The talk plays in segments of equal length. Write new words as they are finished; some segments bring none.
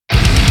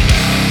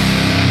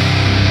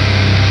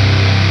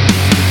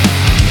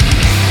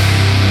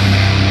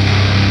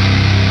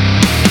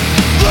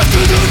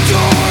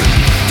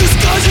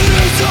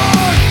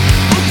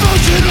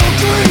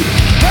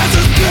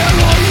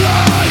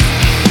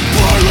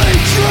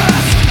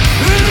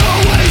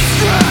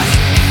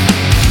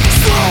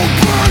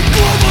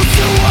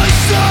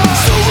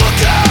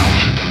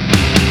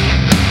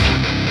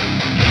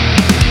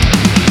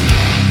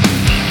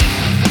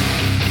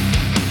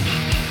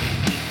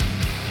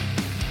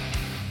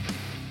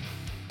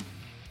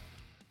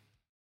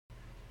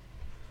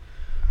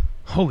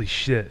Holy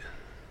shit.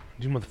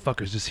 Did you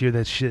motherfuckers just hear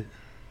that shit?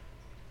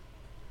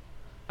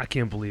 I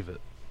can't believe it.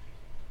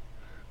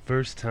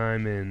 First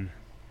time in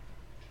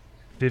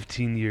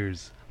 15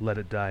 years Let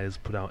It Die has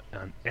put out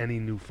on any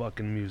new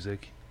fucking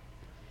music.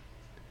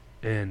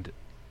 And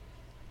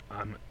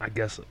I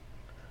guess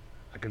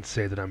I can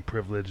say that I'm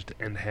privileged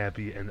and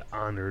happy and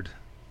honored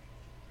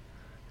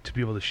to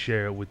be able to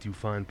share it with you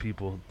fine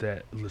people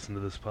that listen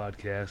to this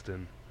podcast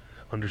and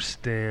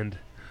understand,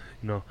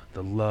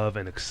 the love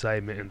and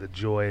excitement and the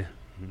joy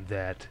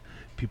that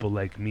people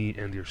like me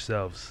and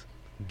yourselves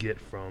get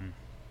from,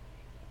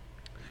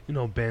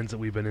 bands that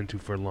we've been into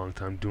for a long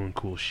time doing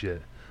cool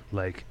shit,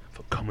 like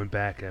coming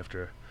back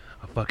after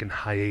a fucking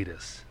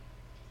hiatus.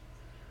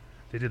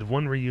 They did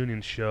one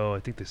reunion show,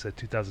 I think they said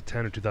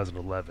 2010 or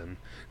 2011, in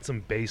some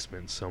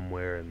basement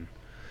somewhere, and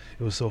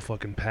it was so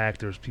fucking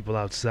packed, there was people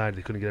outside,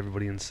 they couldn't get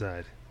everybody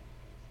inside.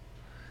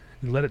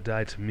 And Let It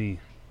Die, to me,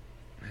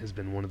 has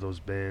been one of those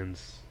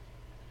bands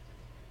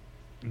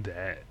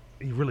that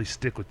you really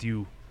stick with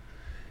you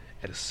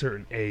at a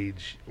certain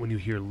age when you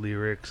hear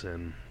lyrics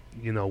and,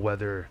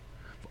 whether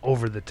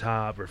over the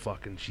top or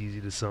fucking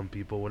cheesy to some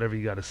people, whatever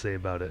you gotta say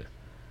about it.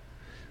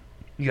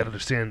 You gotta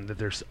understand that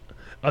there's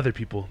other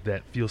people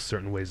that feel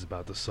certain ways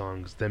about the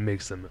songs that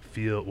makes them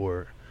feel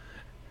or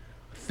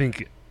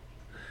think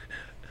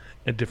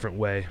a different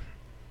way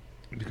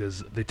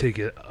because they take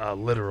it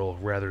literal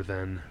rather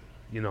than,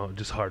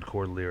 just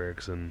hardcore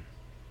lyrics and,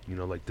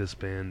 like this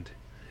band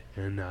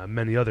and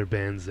many other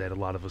bands that a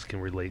lot of us can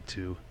relate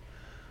to.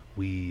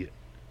 We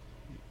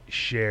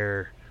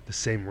share the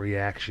same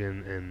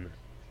reaction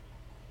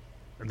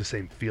and the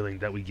same feeling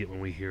that we get when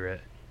we hear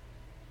it.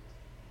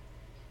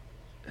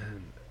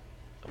 And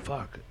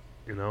fuck,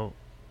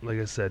 like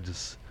I said,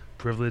 just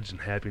privileged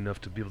and happy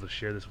enough to be able to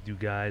share this with you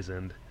guys,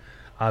 and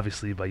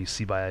obviously by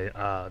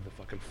the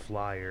fucking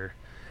flyer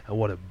and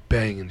what a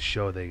banging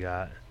show they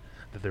got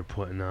that they're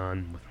putting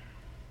on.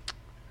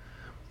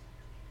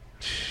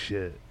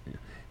 Shit,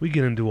 we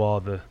get into all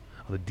the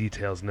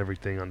details and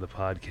everything on the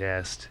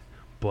podcast,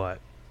 but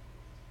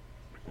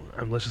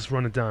let's just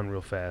run it down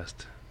real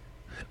fast.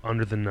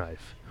 Under the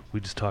Knife,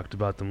 we just talked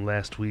about them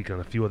last week on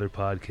a few other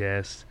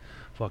podcasts.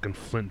 Fucking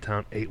Flint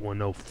Town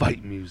 810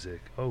 fight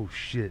music. Oh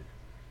shit.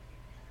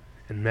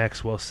 And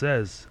Maxwell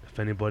Says, if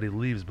anybody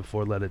leaves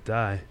before Let It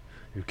Die,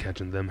 you're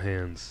catching them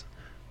hands.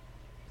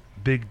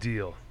 Big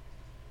Deal.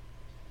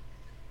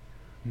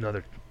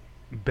 Another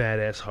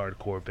badass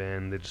hardcore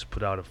band. They just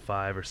put out a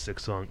 5 or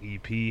 6 song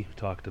EP.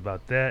 Talked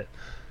about that.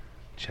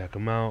 Check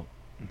them out.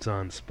 It's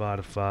on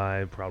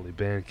Spotify, probably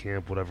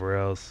Bandcamp, whatever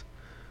else.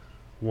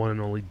 One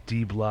and only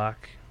D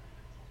Block.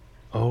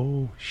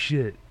 Oh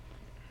shit.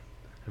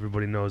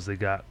 Everybody knows they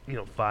got,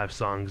 5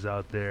 songs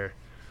out there.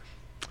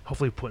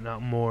 Hopefully putting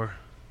out more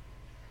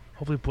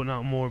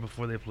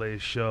before they play a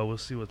show. We'll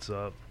see what's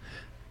up.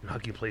 How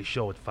can you play a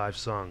show with 5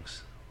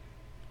 songs?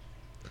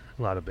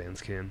 A lot of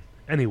bands can.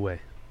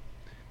 Anyway,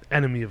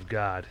 Enemy of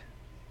God.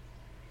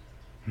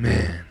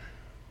 Man.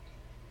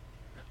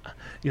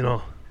 I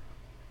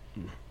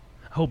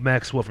hope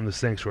Maxwell from the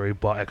Sanctuary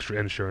bought extra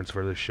insurance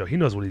for this show. He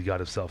knows what he got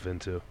himself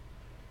into.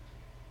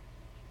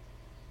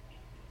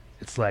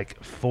 It's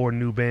like 4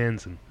 new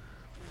bands and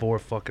 4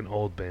 fucking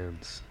old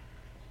bands.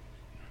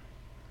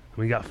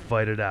 We got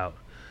Fight It Out.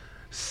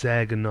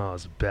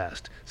 Saginaw's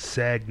best.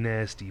 Sag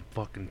nasty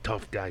fucking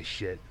tough guy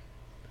shit.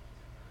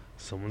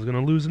 Someone's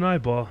gonna lose an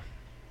eyeball.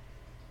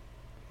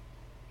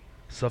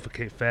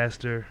 Suffocate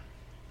Faster.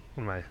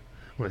 What am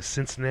I,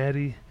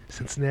 Cincinnati?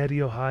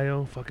 Cincinnati,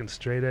 Ohio? Fucking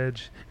straight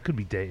edge? Could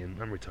be Dayton.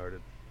 I'm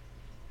retarded.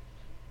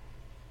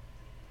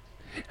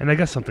 And I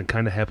guess something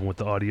kinda happened with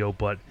the audio,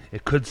 but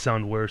it could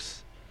sound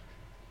worse.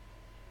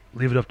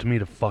 Leave it up to me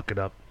to fuck it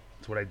up.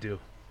 That's what I do.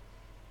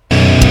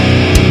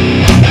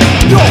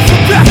 Yo,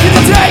 from back in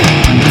the day,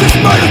 this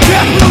murder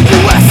capital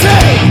USA.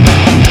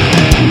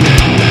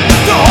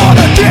 The heart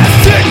of this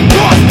city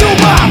runs through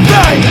my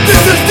veins.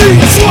 This is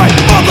Detroit,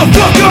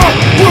 motherfucker.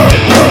 We're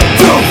here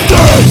to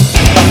stay.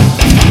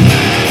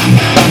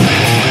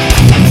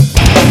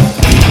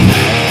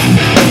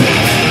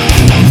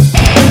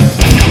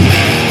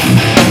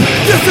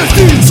 This is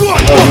Detroit,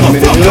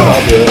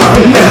 motherfucker.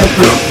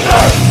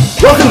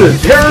 Welcome to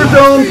Terror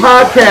Zone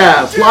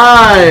Podcast,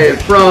 live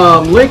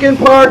from Lincoln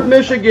Park,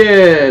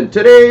 Michigan.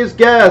 Today's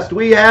guest,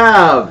 we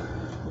have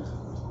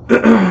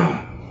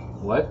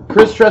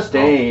Chris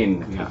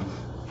Trestane,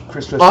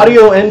 Chris Trestane.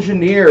 audio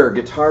engineer,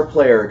 guitar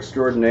player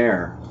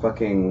extraordinaire,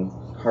 fucking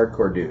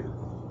hardcore dude.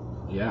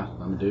 Yeah,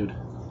 I'm a dude.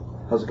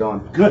 How's it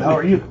going? Good, how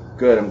are you?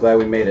 Good, I'm glad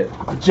we made it.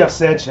 Jeff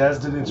Sanchez,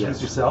 did you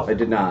introduce yourself? I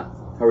did not.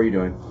 How are you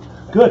doing?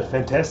 Good,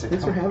 fantastic.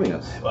 Thanks for having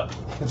us.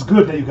 It's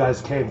good that you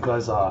guys came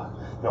because,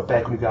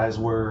 back when you guys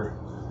were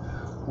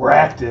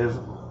active,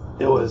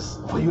 it was,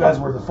 you guys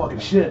were the fucking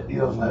shit.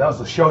 That was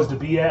the shows to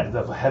be at,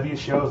 the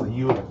heaviest shows, like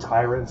you and the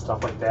Tyrant and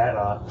stuff like that.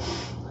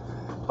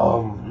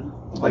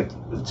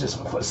 Just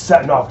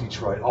setting off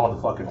Detroit all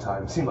the fucking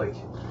time. It seemed like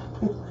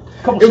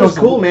a couple It shows. was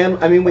cool, man.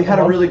 I mean, we had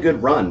a really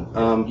good run.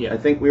 Yeah. I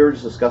think we were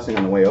just discussing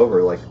on the way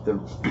over, like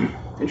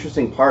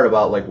interesting part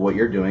about like what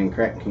you're doing.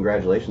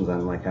 Congratulations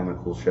on like having a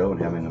cool show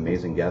and having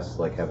amazing guests,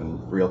 like having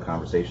real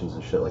conversations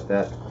and shit like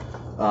that.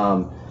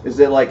 Is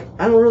that like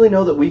I don't really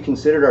know that we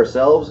considered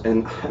ourselves,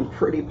 and I'm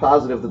pretty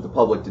positive that the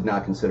public did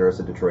not consider us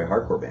a Detroit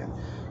hardcore band,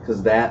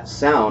 because that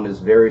sound is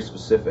very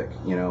specific.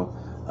 You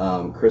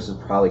know, Chris is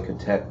probably could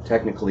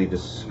technically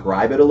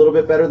describe it a little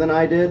bit better than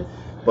I did,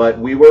 but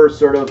we were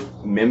sort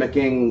of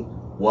mimicking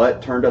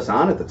what turned us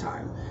on at the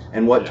time.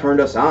 And what turned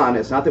us on,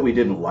 it's not that we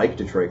didn't like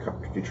Detroit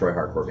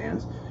hardcore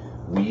bands.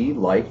 We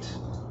liked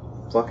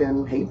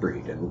fucking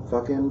Hatebreed and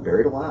fucking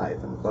Buried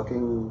Alive and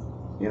fucking,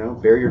 you know,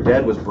 Bury Your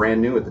Dead was brand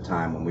new at the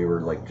time when we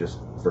were like just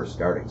first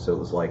starting. So it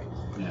was like...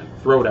 Yeah,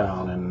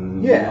 Throwdown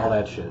and all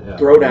that shit. Yeah.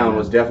 Throwdown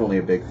was definitely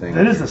a big thing.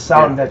 That is the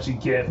sound that you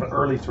get from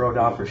early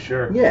Throwdown for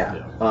sure.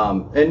 Yeah.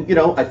 And, you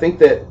know, I think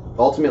that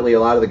ultimately a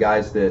lot of the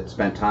guys that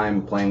spent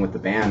time playing with the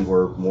band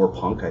were more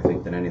punk, I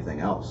think, than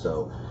anything else.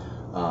 So...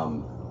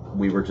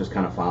 we were just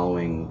kind of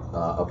following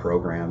a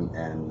program,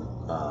 and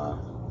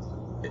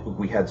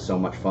we had so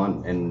much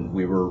fun, and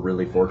we were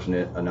really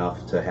fortunate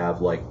enough to have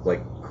like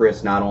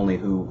Chris, not only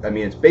who, I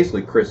mean, it's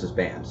basically Chris's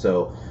band.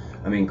 So,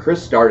 I mean,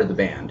 Chris started the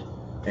band,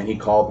 and he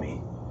called me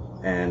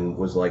and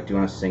was like, "Do you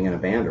want to sing in a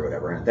band or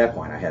whatever?" And at that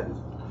point, I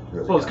hadn't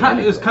really. Well, it's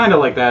kind of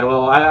like that.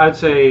 Well, I'd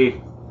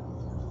say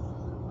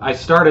I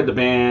started the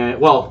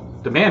band. Well,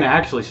 the band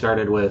actually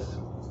started with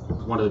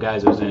one of the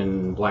guys who was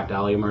in Black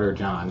Dahlia Murder,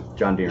 John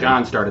Deere.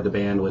 John started the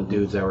band with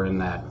dudes that were in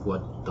that,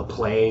 the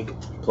Plague,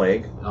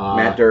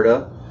 Matt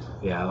Durda.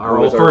 Yeah, our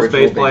old first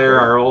bass player,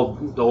 our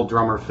old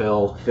drummer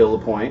Phil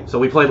LaPointe. So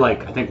we played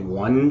like I think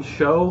one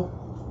show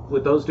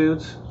with those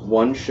dudes.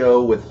 One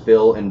show with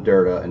Phil and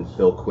Durda, and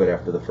Phil quit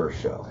after the first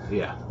show.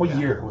 Yeah. What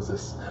year was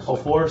this?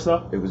 04 or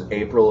so? It was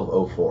April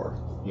of 04.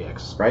 Yeah,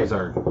 right. It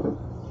was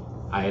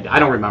I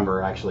don't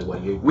remember actually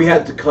what you... We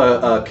had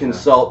to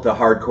consult the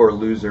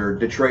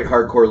Detroit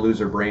Hardcore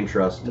Loser Brain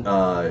Trust,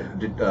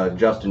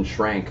 Justin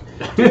Schrank,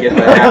 to get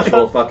the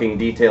actual fucking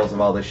details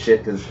of all this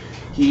shit, because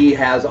he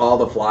has all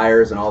the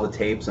flyers and all the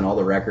tapes and all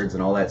the records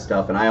and all that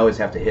stuff, and I always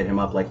have to hit him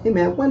up like, "Hey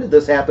man, when did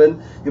this happen?"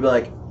 He'd be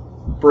like,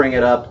 bring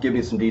it up, give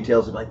me some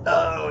details, he'd be like,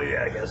 "Oh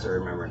yeah, I guess I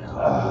remember now."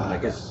 I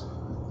guess.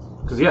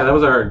 Because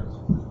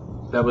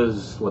that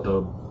was what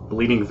the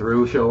Bleeding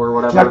Through show or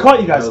whatever. Yeah, I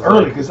caught you guys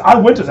early because I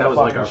went to that was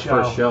like our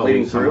show. first show.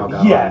 Bleeding Through?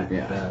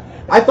 Yeah.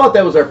 I thought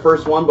that was our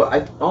first one, but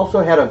I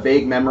also had a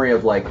vague memory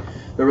of like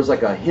there was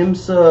like a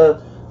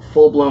HIMSA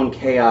Full Blown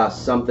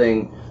Chaos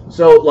something.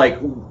 So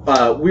like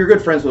we were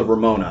good friends with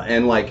Ramona,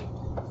 and like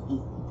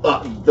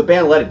the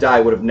band Let It Die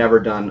would have never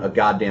done a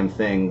goddamn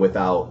thing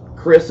without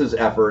Chris's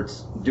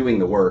efforts doing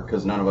the work,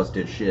 because none of us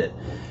did shit,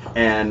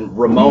 and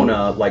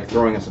Ramona like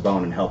throwing us a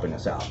bone and helping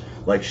us out.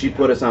 Like, she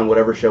put us on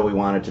whatever show we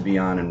wanted to be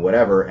on and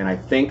whatever, and I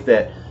think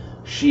that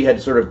she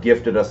had sort of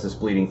gifted us this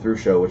Bleeding Through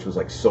show, which was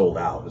like sold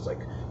out. It was like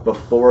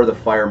before the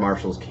fire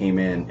marshals came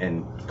in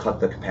and cut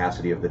the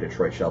capacity of the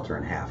Detroit shelter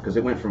in half, because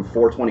it went from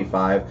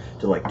 425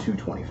 to like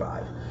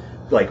 225.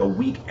 Like a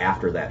week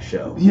after that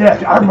show.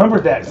 Yeah, I remember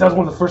that, because that was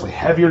one of the first like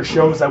heavier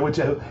shows I went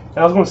to, and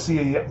I was going to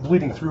see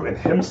Bleeding Through and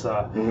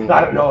HIMSA. Mm-hmm.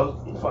 I didn't know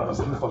if I was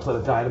in the fuck Let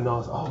It Die. I didn't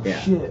know.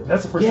 Shit,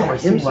 that's the first time I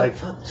seen like.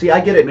 See,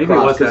 I get it. Maybe it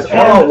was that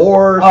All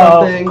War or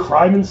something.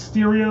 Crime in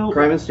Stereo.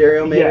 Crime in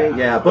Stereo, maybe.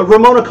 Yeah. But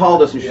Ramona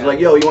called us and she's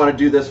like, "Yo, you want to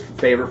do this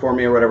favor for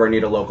me or whatever? I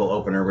need a local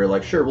opener." We were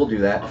like, "Sure, we'll do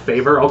that." A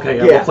favor?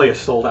 Okay, we'll play a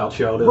sold out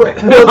show. Right.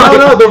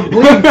 No, the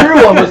Bleeding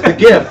Through one was the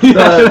gift.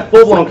 The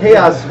Full Blown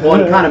Chaos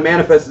one kind of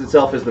manifested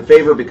itself as the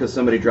favor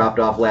because somebody dropped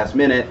off last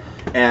minute,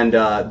 and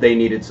they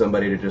needed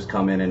somebody to just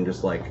come in and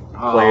just like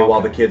play while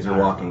the kids are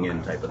walking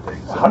in, type of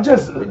thing.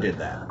 So we did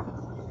that.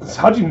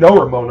 How'd you know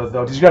Ramona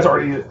though? Did you guys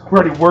already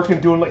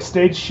working doing like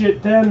stage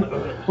shit then?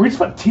 Were you just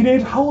about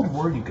teenage? How old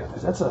were you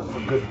guys? That's a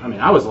good. I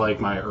mean, I was like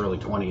my early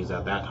 20s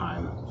at that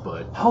time,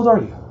 but how old are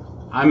you?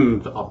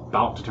 I'm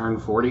about to turn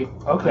 40.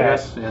 Okay. I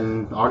guess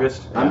in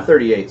August. I'm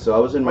 38, so I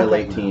was in my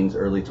late teens,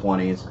 early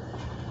 20s,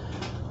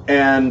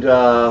 and.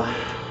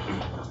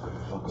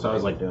 So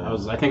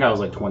I think I was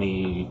like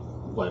 20,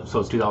 so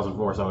it's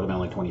 2004, so I would have been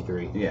like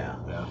 23. Yeah.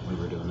 Yeah, we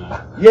were doing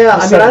that. Yeah,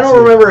 I mean, I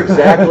don't remember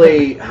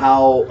exactly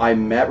how I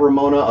met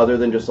Ramona, other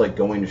than just like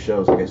going to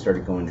shows. Like I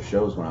started going to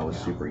shows when I was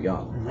super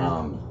young.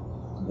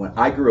 When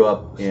I grew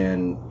up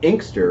in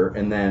Inkster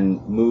and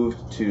then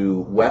moved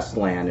to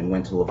Westland and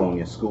went to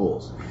Livonia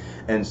schools.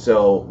 And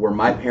so where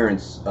my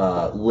parents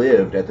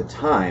lived at the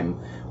time,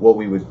 what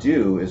we would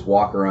do is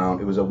walk around.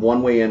 It was a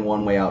one-way in,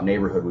 one-way out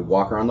neighborhood. We'd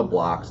walk around the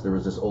blocks. There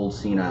was this old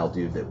senile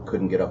dude that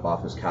couldn't get up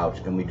off his couch,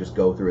 and we'd just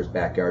go through his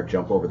backyard,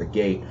 jump over the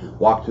gate,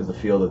 walk through the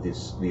field of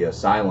the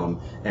asylum,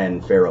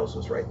 and Pharaoh's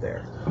was right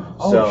there.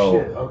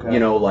 Shit. Okay. You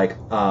know, like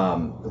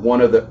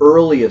one of the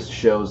earliest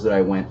shows that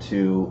I went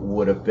to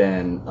would have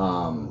been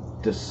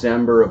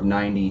December of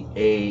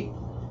 '98.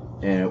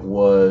 And it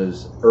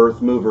was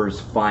Earth Mover's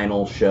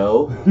final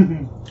show.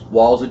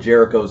 Walls of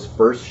Jericho's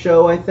first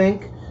show, I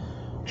think.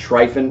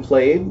 Tryphon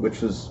played,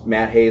 which was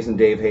Matt Hayes and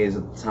Dave Hayes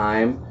at the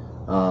time.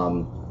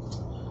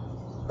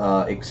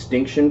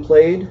 Extinction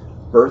played.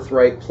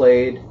 Birthright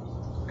played.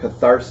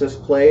 Catharsis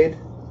played.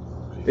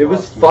 It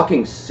was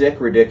fucking sick,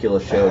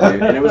 ridiculous show,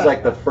 dude. And it was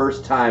like the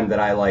first time that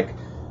I like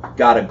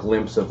got a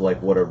glimpse of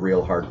like what a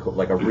real hardcore,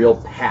 like a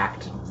real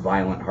packed,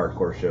 violent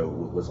hardcore show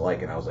was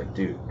like. And I was like,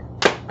 dude,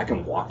 I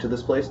can walk to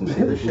this place and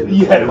see this shit.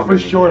 Yeah, for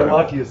sure.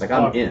 Lucky as like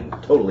fuck. I'm in,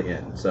 totally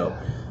in. So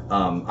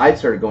I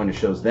started going to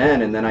shows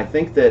then, and then I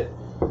think that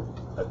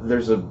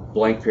there's a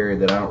blank period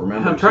that I don't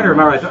remember. I'm trying to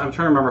remember. I'm trying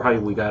to remember how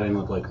we got in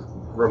with like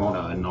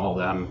Ramona and all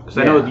them, because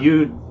I know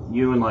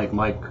you and like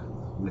Mike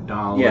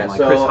McDonald and like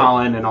Chris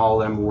Holland and all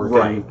of them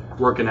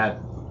working at.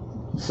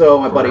 So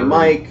my buddy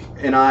Mike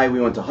and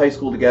we went to high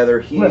school together.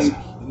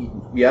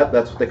 Yep,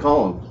 that's what they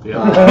call him.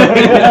 Yeah.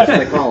 That's what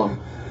they call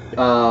him.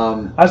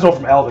 I just know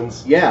from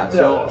Alvin's. Yeah,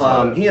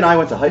 so he and I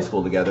went to high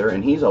school together,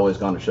 and he's always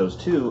gone to shows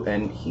too.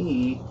 And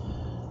he,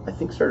 I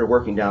think, started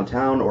working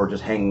downtown or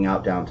just hanging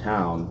out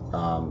downtown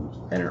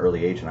at an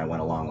early age, and I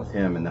went along with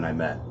him. And then I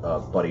met a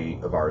buddy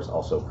of ours,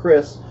 also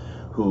Chris,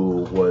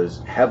 who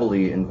was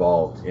heavily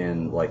involved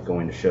in like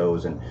going to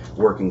shows and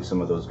working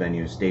some of those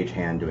venues,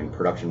 stagehand, doing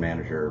production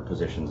manager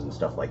positions and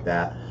stuff like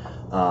that.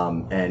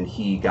 And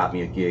he got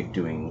me a gig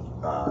doing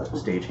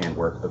stagehand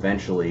work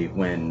eventually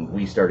when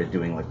we started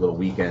doing like little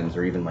weekends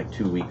or even like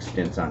 2-week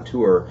stints on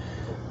tour.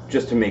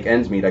 Just to make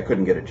ends meet, I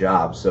couldn't get a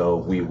job,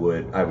 so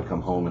I would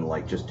come home and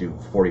like just do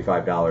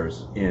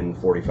 $45 in,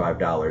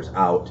 $45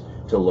 out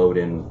to load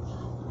in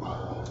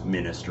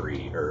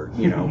Ministry or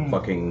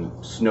fucking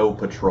Snow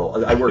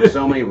Patrol. I worked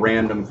so many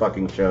random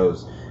fucking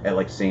shows at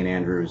like St.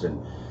 Andrews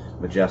and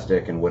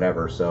Majestic and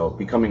whatever. So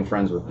becoming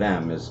friends with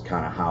them is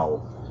kind of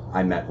how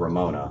I met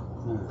Ramona.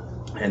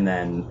 And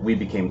then we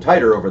became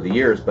tighter over the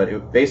years,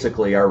 but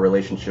basically our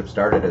relationship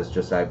started as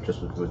I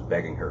was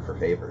begging her for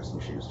favors,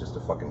 and she was just a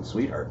fucking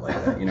sweetheart like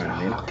that. You know what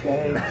I mean?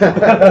 Okay.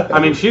 I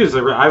mean,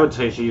 I would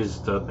say she's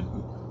the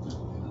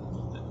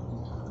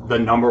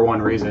number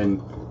one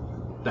reason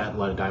that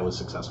Let It Die was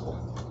successful.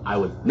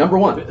 Number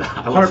one,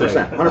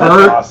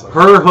 100%.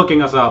 Her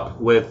hooking us up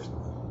with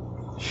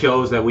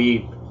shows that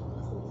we,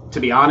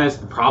 to be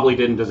honest, probably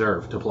didn't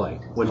deserve to play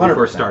when we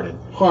first started.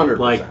 100%.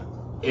 Like,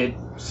 it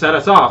set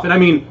us off, and I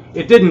mean,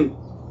 it didn't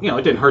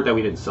hurt that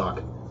we didn't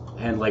suck,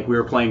 and like we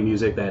were playing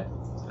music that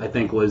I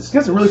think was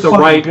really the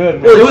right.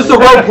 Good, it was the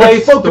right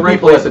place, the right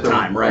place at the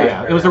time, right?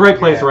 Yeah, it was the right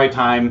place, the right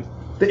time.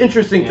 The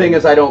interesting thing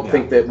is, I don't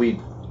think that we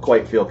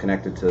quite feel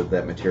connected to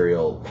that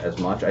material as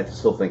much. I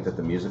still think that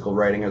the musical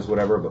writing is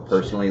whatever, but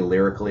personally,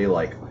 lyrically,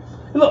 like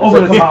it was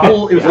a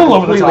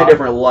completely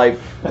different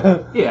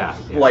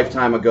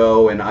lifetime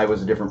ago, and I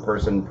was a different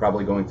person,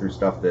 probably going through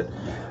stuff that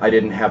I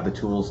didn't have the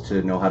tools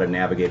to know how to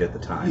navigate at the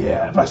time.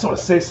 Yeah, but I just want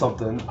to say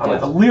something. Like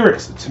the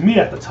lyrics, to me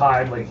at the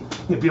time, like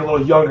you'd be a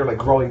little younger, like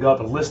growing up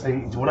and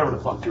listening to whatever the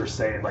fuck you were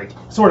saying, like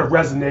sort of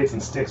resonates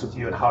and sticks with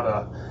you and how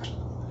to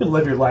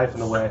live your life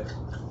in a way.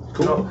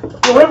 Cool.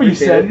 Whatever you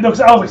said, because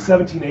I was like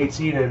 17,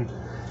 18, and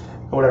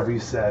whatever you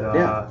said,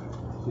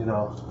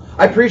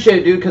 I appreciate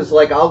it, dude, because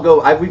like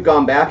we've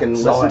gone back and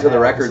listened to the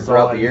record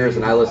throughout the years,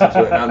 and I listen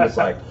to it, and I'm just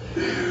like,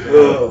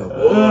 oh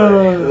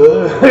boy.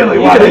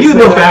 You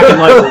go back and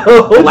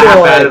like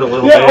laugh at it a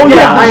little bit. Oh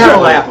yeah, I have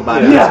a laugh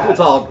about it. Yeah.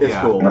 It's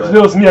cool. But if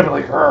it was me, I'd be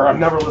like, I'm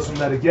never listening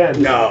to that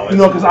again. No,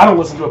 because I don't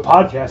listen to a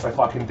podcast. I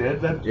fucking did.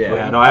 Then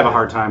no, I have a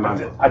hard time. I'm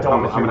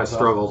gonna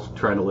struggle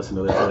trying to listen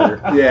to this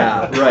later.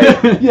 Yeah,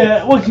 right.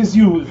 Yeah, well, because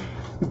you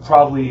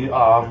probably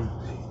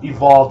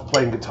evolved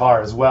playing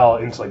guitar as well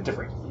into like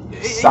different.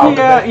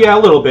 Yeah, a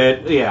little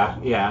bit. Yeah.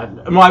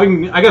 Well, I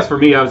mean, I guess for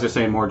me, I was just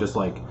saying more just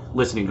like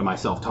listening to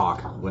myself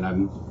talk when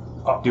I'm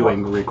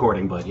doing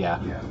recording, but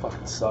yeah. Yeah, it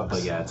fucking sucks.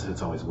 But yeah,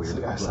 it's always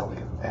weird. I sound like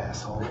an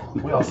asshole.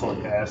 We all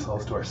sound like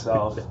assholes to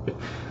ourselves.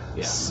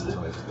 Yeah, it's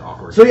always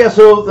awkward.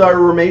 So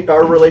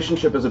our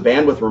relationship as a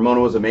band with Ramona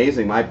was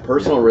amazing. My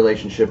personal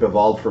relationship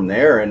evolved from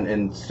there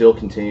and still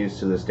continues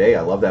to this day.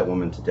 I love that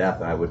woman to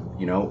death. I would,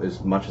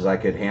 as much as I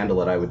could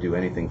handle it, I would do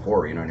anything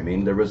for her, you know what I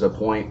mean? There was a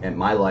point in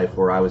my life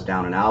where I was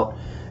down and out,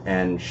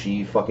 and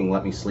she fucking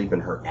let me sleep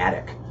in her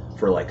attic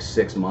for like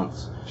 6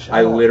 months.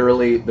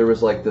 There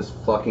was like this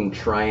fucking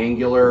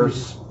triangular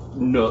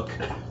nook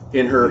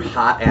in her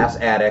hot ass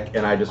attic,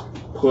 and I just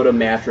put a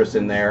mattress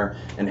in there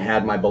and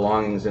had my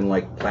belongings in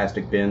like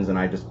plastic bins, and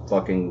I just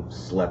fucking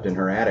slept in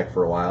her attic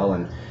for a while.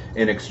 And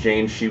in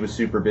exchange, she was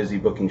super busy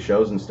booking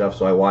shows and stuff,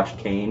 so I watched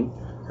Kane,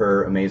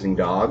 her amazing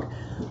dog,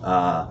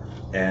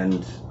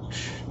 and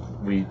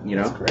we,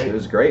 it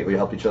was great. We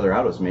helped each other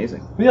out. It was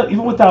amazing. Yeah,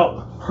 even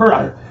without her,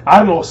 I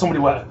don't know if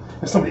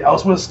somebody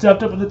else would have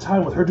stepped up at the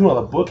time with her doing all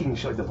the booking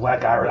shit, like the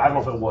Black Iron. I don't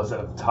know if it was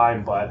at the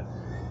time, but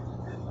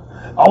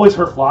always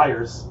her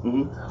flyers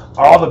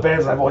are all the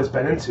bands I've always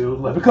been into.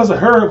 Like, because of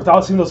her,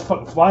 without seeing those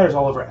fucking flyers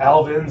all over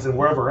Alvin's and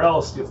wherever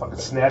else, you fucking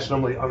snatching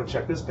them like, I'm gonna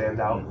check this band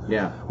out.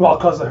 Yeah. Well,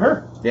 because of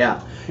her.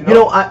 Yeah. She's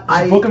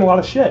I booking a lot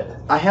of shit.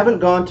 I haven't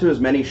gone to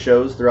as many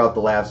shows throughout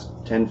the last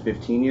 10,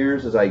 15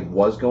 years as I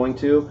was going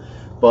to,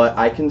 but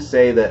I can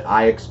say that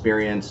I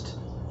experienced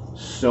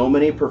so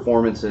many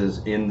performances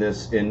in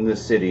this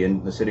city,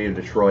 in the city of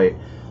Detroit,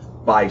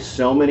 by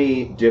so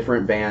many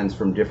different bands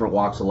from different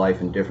walks of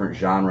life and different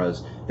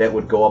genres that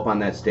would go up on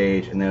that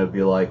stage and they would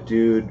be like,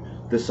 dude,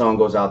 this song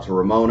goes out to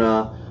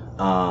Ramona.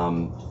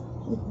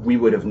 we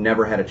would have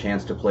never had a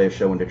chance to play a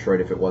show in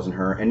Detroit if it wasn't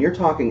her. And you're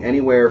talking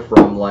anywhere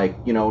from like,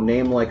 you know,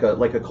 name like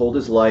a Cold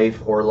as Life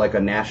or like a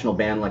national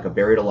band like a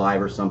Buried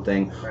Alive or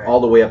something, Right.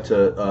 all the way up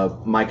to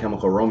My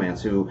Chemical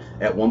Romance, who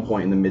at one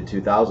point in the mid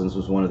 2000s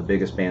was one of the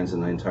biggest bands in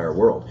the entire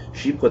world.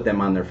 She put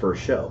them on their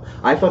first show.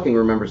 I fucking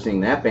remember seeing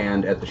that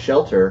band at the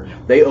Shelter.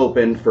 They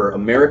opened for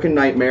American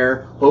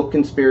Nightmare, Hope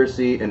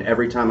Conspiracy, and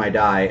Every Time I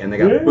Die, and they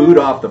got booed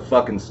off the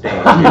fucking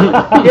stage.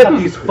 Get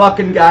these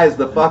fucking guys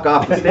the fuck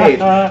off the stage.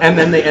 And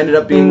then they ended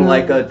up being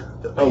like a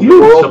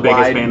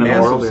worldwide band in the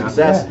massive world, yeah.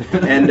 success.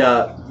 And,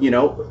 you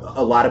know,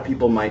 a lot of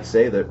people might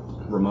say that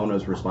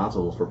Ramona's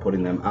responsible for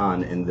putting them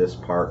on in this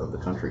part of the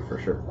country for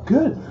sure.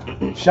 Good.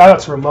 Shout out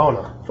to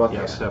Ramona. Fuck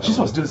Yes, yeah. She's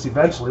supposed to do this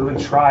eventually. We've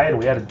been trying.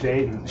 We had a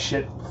date and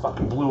shit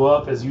fucking blew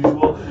up as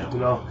usual. You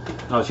know.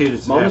 No,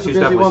 she's Mona's a she's busy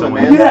definitely woman,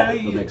 someone man. Yeah.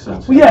 that makes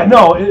sense. Well, yeah.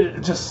 No.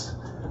 It just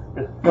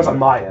goes on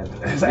my end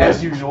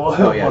as usual.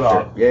 Oh yeah,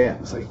 But, sure. Yeah,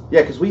 It's like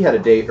yeah, because we had a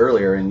date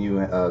earlier and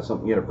you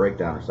something, you had a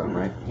breakdown or something,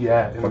 right?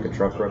 yeah. and Fucking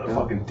truck broke down.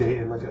 Fucking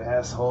dating like an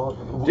asshole.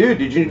 Dude,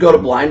 did you go to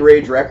Blind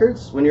Rage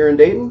Records when you were in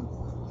Dayton?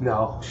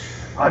 No.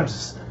 I'm in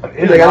They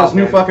and got out, this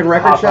new man. fucking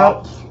record Pop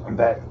shop? out, I'm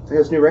back. They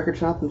got this new record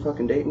shop in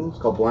fucking Dayton. It's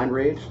called Blind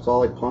Rage. It's all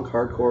like punk,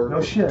 hardcore, No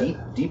shit.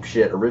 deep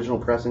shit, original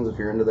pressings. If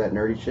you're into that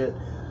nerdy shit,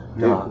 dude,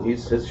 No.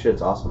 his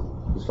shit's awesome.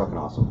 He's fucking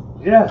awesome.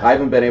 Yeah. I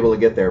haven't been able to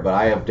get there, but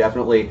I have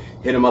definitely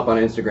hit him up on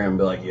Instagram and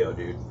be like, yo,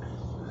 dude,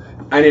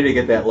 I need to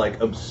get that like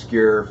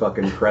obscure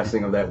fucking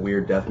pressing of that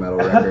weird death metal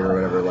record or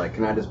whatever. Like,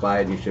 can I just buy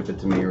it and you ship it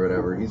to me or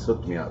whatever? He's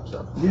hooked me up,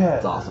 so Yeah,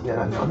 it's awesome.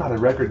 Yeah, I'm not a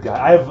record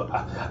guy.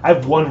 I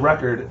have one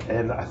record,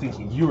 and I think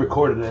you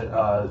recorded it,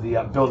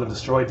 the Build and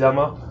Destroy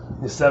demo,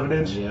 the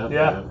 7-inch.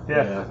 Yeah.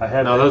 I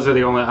had. No, that. those are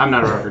the only. I'm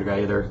not a record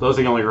guy either. Those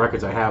are the only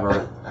records I have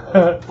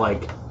are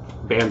like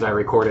bands I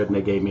recorded and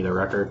they gave me the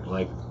record.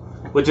 Like,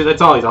 which is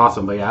it's always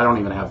awesome. But yeah, I don't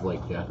even have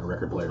like a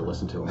record player to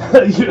listen to.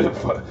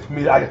 I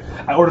mean,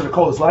 I ordered the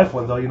Coldest Life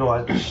one though. You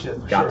know,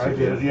 shit. Got sure, to, I did.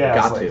 dude. Yeah,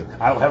 Got it's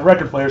to. I don't have a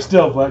record player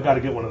still, but I got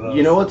to get one of those.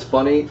 You know what's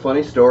funny?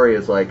 Funny story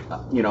is like,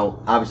 you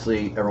know,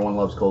 obviously everyone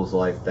loves Cold's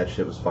Life. That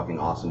shit was fucking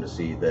awesome to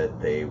see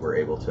that they were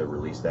able to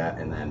release that.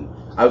 And then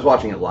I was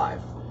watching it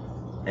live.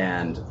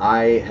 And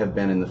I have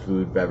been in the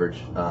food,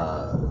 beverage,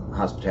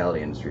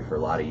 hospitality industry for a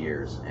lot of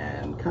years,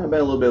 and kind of been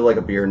a little bit like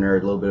a beer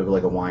nerd, a little bit of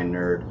like a wine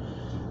nerd,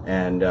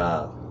 and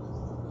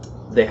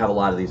they have a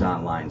lot of these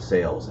online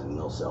sales, and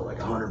they'll sell like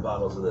 100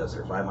 bottles of this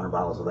or 500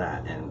 bottles of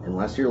that, and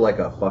unless you're like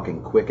a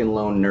fucking Quicken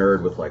Loan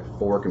nerd with like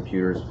 4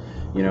 computers,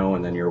 you know,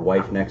 and then your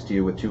wife next to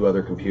you with 2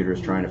 other computers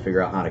trying to figure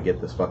out how to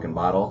get this fucking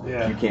bottle,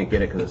 Yeah. you can't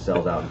get it because it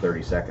sells out in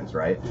 30 seconds,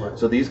 right? Right.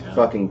 So these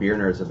fucking beer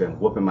nerds have been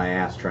whooping my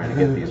ass trying to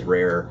get these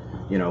rare,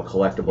 you know,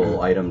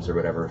 collectible items or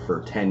whatever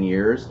for 10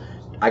 years.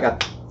 I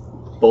got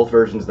both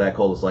versions of that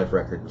Coldest Life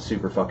record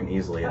super fucking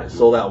easily, and it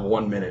sold out in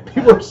 1 minute.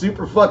 People are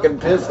super fucking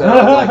pissed, and I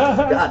was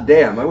like, God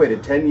damn, I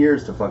waited 10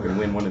 years to fucking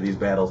win one of these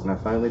battles, and I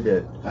finally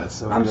did. That's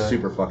so I'm good.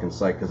 super fucking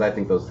psyched, because I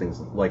think those things,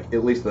 like,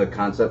 at least the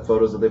concept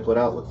photos that they put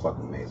out look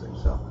fucking amazing,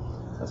 so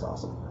that's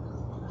awesome.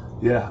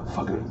 Yeah,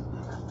 fucking.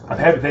 I'm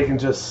happy they can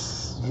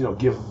just, you know,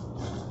 give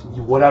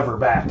you whatever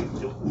back.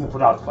 You know,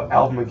 put out an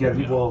album again.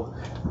 People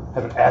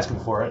have been asking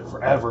for it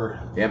forever.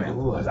 Yeah, man.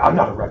 Ooh, I'm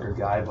not a record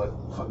guy, but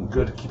fucking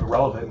good to keep it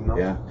relevant, you know?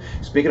 Yeah.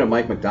 Speaking of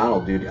Mike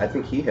McDonald, dude, I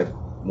think he had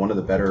one of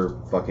the better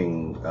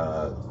fucking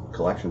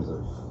collections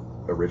of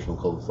original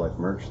Coldest Life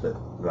merch that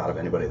out of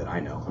anybody that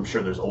I know. I'm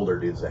sure there's older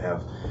dudes that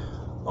have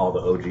all the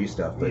OG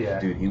stuff, but Yeah.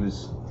 dude, he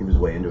was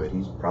way into it.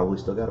 He's probably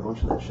still got a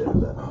bunch of that shit. I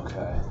bet.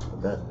 Okay. I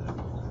bet.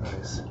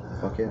 Nice.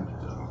 Fuck yeah.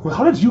 Well,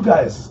 how did you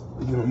guys,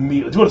 you know,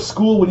 meet? Did you go to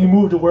school when you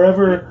moved to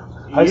wherever?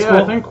 High yeah, school?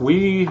 I think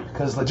we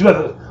Because like,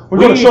 we're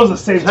going to shows at the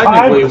same time.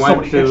 technically or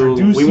somebody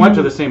introduced we went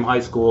you? to the same high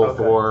school Okay.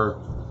 for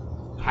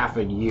half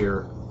a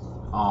year.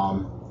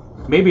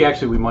 Maybe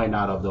actually we might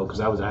not have though,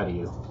 because I was ahead of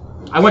you.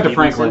 I went to Stevenson?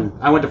 Franklin.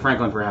 I went to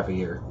Franklin for half a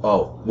year.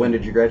 Oh, when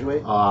did you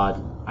graduate? I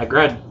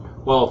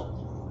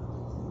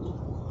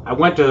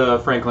went to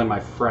Franklin my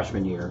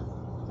freshman year,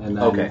 and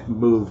then Okay.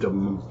 moved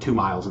 2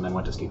 miles and then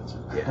went to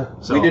Stevenson. Yeah.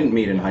 So- We didn't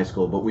meet in high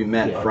school, but we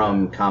met Yeah.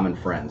 from common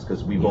friends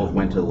because we both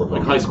went to Livonia.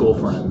 Like high school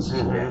friends.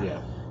 Mhm. Yeah.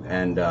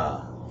 And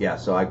yeah,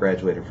 so I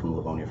graduated from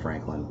Livonia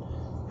Franklin,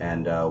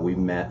 and we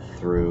met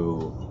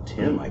through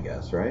Tim, I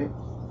guess, right?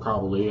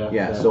 Probably, yeah.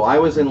 Yeah, so I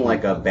was in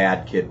like a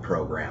bad kid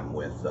program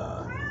with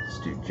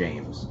Stu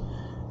James,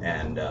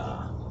 and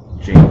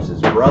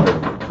James's brother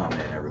would come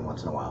in every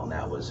once in a while, and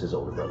that was his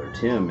older brother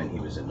Tim, and he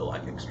was into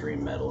like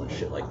extreme metal and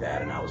shit like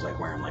that, and I was like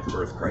wearing like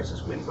Earth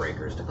Crisis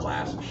windbreakers to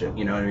class and shit,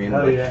 you know what I mean?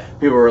 Oh, Like, yeah.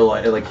 people were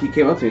like he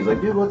came up to me, he's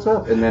like, dude, what's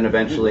up? And then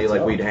eventually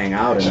like we'd hang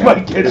out, and She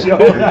might get you.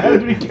 I have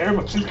to be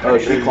careful. She's oh,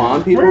 she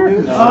clawing people,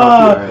 dude?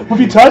 If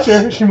you touch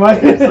her, she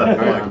might. I'm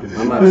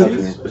not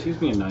touching her. She's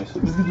being nice.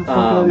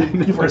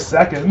 Give her a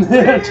second.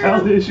 Tell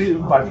her she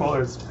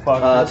bipolar as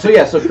fuck.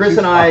 So Chris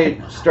and I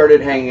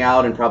started hanging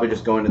out and probably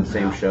just going to the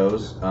same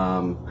shows.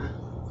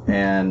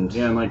 And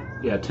Yeah, and like,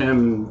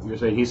 Tim, you're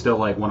saying he's still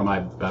like one of my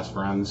best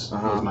friends.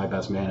 Uh-huh. He's my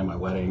best man at my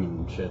wedding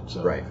and shit.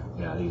 So Right.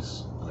 Yeah,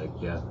 he's like,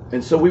 yeah.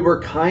 and so we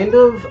were kind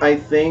of, I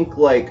think,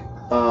 like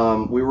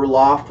we were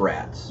loft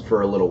rats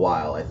for a little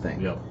while, I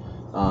think. Yep.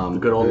 The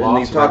good old and lofts,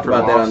 we've talked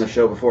about that lofts. on the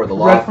show before. The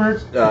loft,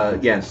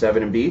 Redford? yeah,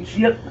 7 and Beach.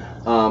 Yep.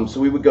 So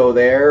we would go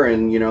there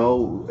and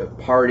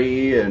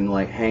party and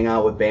like hang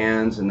out with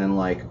bands, and then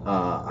like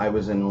I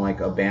was in like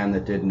a band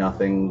that did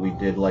nothing. We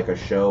did like a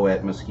show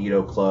at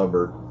Mosquito Club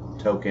or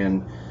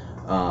Token,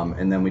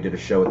 and then we did a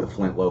show at the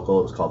Flint Local.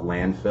 It was called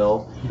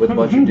Landfill with a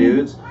bunch of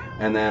dudes,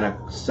 and then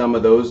some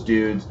of those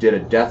dudes did a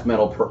death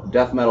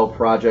metal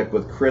project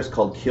with Chris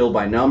called Kill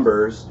by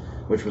Numbers,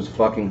 which was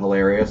fucking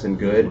hilarious and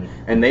good.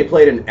 And they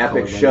played an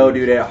epic show,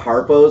 dude, at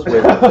Harpo's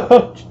with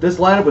this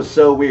lineup was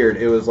so weird.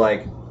 It was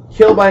like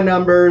Kill by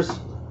Numbers,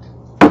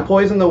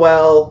 Poison the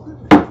Well,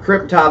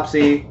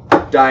 Cryptopsy,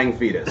 Dying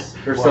Fetus,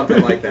 or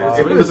something like that.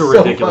 It was a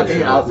ridiculous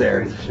fucking show. out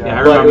there. Yeah,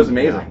 I But remember, it was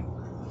amazing.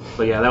 Yeah.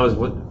 But yeah, that was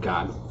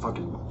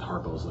fucking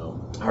Harpo's though.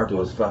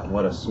 Harpo's fucking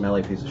what a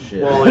smelly piece of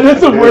shit. Well,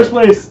 That's the worst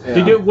place.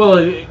 Did you? Well,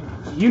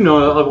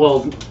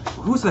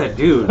 who's that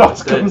dude?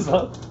 That comes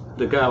up.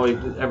 The guy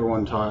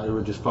everyone taught, it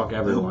would just fuck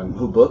everyone.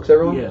 Who books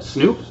everyone? Yeah,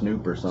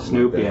 Snoop or something.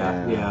 Snoop, like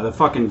yeah, that. yeah. The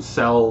fucking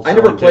sells. I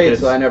never played,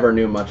 so I never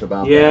knew much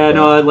about that. Yeah,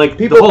 no, like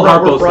People the whole were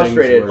Harpo's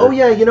frustrated. things were- Oh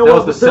yeah, you know that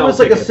what? was the There was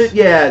sell like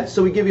tickets.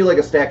 so we give you like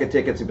a stack of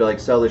tickets. You'd be like,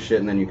 sell this shit,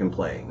 and then you can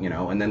play,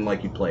 and then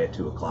like you play at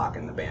 2:00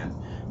 in the band,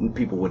 and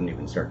people wouldn't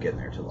even start getting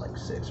there till like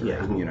 6 or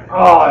 8. You know.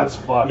 Oh, that's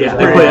fucking Yeah,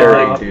 they great. play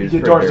at like 2, Your it's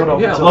doors pretty don't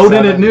open Yeah, until load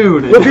in 7. at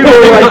noon. Well, people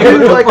were like,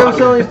 dude, like I'm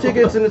selling these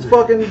tickets and it's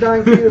fucking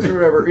Dying Fetus or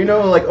whatever,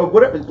 like or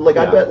whatever. Like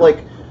I bet like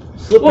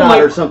Slipknot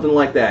or something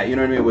like that. You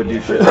know what I mean? Would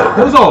do shit. It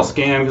was all a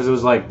scam because it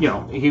was like,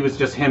 he was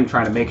just him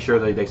trying to make sure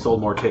that they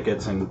sold more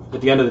tickets, and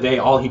at the end of the day,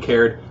 all he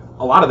cared.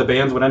 A lot of the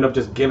bands would end up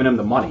just giving him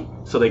the money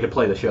so they could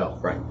play the show.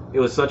 Right. It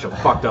was such a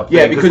fucked up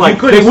Yeah, thing. because like,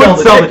 you couldn't they wouldn't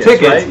sell the sell the tickets,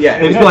 tickets. right? Yeah.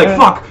 And you'd be like,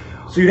 fuck.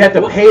 So you'd have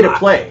to pay to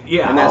play.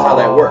 Yeah. And that's how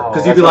that worked.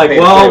 Because you'd be That's how like, pay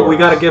to play well, we works.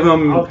 got to give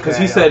him, because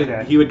he said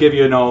Okay. he would give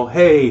you,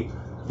 hey,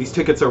 these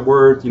tickets are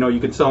worth, you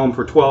can sell them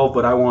for 12,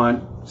 but I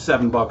want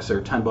 $7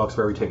 or $10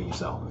 for every ticket you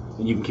sell,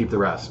 and you can keep the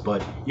rest.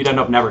 But you'd end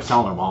up never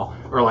selling them all,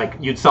 or like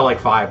you'd sell like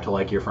 5 to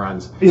like your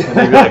friends, and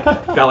then you'd be like,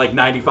 got like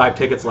 95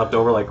 tickets left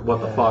over, like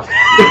what the fuck?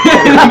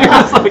 And you're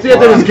just like, So you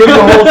have to just give them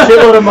a whole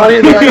shitload of money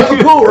and be like, oh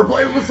cool, we're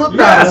playing with Slipknot.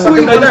 Yeah,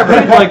 Sweet, whatever.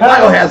 like- Like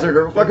Biohazard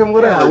or fucking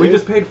whatever. yeah, we dude.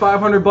 just paid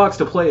 $500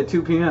 to play at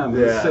 2 p.m.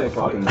 It was Yeah, sick.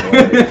 fucking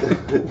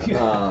hilarious.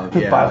 Yeah.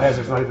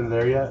 Biohazard's not even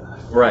there yet.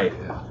 Right.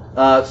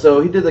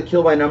 So he did the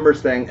Kill by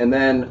Numbers thing, and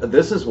then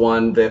this is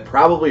one that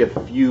probably a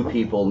few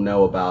people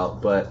know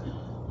about, but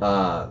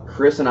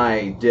Chris and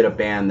I did a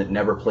band that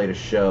never played a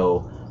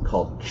show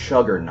called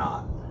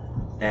Chuggernaut.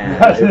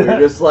 And we were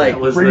just like, That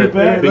was Bring the it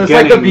back. it was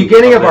like the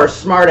beginning of our it.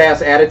 smart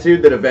ass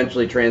attitude that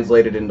eventually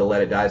translated into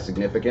Let It Die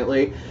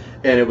significantly.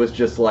 And it was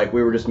just like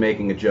we were just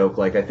making a joke.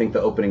 Like I think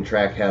the opening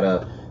track had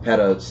a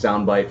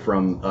soundbite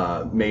from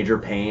Major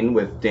Pain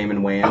with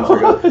Damon Wayans. Where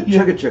it goes,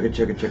 chugga chugga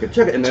chugga chugga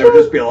chugga, and then it would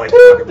just be like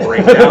fucking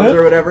breakdowns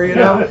or whatever, We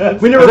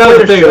never But that was played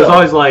the a thing. It was show.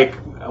 always like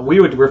we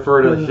would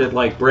refer to the shit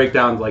like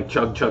breakdowns, like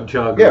chug chug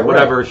chug, Yeah, or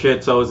whatever right.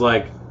 shit. So it was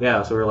like,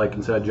 yeah. So we were like,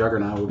 instead of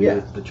Juggernaut, we'll be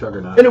Yeah. the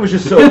Chuggernaut. And it was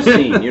just so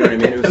obscene, you know what I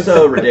mean? It was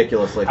so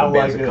ridiculous. Like I when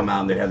bands like would it. come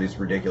out and they'd have these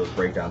ridiculous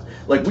breakdowns.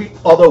 Like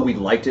although we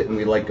liked it and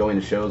we liked going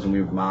to shows and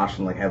we would mosh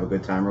and like have a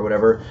good time or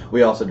whatever,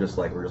 we also just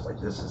like we're just like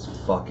this is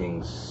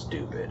fucking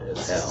stupid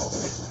as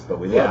hell. But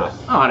we love yeah.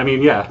 it. Oh, and I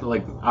mean, yeah.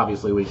 Like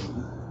obviously we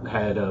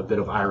had a bit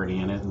of irony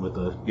in it with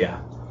the.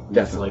 Yeah, It's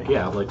definitely. like,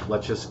 yeah, like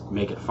let's just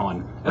make it fun,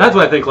 and that's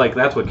what I think. Like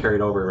that's what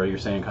carried over. Right? You're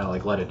saying kind of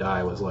like Let It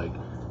Die was like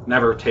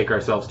never take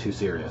ourselves too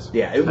serious.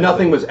 Yeah, type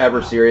nothing thing. was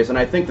ever serious, and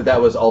I think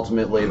that was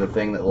ultimately the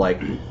thing that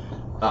like,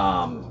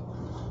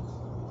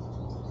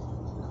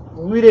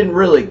 we didn't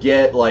really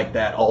get like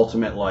that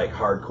ultimate like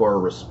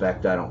hardcore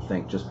respect. I don't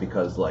think just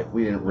because like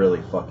we didn't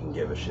really fucking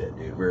give a shit,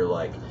 dude. We were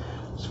like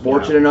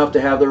fortunate enough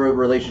to have the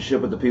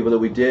relationship with the people that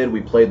we did.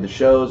 We played the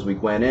shows. We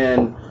went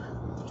in.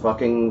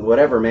 Fucking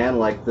whatever, man.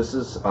 Like this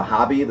is a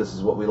hobby. This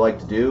is what we like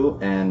to do,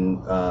 and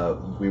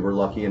we were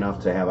lucky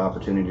enough to have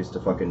opportunities to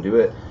fucking do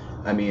it.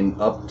 I mean,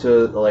 up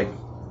to like,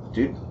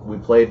 dude, we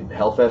played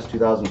Hellfest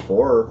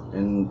 2004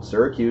 in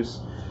Syracuse.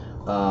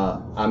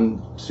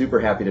 I'm super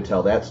happy to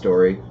tell that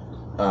story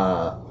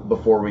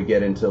before we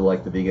get into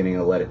like the beginning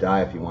of Let It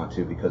Die, if you want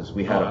to, because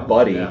we had a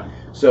buddy. Yeah.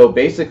 So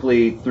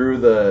basically, through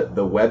the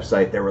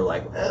website, they were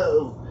like,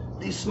 oh,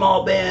 these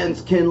small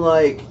bands can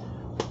like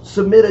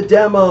submit a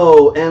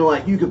demo and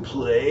like you could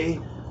play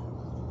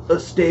a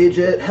stage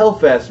at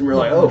Hellfest, and we're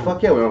like, oh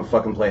fuck yeah, we want to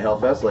fucking play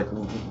Hellfest. Like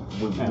we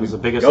it was the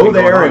biggest go thing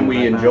going there on and we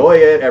right now. enjoy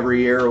it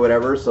every year or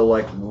whatever. So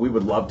like we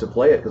would love to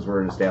play it because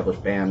we're an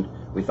established band.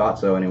 We thought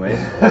so anyway.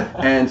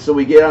 And so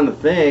we get on the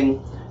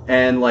thing.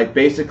 And like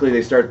basically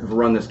they start to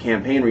run this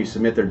campaign where you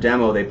submit their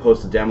demo, they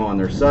post the demo on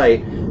their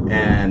site,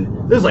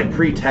 and there's like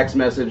pre-text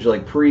message,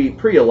 like pre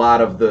a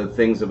lot of the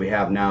things that we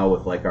have now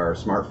with like our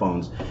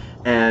smartphones,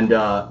 and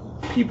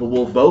people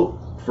will vote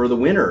for the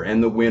winner,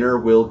 and the winner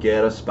will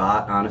get a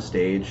spot on a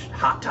stage,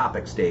 Hot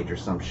Topic stage or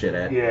some shit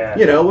at,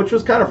 which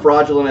was kind of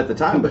fraudulent at the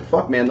time, but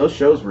fuck, man, those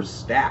shows were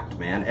stacked,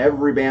 man.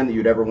 Every band that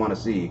you'd ever want to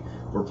see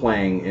were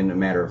playing in a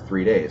matter of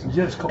 3 days.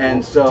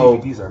 And so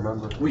DVDs, I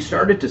remember. we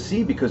started to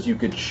see, because you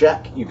could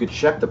check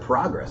the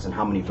progress and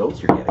how many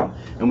votes you're getting,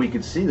 and we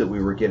could see that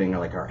we were getting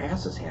like our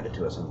asses handed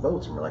to us in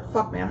votes, and we're like,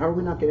 fuck, man, how are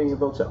we not getting any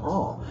votes at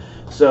all?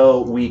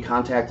 So we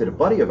contacted a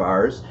buddy of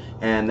ours,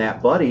 and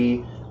that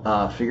buddy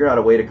figured out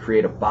a way to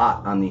create a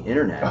bot on the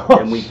internet,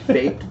 and we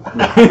faked votes.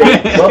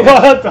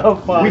 What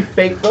the fuck? We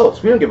faked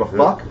votes. We don't give a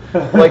fuck.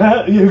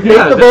 Like, You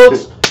fake the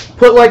votes,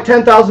 put like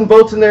 10,000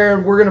 votes in there,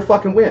 and we're gonna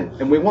fucking win,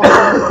 and we won,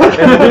 and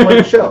then we played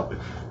the show.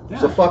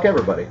 So fuck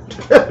everybody.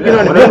 You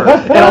know what I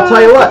mean? And I'll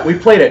tell you what, we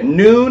played at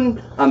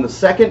noon on the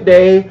second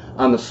day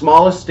on the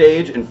smallest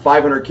stage, and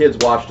 500 kids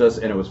watched us,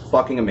 and it was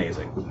fucking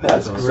amazing.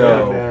 That's great,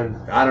 So, man.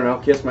 I don't know,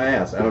 kiss my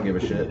ass. I don't give a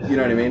shit. You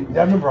know what I mean?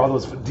 Yeah, I remember all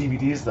those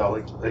DVDs though.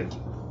 Like,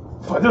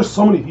 fuck, there's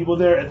so many people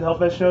there at the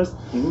Hellfest shows,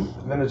 and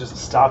then it just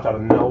stopped out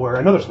of nowhere.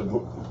 I know there's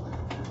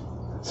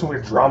some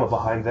weird drama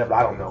behind that, but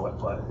I don't know it.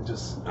 But it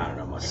just I don't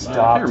know much about stopped.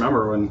 I can't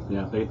remember when.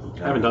 Yeah, they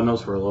haven't done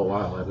those for a little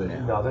while, have they?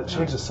 No, that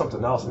changed to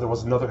something else, and there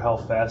was another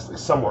Hellfest like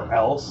somewhere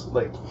else,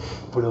 like,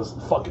 but it was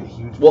fucking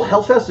huge. Well,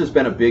 Hellfest has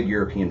been a big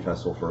European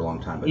festival for a long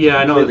time. But Yeah,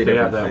 I know that completely they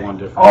have different that thing. one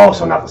different. Oh,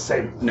 so not the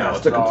same. No, fest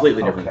it's a at all.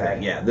 completely different Okay.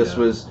 thing. Yeah, this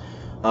was,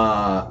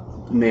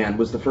 man,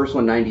 was the first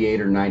one 98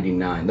 or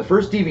 99? The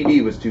first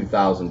DVD was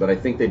 2000, but I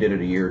think they did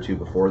it a year or two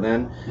before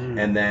then.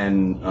 And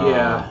then,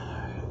 Yeah,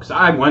 because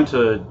I went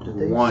to did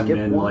they one skip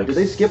in one? like. Did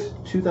they skip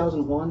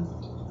 2001?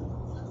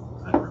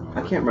 I don't remember.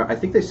 I can't remember. I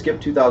think they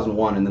skipped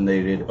 2001, and then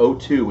they did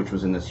 02, which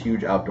was in this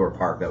huge outdoor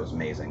park. That was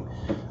amazing.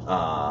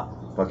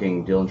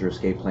 Fucking Dillinger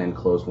Escape Plan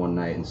closed one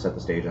night and set the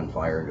stage on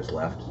fire and just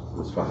left. It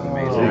was fucking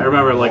amazing. I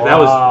remember like that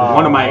was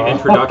one of my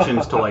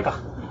introductions to like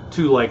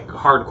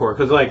hardcore,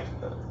 because like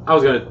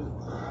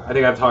I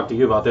think I've talked to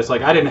you about this.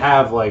 Like I didn't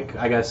have like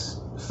I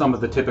guess some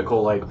of the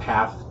typical like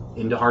path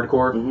into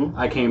hardcore.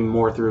 I came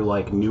more through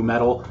like nu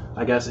metal,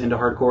 I guess, into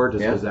hardcore,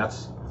 just because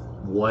that's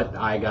what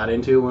I got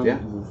into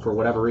for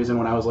whatever reason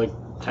when I was like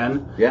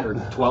 10 or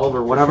 12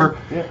 or whatever.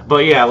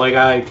 But yeah,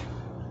 like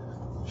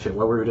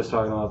what were we just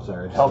talking about?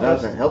 Sorry.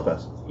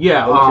 Hellfest.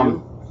 Yeah.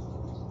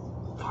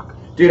 Fuck.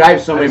 Dude, I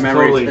have so many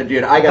memories. totally-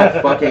 Dude, I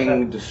got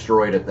fucking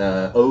destroyed at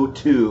the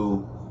 02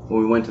 when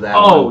we went to that.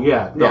 Oh one.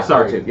 yeah. No,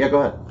 sorry. 02. Yeah, go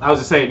ahead. I was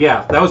just saying,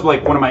 yeah, that was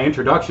like one of my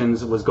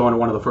introductions was going to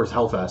one of the first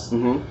Hellfests.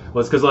 Mm-hmm.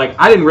 Was because like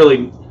I didn't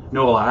really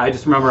know a lot. I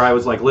just remember I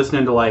was like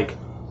listening to like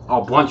a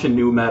bunch of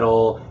nu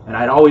metal, and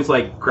I'd always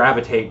like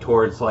gravitate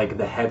towards like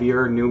the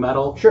heavier nu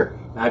metal. Sure.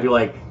 And I'd be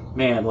like,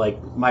 man,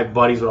 like my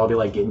buddies would all be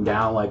like getting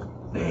down, like,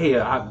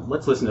 hey,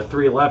 let's listen to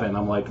 311.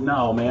 I'm like,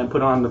 no, man,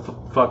 put on the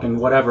fucking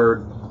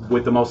whatever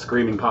with the most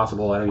screaming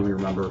possible. I don't even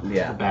remember.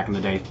 Back in the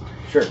day.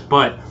 Sure.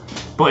 But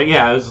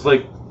yeah, it was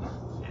like,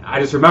 I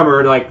just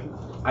remember like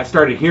I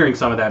started hearing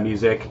some of that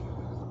music,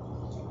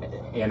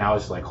 and I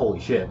was like,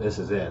 holy shit, this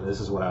is it. This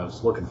is what I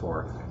was looking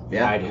for.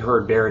 Yeah. I'd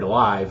heard Buried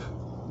Alive,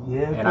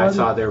 and I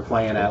saw they were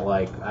playing at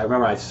like, I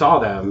remember I saw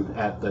them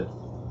at the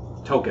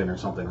Token or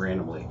something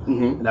randomly,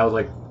 and that was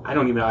like, I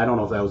don't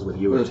know if that was with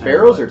you. Was or it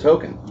Pharaohs or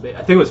Token? I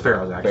think it was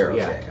Pharaohs actually. Pharaohs,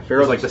 yeah. yeah. It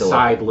Pharaohs was like is the still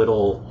side up.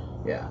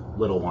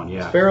 little one.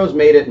 Yeah. Pharaohs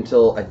made it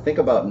until I think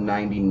about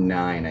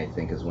 99. I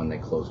think is when they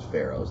closed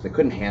Pharaohs. They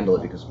couldn't handle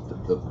it because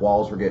the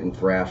walls were getting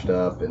thrashed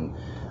up, and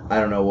I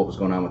don't know what was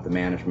going on with the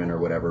management or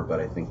whatever. But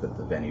I think that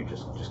the venue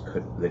just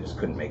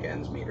couldn't make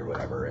ends meet or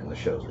whatever, and the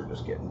shows were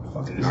just getting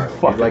fucking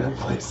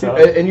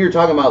gnarly. And you're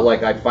talking about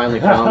like I finally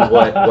found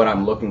what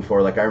I'm looking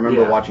for. Like I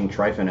remember watching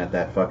Tryphon at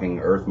that fucking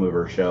Earth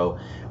Mover show,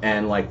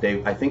 and like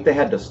I think they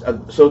had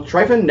to. So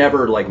Tryphon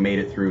never like made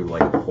it through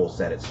like the full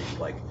set. It seemed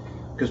like.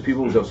 Because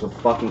people would go so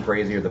fucking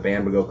crazy, or the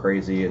band would go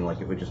crazy, and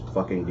like it would just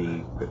fucking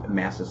be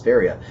mass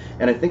hysteria.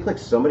 And I think like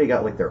somebody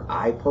got like their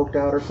eye poked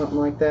out or something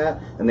like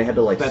that, and they had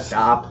to like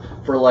stop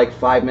for like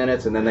 5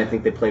 minutes, and then I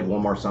think they played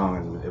one more song,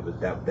 and it was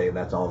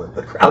that's all that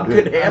the crowd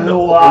could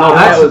handle.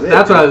 No,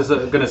 that's what I was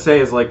gonna say.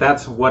 Is like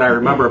that's what I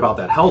remember about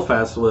that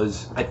Hellfest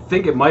was I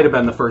think it might have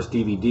been the first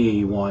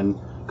DVD one,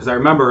 because I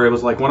remember it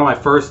was like one of my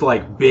first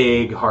like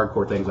big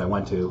hardcore things I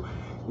went to.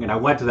 And I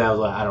went to that, I was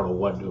like, I don't know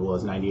what it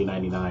was, 98,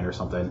 99 or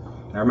something.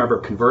 And I remember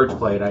Converge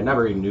played. I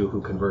never even knew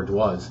who Converge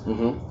was.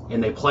 Mm-hmm.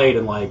 And they played,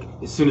 and like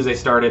as soon as they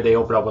started, they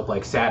opened up with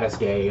like Saddest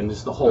Gay, and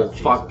just the whole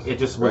it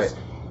just was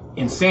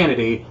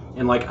insanity.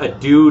 And like a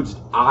dude's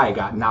eye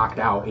got knocked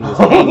out and was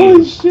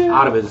hanging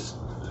out of his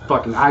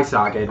fucking eye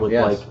socket with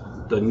like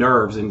the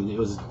nerves, and I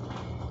was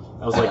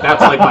like,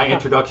 that's like my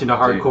introduction to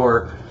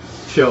hardcore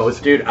shows.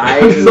 Dude, I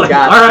like,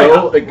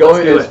 got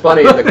going. It's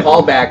funny the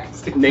callback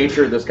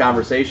nature of this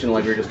conversation,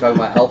 like we were just talking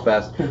about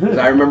Hellfest. Because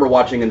I remember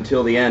watching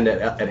Until the End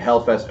at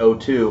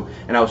Hellfest 02,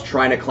 and I was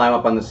trying to climb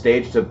up on the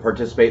stage to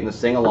participate in the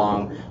sing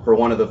along for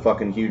one of the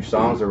fucking huge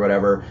songs or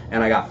whatever,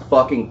 and I got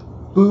fucking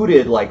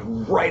booted like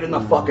right in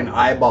the fucking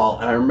eyeball,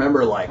 and I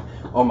remember like,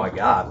 oh my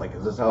god, like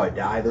is this how I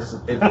die?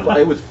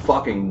 It was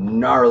fucking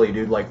gnarly,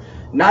 dude. Like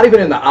not even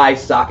in the eye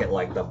socket,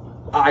 like the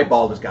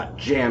eyeball just got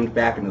jammed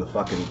back into the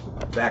fucking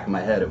back of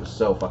my head. It was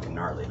so fucking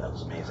gnarly. That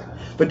was amazing.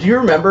 But do you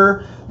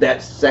remember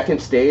that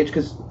second stage?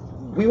 Because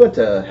we went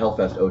to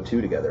Hellfest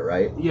 02 together,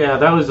 right? Yeah,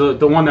 that was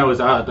the one that was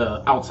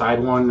the outside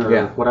one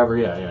or whatever.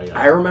 Yeah.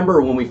 I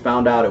remember when we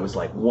found out it was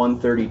like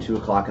 1:30, 2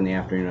 o'clock in the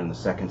afternoon on the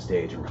second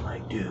stage, and we're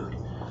like, dude,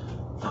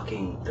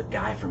 fucking the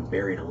guy from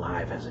Buried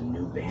Alive has a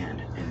new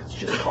band, and it's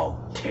just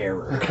called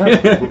Terror,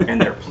 and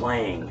they're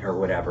playing or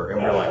whatever,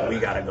 and we're like, we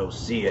gotta go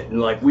see it,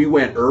 and like we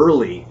went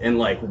early and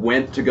like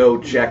went to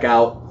go check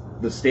out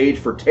the stage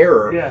for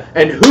Terror,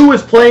 and who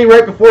was playing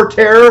right before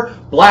Terror?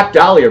 Black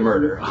Dahlia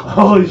Murder.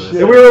 Holy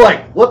shit! And we were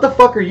like, "What the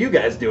fuck are you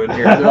guys doing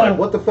here?" And they're like,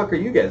 "What the fuck are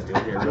you guys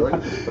doing here?" We're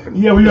like,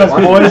 "Yeah, we guys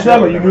boys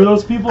then, but you knew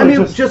those people." I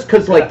mean, just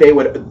because like they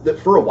would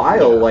for a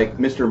while, like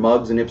Mr.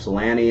 Muggs and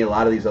Ypsilanti, a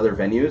lot of these other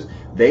venues,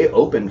 they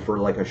opened for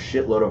like a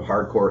shitload of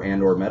hardcore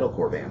and/or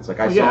metalcore bands. Like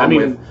I saw them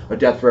with A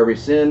Death for Every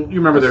Sin. You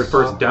remember their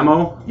first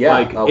demo? Yeah,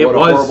 like, What a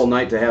Horrible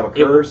Night to Have a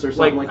Curse or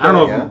something like that. I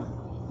don't know.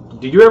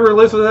 Did you ever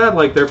listen to that?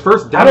 Like their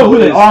first demo. I know who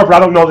they are, but I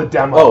don't know the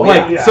demo. Oh,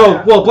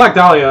 well, Black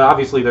Dahlia,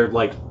 obviously they're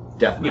like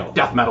death metal.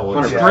 Death metal.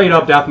 It's straight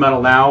up death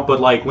metal now, but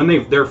like when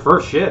their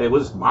first shit, it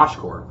was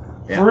moshcore.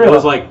 Yeah. For real? It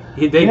was like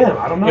I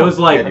don't know. It was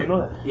like they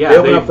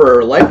opened up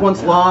for Life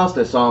Once Lost.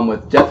 I saw them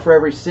with Death for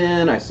Every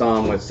Sin. I saw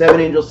them with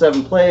Seven Angels,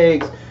 Seven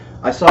Plagues.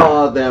 I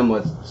saw them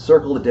with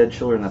Circle of Dead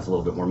Children. That's a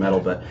little bit more metal,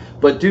 but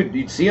dude,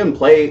 you'd see them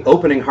play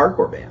opening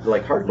hardcore bands,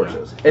 like hardcore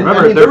shows. And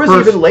I mean, there was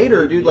even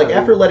later, dude. Like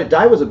after Let It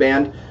Die was a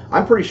band,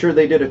 I'm pretty sure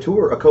they did a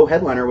tour, a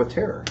co-headliner with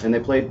Terror, and they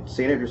played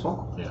St. Andrew's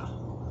Hall.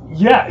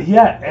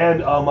 Yeah,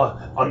 and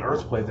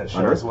Unearthed played that show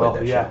Unearthed as well.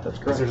 played that Yeah, show. That's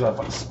correct. There's a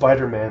fucking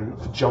Spider-Man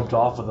jumped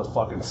off of the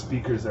fucking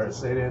speakers there at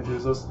St.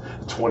 Andrews. Those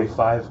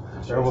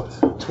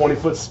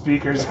 20-foot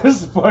speakers.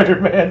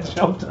 Spider-Man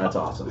jumped. That's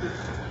awesome.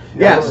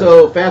 Yeah,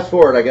 so fast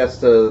forward, I guess,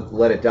 to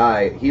Let It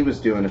Die, he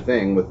was doing a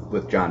thing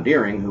with John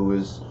Deering, who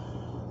was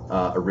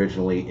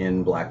originally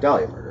in Black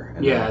Dahlia Murder.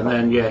 And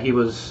then he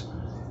was,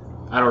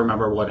 I don't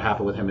remember what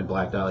happened with him in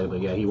Black Dahlia, but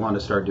yeah, he wanted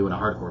to start doing a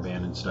hardcore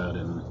band instead,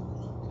 and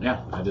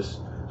yeah, I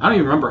don't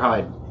even remember how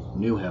I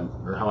knew him,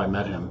 or how I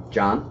met him.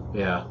 John?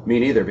 Yeah. Me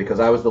neither, because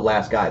I was the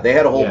last guy. They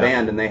had a whole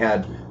band, and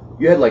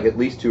you had like at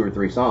least 2 or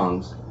 3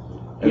 songs.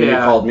 And then you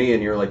called me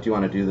and you were like, do you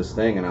want to do this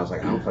thing? And I was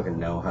like, I don't fucking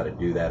know how to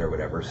do that or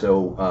whatever.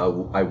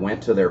 So I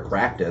went to their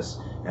practice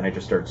and I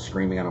just started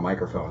screaming on a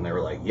microphone. They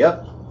were like,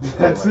 yep.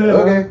 That's it.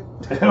 Okay.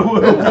 It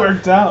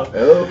worked out.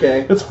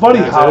 Okay. It's funny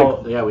how...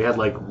 we had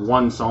like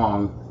one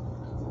song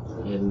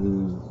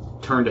and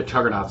turned a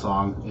Juggernaut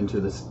song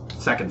into this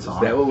second song.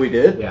 Is that what we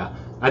did? Yeah.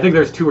 I think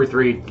there's 2 or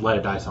 3 Let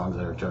It Die songs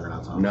that are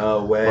Juggernaut songs.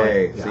 No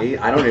way. But, See,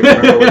 I don't even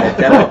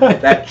remember what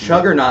that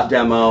Juggernaut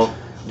demo...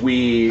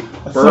 We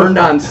burned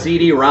on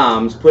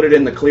CD-ROMs, put it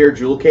in the clear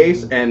jewel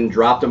case, and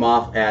dropped them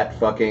off at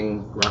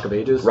fucking Rock of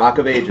Ages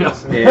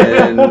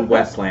in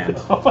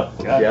Westland. Oh my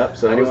God. Yep.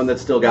 So anyone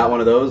that's still got one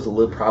of those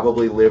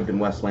probably lived in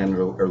Westland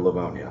or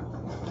Livonia.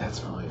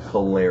 That's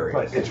hilarious.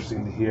 Quite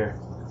interesting to hear.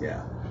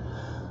 Yeah.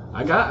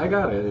 I got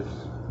it.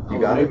 You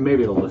got it?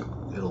 Maybe it'll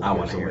I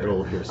want to hear it.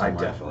 It'll hear somewhere. I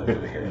definitely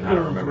want to hear it. I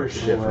don't remember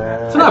shit from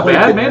that. It's not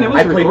bad, man. It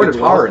was I played recorded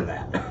guitar well. in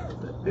that.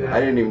 Yeah.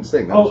 I didn't even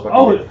sing. That was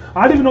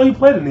I didn't even know you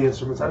played any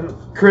instruments.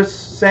 Chris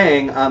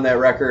sang on that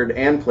record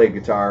and played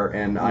guitar,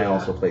 and I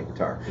also played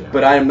guitar. Yeah.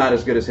 But I am not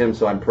as good as him,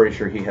 so I'm pretty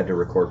sure he had to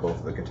record both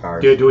of the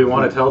guitars. Do we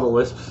want to tell the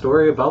Lisp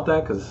story about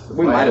that? Because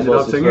we might as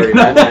well. He's going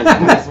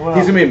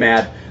to be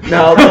mad.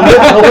 No,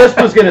 the Lisp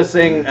was going to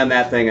sing on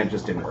that thing, and it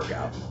just didn't work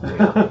out.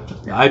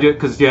 Yeah. I did,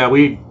 because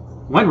we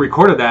went and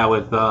recorded that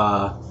with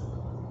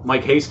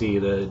Mike Hasty,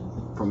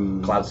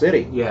 from Cloud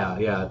City.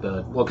 Yeah.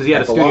 Because he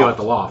had a studio at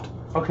the Loft.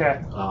 Okay.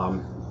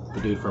 The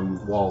dude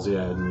from Walls,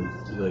 and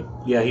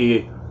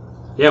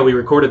we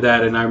recorded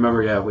that, and I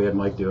remember, we had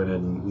Mike doing it,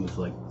 and he's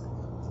like,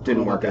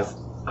 didn't work out.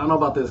 I don't know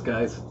about this,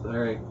 guys. All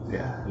right.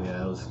 Yeah.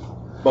 Yeah, it was.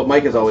 But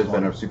Mike has always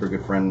been a super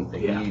good friend.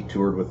 He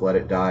toured with Let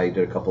It Die,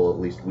 did a couple at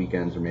least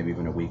weekends or maybe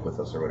even a week with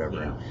us or whatever.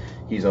 Yeah. And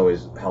he's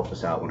always helped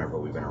us out whenever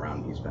we've been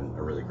around. He's been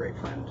a really great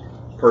friend,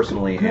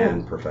 personally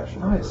and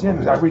professionally. Nice. Yeah,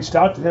 I reached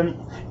out to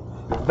him.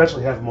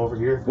 Eventually have him over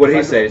here. What did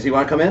he say? Does he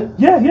want to come in?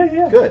 Yeah.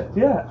 Good.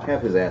 Yeah.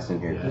 Have his ass in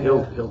here. Yeah,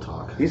 he'll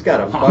talk. He's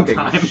got a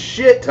fucking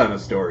shit ton of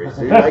stories,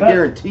 dude. I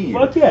guarantee you.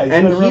 Fuck yeah.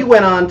 And he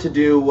went on to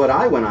do what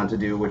I went on to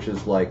do, which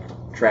is like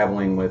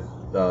traveling with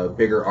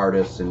bigger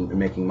artists and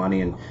making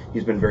money, and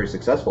he's been very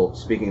successful.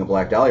 Speaking of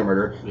Black Dahlia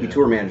Murder, he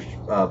tour managed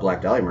Black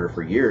Dahlia Murder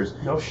for years.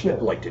 No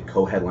shit. Like did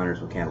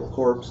co-headliners with Cannibal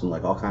Corpse and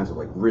like all kinds of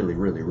like really,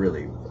 really,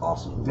 really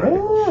awesome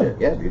shit.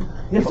 Yeah, dude.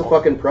 He's a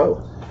fucking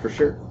pro for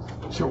sure.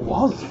 Sure,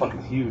 Walls is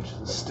fucking huge.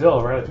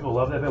 Still, right? People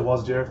love that.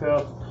 Walls of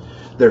Jericho.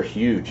 They're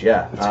huge,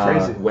 yeah. It's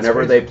crazy.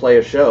 Whenever they play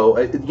a show,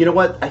 you know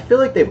what? I feel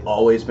like they've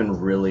always been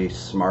really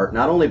smart.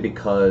 Not only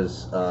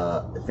because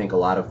I think a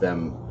lot of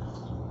them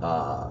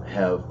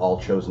have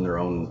all chosen their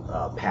own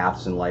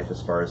paths in life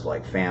as far as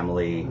like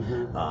family.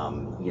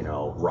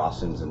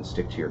 Rawson's and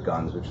Stick to Your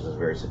Guns, which is a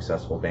very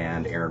successful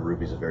band. Aaron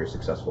Ruby's a very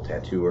successful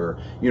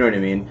tattooer. You know what I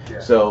mean? Yeah.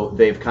 So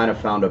they've kind of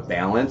found a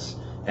balance.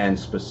 and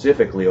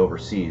specifically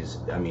overseas.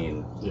 I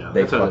mean, Yeah,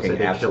 they that's what I was fucking saying,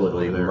 they kill it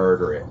absolutely over there.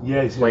 murder it.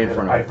 Yeah, he's Play in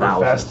front of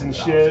thousands and and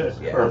shit,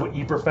 thousands, yeah. or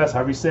Eberfest,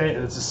 however you say it,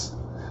 and it's just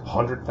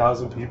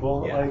 100,000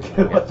 people. Yeah. Like,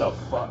 Yeah. what the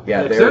fuck?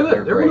 Yeah, They're they're one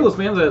of great. those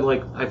bands that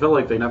like I felt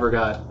like they never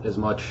got as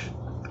much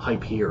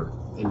hype here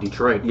in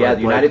Detroit. Yeah, but,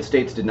 the United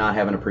States did not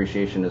have an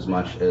appreciation as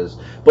much as,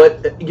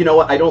 but you know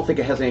what? I don't think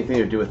it has anything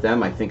to do with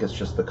them. I think it's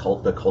just the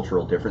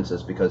cultural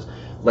differences, because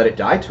Let It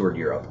Die toured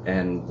Europe,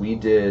 and we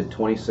did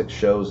 26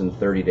 shows in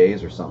 30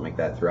 days or something like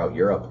that throughout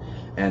Europe,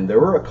 and there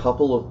were a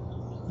couple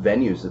of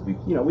venues that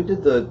we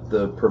did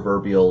the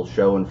proverbial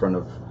show in front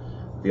of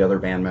the other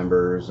band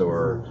members,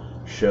 or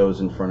shows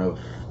in front of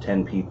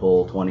 10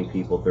 people, 20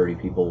 people, 30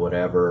 people,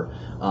 whatever.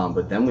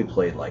 But then we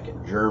played like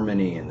in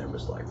Germany, and there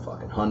was like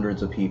fucking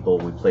hundreds of people.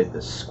 We played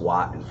this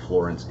squat in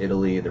Florence,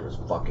 Italy. There was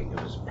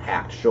it was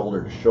packed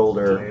shoulder to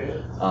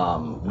shoulder.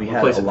 We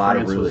had place a in lot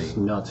France of really was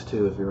nuts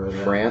too. If you were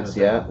there. France,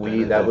 At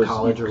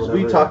college or whatever.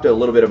 we talked a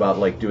little bit about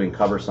like doing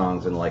cover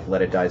songs and like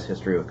Let It Die's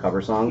history with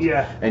cover songs.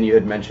 Yeah. And you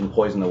had mentioned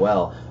Poison the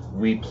Well.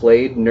 We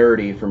played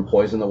Nerdy from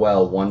Poison the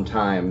Well one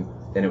time,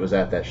 and it was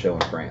at that show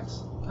in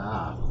France.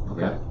 Ah,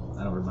 okay. Yeah.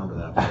 I don't remember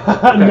that.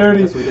 Nerdy.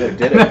 Yes, we We did.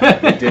 did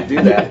it. We did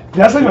do that.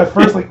 That's like my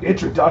first like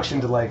introduction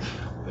to like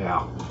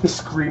Yeah. the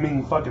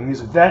screaming fucking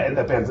music. That and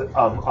that band's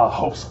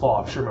Hope's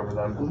Fall. I'm sure you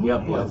remember them.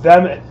 Yep. Yeah, Yep.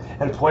 them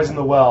and Poison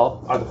the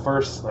Well are the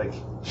first like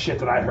shit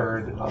that I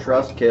heard.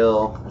 Trust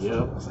Kill.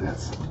 Yep.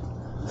 That's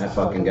That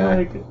fucking guy.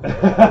 like,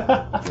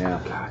 Yeah.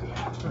 God,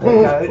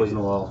 yeah. guy- Poison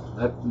the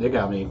Well. They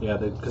got me. Yeah,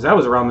 because that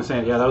was around the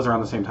same. Yeah, that was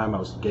around the same time I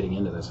was getting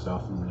into this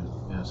stuff,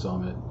 and I saw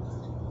them at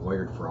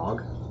Wired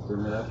Frog.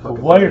 Remember that? The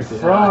fucking Wired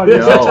place? Frog. Yeah.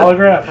 It's a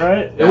Telegraph,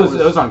 right? It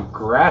was on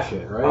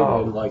Gratiot, right?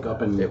 Oh. And like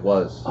up in It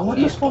was. Oh, what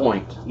the East fuck?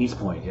 Point. East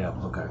Point. Yeah.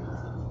 Okay.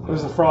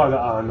 There's a frog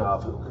on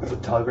the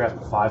Telegraph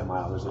and 5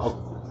 Mile. There's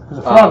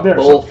a frog there.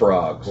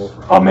 Bullfrogs.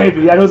 Oh,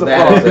 maybe. Yeah, it was a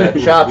That frog. is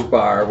a Shots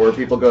bar where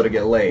people go to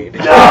get laid.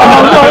 No,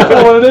 I don't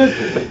know what it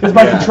is. It's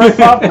by Detroit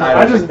Pop.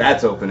 I don't think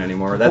that's open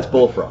anymore. That's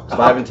Bullfrogs.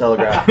 5 and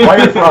Telegraph.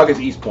 Wired Frog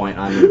is East Point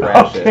on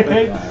Gratiot.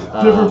 Okay,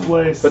 different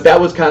place. But that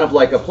was kind of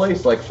like a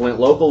place, like Flint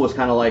Local was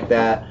kind of like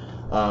that,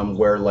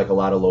 where like a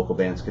lot of local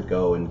bands could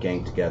go and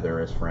gang together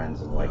as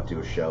friends and like do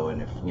a show.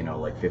 And if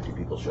like 50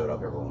 people showed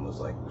up, everyone was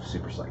like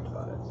super psyched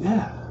about it.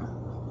 Yeah.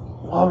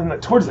 Well, I mean,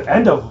 like towards the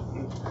end of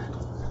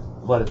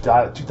Let It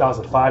Die, like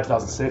 2005,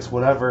 2006,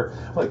 whatever,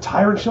 like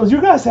Tyrant shows,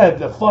 you guys had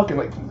the fucking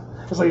like,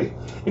 it's like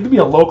it could be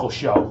a local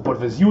show, but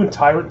if it's you and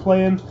Tyrant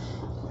playing,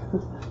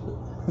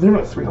 there were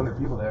like 300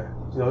 people there.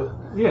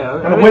 Yeah.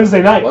 On a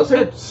Wednesday night. Was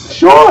it?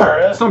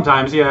 Sure.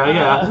 Sometimes,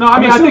 yeah. No, I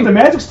mean, I assume think the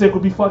Magic Stick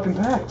would be fucking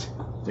packed.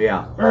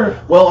 Yeah. Or,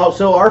 Well,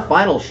 so our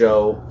final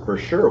show for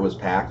sure was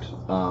packed.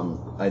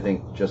 I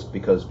think just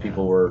because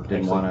people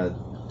didn't want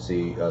to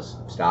see us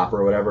stop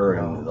or whatever,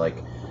 and like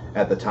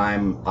at the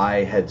time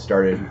I had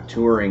started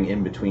touring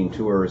in between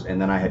tours,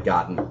 and then I had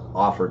gotten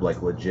offered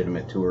like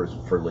legitimate tours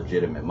for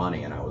legitimate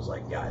money, and I was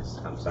like, guys,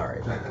 I'm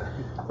sorry, like,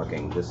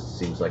 fucking this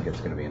seems like it's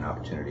going to be an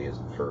opportunity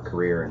for a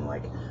career, and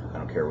like I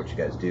don't care what you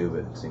guys do, but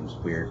it seems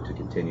weird to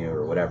continue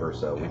or whatever,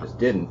 so we just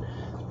didn't.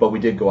 But we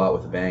did go out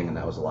with a bang, and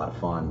that was a lot of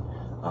fun.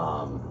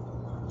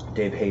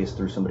 Dave Hayes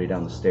threw somebody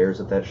down the stairs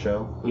at that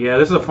show. yeah,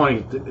 it's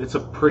a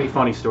pretty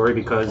funny story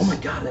because Oh my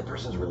god, that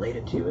person's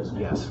related to you, isn't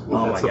it? yes,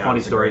 Oh that's my the god, funny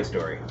it's a story. great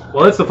story.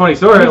 Well, it's the funny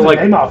story. Use the Like,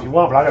 name out if you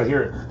want, but I gotta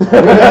hear it.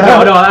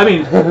 no, I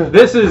mean,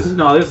 this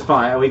is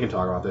fine. We can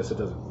talk about this. It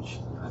doesn't.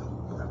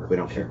 Whatever. We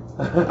don't care.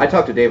 I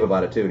talked to Dave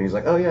about it too, and he's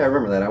like, "Oh yeah, I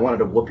remember that. I wanted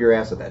to whoop your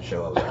ass at that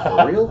show." I was like,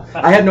 "For real?"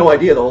 I had no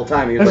idea the whole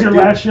time. He was That's like,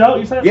 your "Dude." last show,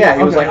 you said? Yeah,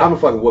 he was Okay. like, "I'm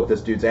gonna fucking whoop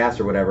this dude's ass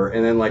or whatever."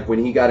 And then like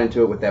when he got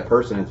into it with that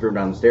person and threw him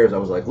down the stairs, I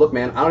was like, "Look,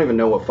 man, I don't even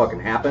know what fucking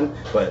happened,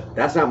 but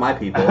that's not my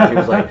people." And he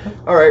was like,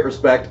 "All right,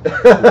 respect."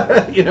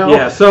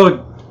 Yeah.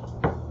 So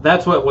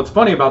that's what's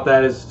funny about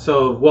that is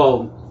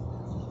you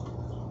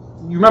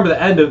remember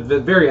the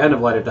very end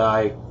of Let It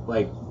Die,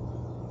 like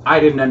I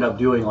didn't end up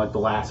doing like the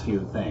last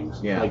few things.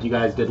 Yeah. Like you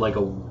guys did like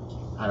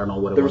I don't know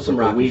what it There was some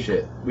like a rocky week.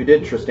 shit. We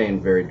did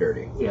Tristain very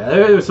dirty. Yeah,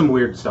 there was some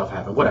weird stuff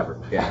happen. Whatever.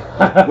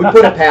 Yeah, we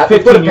put it past. We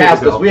put 15 it years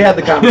past ago. us. We had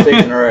the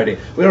conversation already.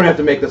 We don't have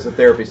to make this a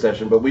therapy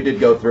session, but we did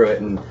go through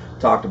it and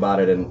talked about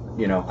it. And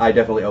I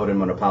definitely owed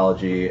him an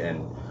apology.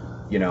 And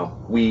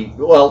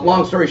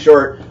long story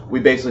short, we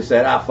basically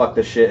said, fuck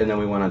this shit, and then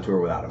we went on tour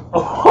without him.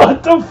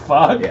 What the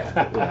fuck?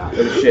 Yeah, it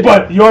was shitty.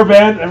 But your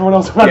band, everyone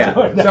else not Yeah,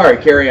 doing that. sorry,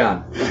 carry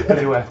on.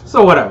 Anyway.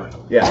 So whatever.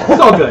 Yeah,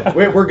 It's all good.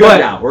 We're good But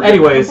now. We're good.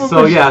 anyways,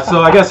 so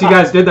I guess you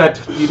guys did that.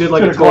 You did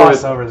like a Should've tour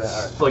glossed with, over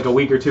that. like a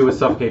week or two with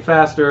Suffocate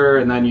Faster,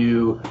 and then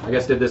I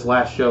guess did this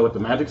last show with the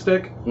Magic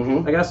Stick.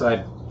 Mhm. I guess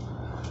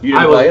You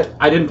didn't play it?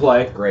 I didn't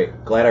play,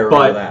 Great. Glad I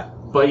remember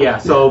that. but yeah.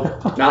 So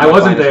Not I my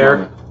wasn't finest there.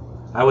 moment.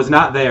 I was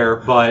not there,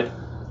 but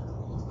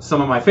some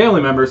of my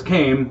family members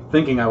came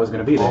thinking I was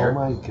going to be there.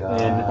 Oh my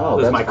god. And Oh, it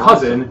was that's my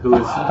cousin who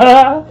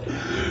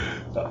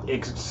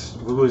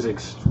was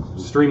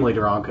extremely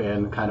drunk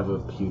and kind of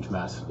a huge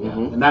mess. Yeah.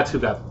 Mhm. And that's who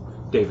got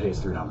David Hayes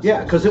threw down. the Yeah,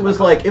 stairs. because it was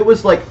like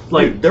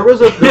Like- there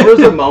was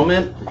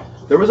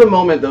a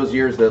moment those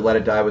years that Let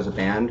It Die was a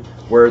band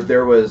where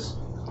there was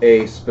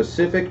a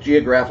specific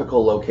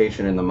geographical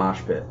location in the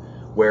mosh pit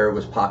where it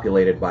was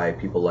populated by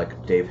people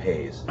like Dave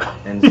Hayes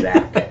and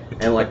Zach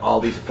and like all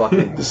these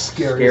fucking The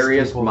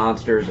scariest people.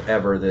 monsters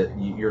ever that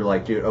you're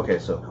like, dude, okay,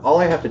 so all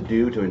I have to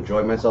do to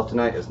enjoy myself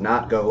tonight is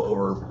not go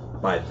over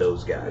by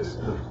those guys.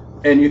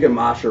 And you can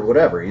mosh or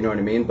whatever, you know what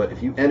I mean? But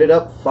if you ended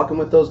up fucking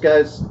with those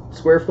guys'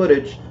 square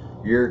footage,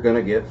 you're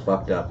gonna get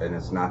fucked up, and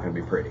it's not gonna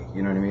be pretty.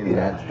 You know what I mean?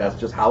 Yeah. That's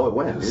just how it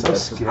went. It's Dude. so That's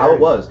just scary. how it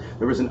was.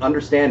 There was an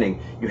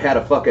understanding. You had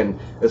a fucking,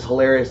 it's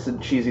hilarious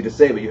and cheesy to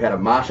say, but you had a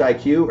mosh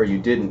IQ, or you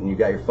didn't, and you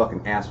got your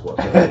fucking ass whooped.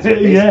 That's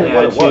basically Yeah.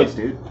 what it Yeah, was,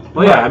 dude.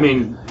 Well, yeah, I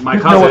mean, my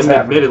You know what's cousin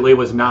happening. admittedly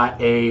was not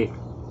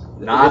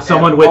Not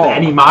someone at with all.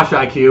 any mosh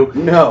IQ.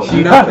 No,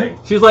 She- nothing.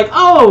 She was like,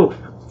 "Oh,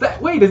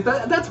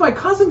 that's my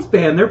cousin's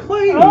band. They're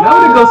playing. I'm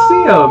gonna go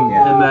see them."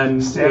 Yeah. And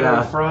then Stand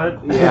in front.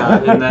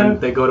 yeah, and then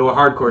they go to a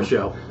hardcore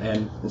show,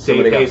 and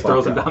somebody Dave got Hayes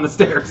throws fucked him up. down the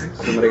stairs.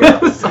 Somebody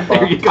got So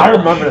there you go. I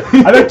remember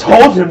that. I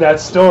told him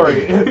that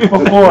story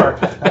before.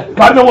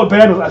 But I know what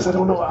band was. I said, I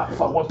don't know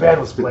what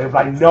band was playing,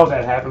 but I know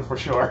that happened for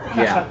sure.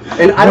 Yeah,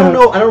 and I don't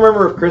know. I don't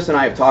remember if Chris and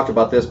I have talked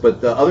about this, but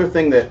the other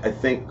thing that I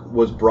think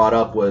was brought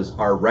up was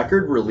our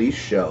record release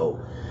show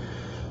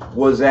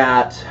was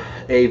at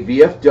a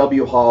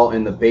VFW hall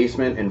in the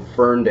basement in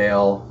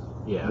Ferndale.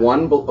 Yeah.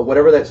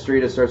 Whatever that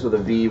street is starts with a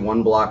V.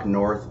 1 block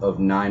north of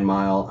 9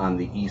 Mile on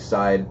the east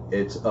side.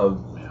 It's a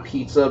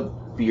pizza,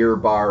 beer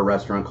bar,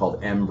 restaurant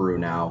called M Brew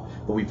now.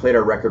 But we played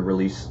our record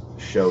release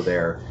show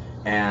there,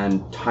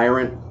 and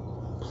Tyrant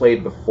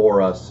played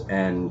before us,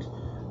 and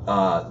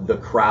the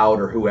crowd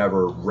or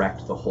whoever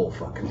wrecked the whole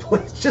fucking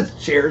place.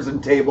 Just chairs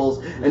and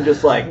tables and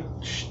just like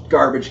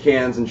garbage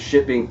cans and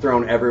shit being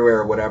thrown everywhere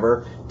or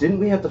whatever. Didn't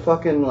we have to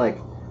fucking like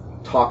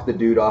talk the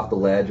dude off the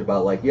ledge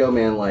about like, yo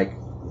man, like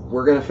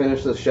we're gonna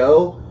finish the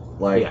show,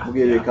 like Yeah, we'll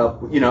give you yeah. a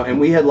couple, you know. And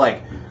we had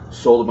like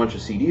sold a bunch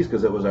of CDs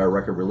because it was our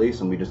record release,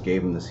 and we just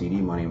gave him the CD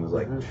money and was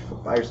like,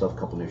 buy yourself a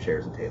couple new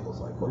chairs and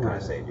tables. Like, what can I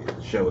say, dude?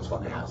 The show was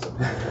fucking awesome.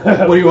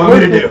 What do you want me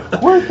to do?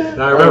 Worth it.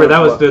 And I remember that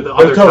was the It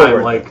other was totally time.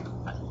 worth Like,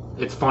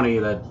 it's funny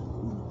that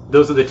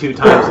those are the two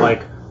times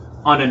like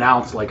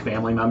unannounced like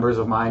family members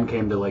of mine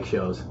came to like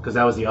shows, because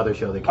that was the other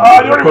show they came.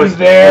 Oh, to. you Of was course,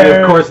 there.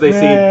 and of course they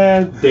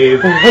man. see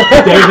Dave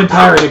and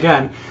Tyrant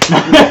again.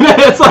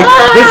 It's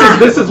like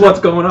this is what's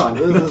going on.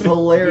 This is You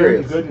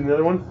hilarious. good?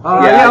 Another one? Yeah,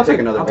 I'll I'll take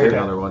another I'll beer. take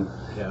another one.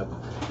 Yeah,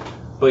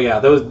 but yeah,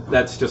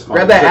 that's just funny.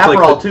 Grab that That's, like,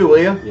 Aperol too, will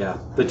you? Yeah,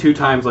 the two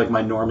times like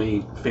my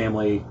normie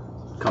family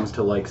comes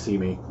to like see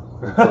me.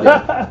 It's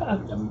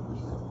like,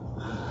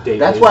 Dave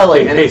That's Hayes- why,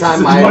 like, Dave Hayes anytime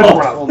is my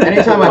involved.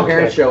 anytime my Okay.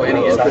 parents show any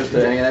Okay. interest in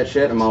any of that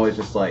shit, I'm always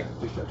just like,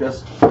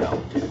 just go,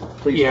 dude.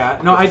 Please.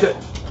 Yeah, no,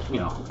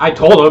 I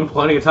told him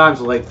plenty of times,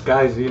 like,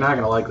 guys, you're not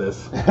gonna like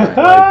this.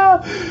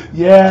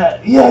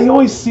 yeah, you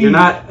always see. You're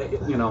not,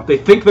 they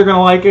think they're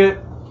gonna like it.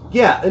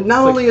 Yeah, and not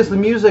It's like- only is the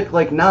music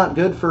like not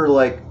good for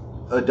like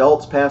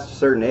adults past a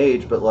certain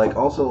age, but like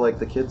also like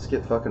the kids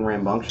get fucking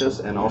rambunctious,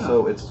 and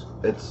also it's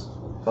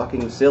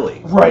fucking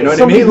silly. Right, You know what I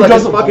somebody mean? who Like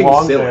it's doesn't fucking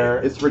belong silly. there.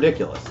 It's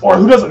ridiculous. Or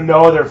who doesn't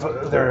know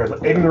they're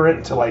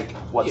ignorant to like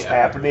what's Yeah.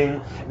 happening.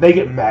 They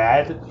get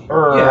mad,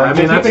 or Yeah, I mean, they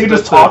think that's- they can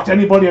just that's talk the- to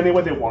anybody any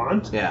way they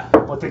want. Yeah.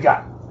 But they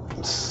got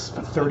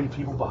 30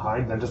 people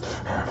behind them just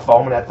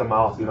foaming at the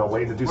mouth,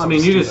 waiting to do I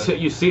something. mean, stupid.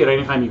 you see it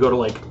anytime you go to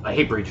like a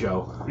Hatebreed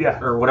show, Yeah.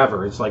 or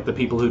whatever. It's like the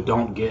people who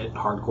don't get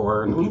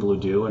hardcore and the people who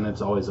do, and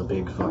it's always a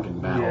big fucking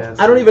battle. Yeah.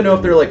 I don't even know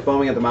if they're like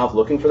foaming at the mouth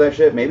looking for that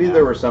shit. Maybe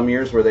there were some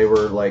years where they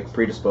were like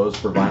predisposed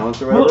for violence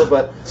or whatever. Well,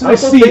 But so I I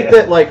also see think it.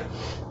 that like,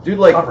 dude,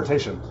 like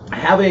Confrontation.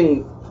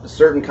 having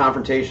certain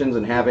confrontations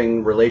and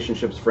having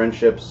relationships,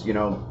 friendships,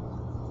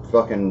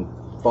 fucking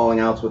falling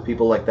outs with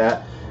people like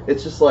that,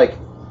 it's just like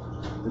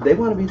they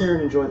want to be there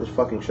and enjoy this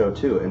fucking show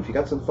too. And if you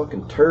got some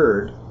fucking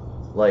turd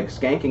like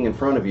skanking in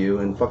front of you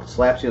and fucking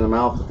slaps you in the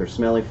mouth with their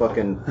smelly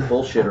fucking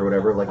bullshit or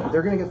whatever, like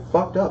they're gonna get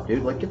fucked up,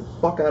 dude. Like get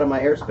the fuck out of my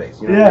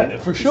airspace. You know what I Yeah, mean?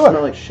 for You sure.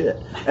 smell like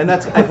shit. And I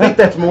think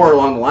that's more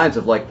along the lines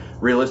of like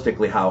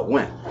realistically how it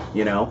went.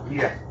 Yeah.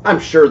 I'm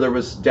sure there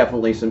was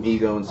definitely some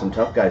ego and some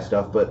tough guy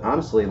stuff, but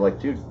honestly, like,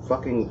 dude,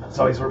 fucking It's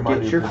always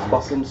reminding get you your of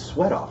business. fucking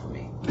sweat off of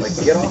me. Like,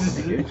 get off of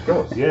me, dude. It's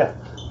gross. Yeah.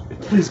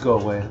 Please go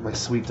away, my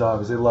sweet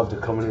dogs. They love to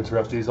come and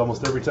interrupt these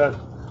almost every time.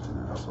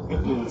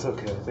 It's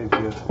okay, thank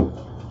you.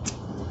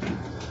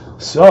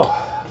 So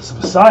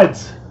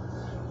besides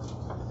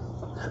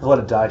the Let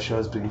It Die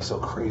shows being so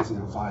crazy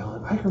and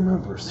violent, I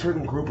remember a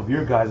certain group of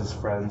your guys'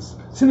 friends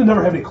seemed to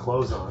never have any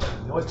clothes on.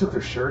 They always took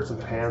their shirts and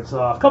pants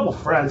off. A couple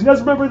friends. You guys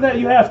remember that?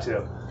 You have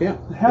to. Yeah.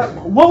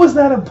 What was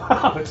that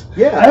about?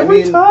 Yeah,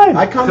 Every I mean, time.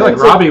 I I feel like commented.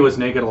 Robbie was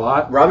naked a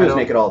lot. Robbie I was don't-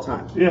 naked all the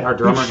time. Yeah. Our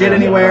drummer. Shit guy.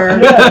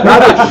 anywhere. Yeah.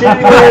 Robbie would shit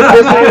anywhere,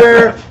 piss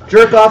anywhere,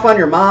 jerk off on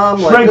your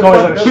mom. Like, Frank the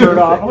always fuck had a does shirt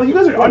everything. off. I'm like, you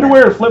guys are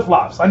underwear and flip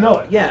flops. I know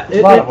it. Yeah,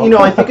 A lot of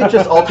them. I think it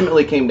just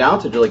ultimately came down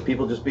to like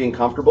people just being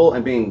comfortable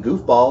and being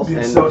goofballs, Being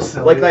and so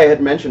silly. like I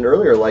had mentioned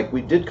earlier, like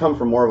we did come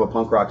from more of a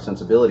punk rock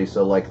sensibility,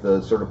 so like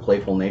the sort of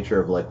playful nature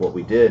of like what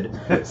we did,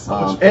 So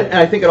much fun. and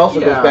I think it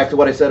also Yeah. goes back to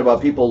what I said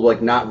about people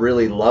like not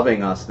really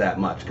loving us that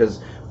much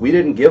because we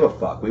didn't give a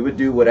fuck. We would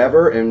do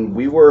whatever, and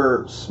we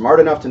were smart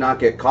enough to not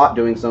get caught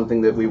doing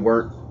something that we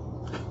weren't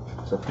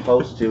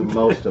Supposed to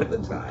most of the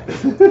time.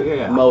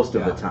 Yeah. Most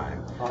of the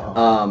time.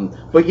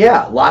 But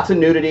yeah, lots of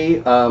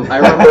nudity. I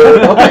remember.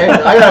 Okay,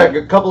 I got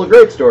a couple of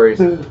great stories.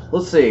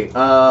 Let's see.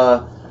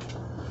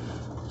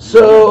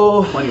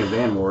 So plenty of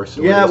van war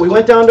stories. yeah, we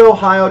went down to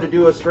Ohio to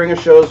do a string of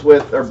shows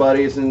with our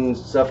buddies in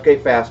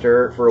Suffocate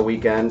Faster for a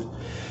weekend,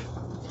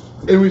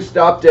 and we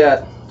stopped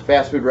at a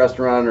fast food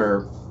restaurant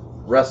or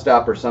rest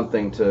stop or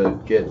something to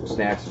get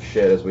snacks and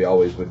shit, as we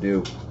always would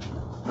do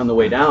on the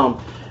way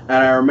down. And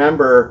I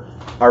remember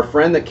our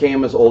friend that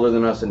came was older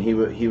than us, and he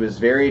was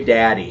very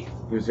daddy.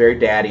 He was very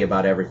daddy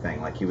about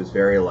everything. Like, he was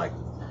very, like,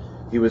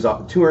 he was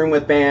touring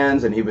with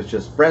bands, and he was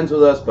just friends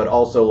with us, but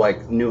also,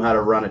 like, knew how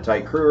to run a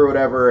tight crew or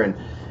whatever,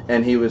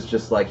 and he was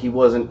just, like, he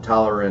wasn't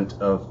tolerant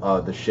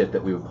of the shit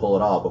that we would pull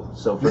at all. But,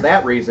 so for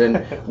that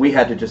reason, we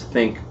had to just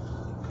think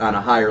on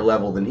a higher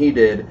level than he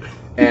did.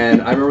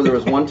 And I remember there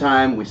was one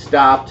time we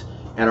stopped,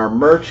 and our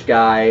merch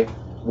guy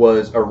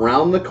was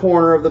around the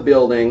corner of the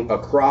building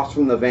across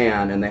from the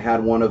van, and they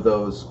had one of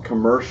those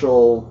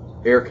commercial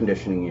air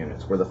conditioning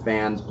units where the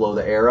fans blow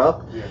the air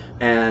up. Yeah.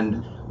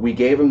 And we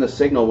gave him the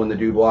signal when the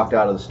dude walked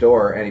out of the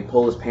store, and he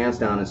pulled his pants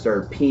down and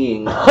started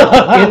peeing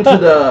into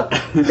the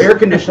air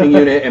conditioning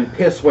unit, and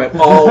piss went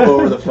all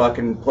over the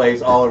fucking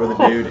place, all over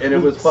the dude, and it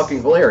was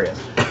fucking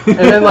hilarious. And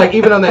then, like,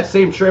 even on that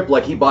same trip,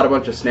 like, he bought a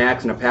bunch of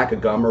snacks and a pack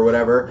of gum or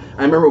whatever.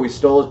 I remember we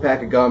stole his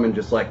pack of gum and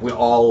just, like, we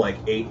all, like,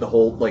 ate the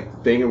whole,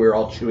 like, thing, and we were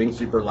all chewing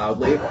super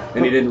loudly,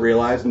 and he didn't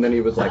realize, and then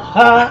he was like,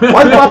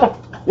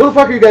 what the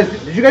fuck are you guys,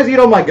 did you guys eat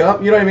all my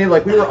gum? You know what I mean?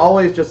 Like, we were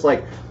always just,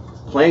 like,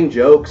 playing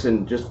jokes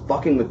and just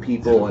fucking with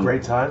people. And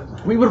great time.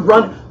 We would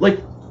run, like,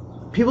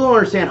 people don't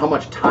understand how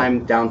much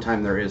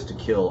downtime there is to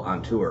kill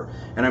on tour.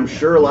 And I'm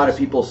sure a lot of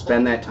people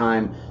spend that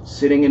time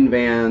sitting in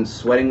vans,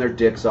 sweating their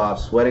dicks off,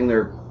 sweating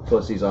their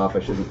pussies off.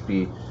 I shouldn't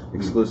be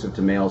exclusive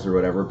to males or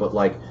whatever, but,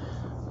 like,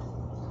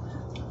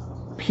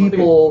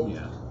 people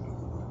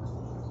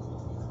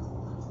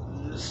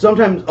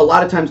sometimes, a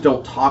lot of times,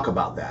 don't talk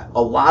about that.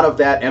 A lot of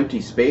that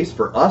empty space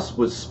for us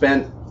was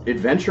spent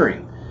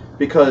adventuring,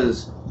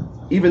 because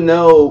even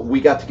though we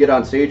got to get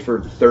on stage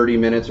for 30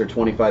 minutes or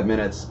 25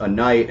 minutes a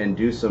night and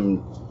do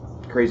some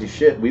crazy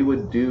shit, we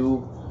would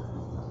do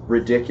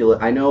ridiculous.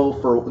 I know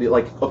for,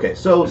 like, okay,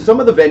 so some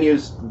of the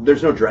venues,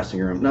 there's no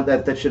dressing room. Not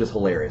that shit is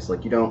hilarious.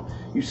 Like,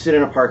 you sit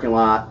in a parking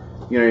lot,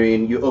 you know what I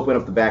mean? You open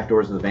up the back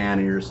doors of the van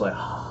and you're just like,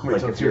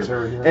 wait, like, it's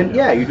turn, and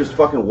yeah, you just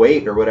fucking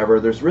wait or whatever.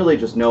 There's really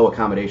just no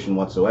accommodation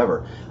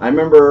whatsoever. I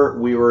remember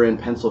we were in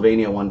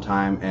Pennsylvania one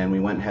time, and we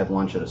went and had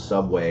lunch at a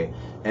Subway,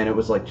 and it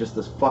was like just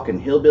this fucking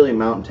hillbilly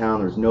mountain town.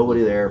 There was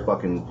nobody there,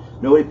 fucking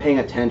nobody paying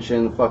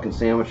attention. Fucking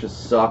sandwiches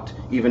sucked,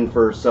 even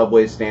for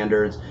Subway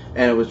standards,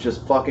 and it was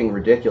just fucking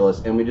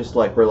ridiculous. And we just,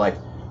 like, we're like,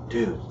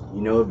 dude,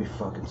 you know, it'd be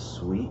fucking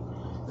sweet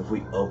if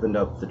we opened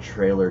up the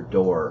trailer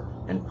door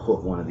and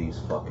put one of these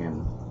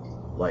fucking,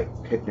 like,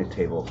 picnic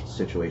table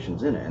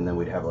situations in it, and then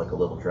we'd have, like, a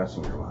little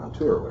dressing room on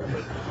tour or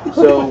whatever.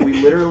 So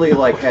we literally,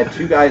 like, had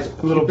two guys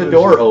keep the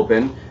door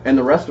open, and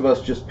the rest of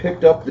us just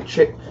picked up the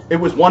chick. It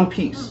was one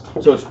piece,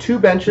 so it's two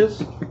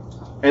benches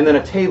and then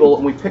a table,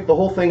 and we picked the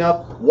whole thing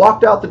up,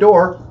 walked out the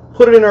door,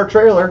 put it in our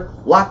trailer,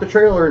 locked the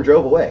trailer, and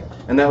drove away.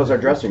 And that was our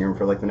dressing room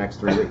for, like, the next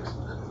 3 weeks.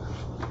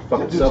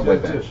 Fucking Subway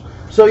bench.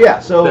 So yeah,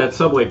 so that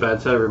Subway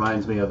bench, that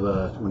reminds me of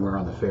when we were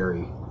on the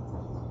ferry.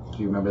 Do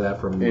you remember that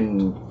from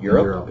in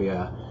Europe? Europe,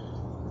 yeah.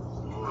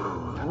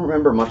 I don't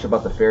remember much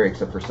about the ferry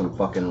except for some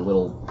fucking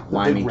little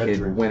limey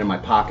kid went in my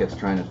pockets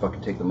trying to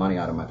fucking take the money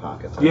out of my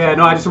pockets. Yeah,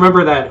 no, I just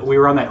remember that we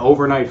were on that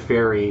overnight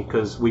ferry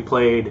because we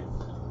played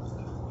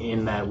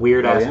in that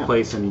weird-ass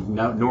place in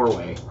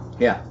Norway.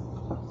 Yeah.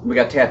 We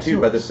got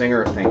tattooed by the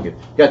singer, thank you.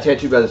 Got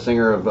tattooed by the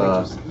singer of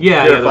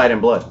Purified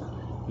in Blood.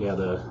 Yeah,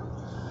 the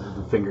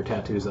finger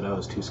tattoos that I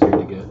was too scared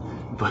to get.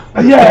 But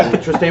yeah,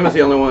 Tristan was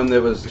the only one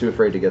that was too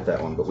afraid to get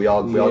that one. But we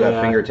all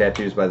got finger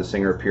tattoos by the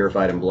singer of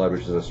Purified in Blood,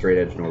 which is a straight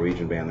edge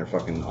Norwegian band. They're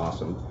fucking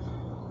awesome.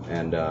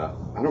 And I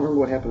don't remember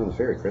what happened on the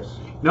ferry, Chris.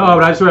 No,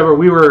 but I just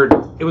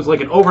remember it was like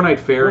an overnight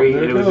ferry,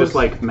 and it was just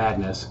like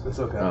madness. It's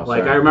okay. Oh,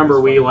 like, I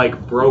remember we,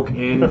 like, broke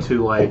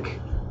into, like,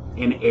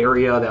 an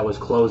area that was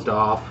closed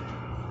off,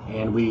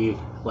 and we,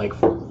 like,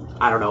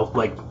 I don't know,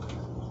 like,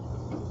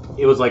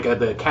 it was like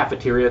the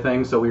cafeteria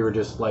thing, so we were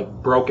just, like,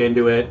 broke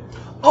into it.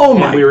 Oh my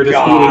god! And we were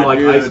just eating, like,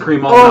 ice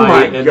cream all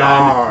night. Oh my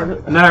god!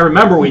 And then I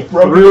remember we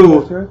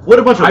threw. What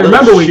a bunch of I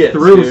remember we shits,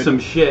 threw dude. Some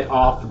shit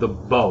off the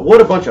boat.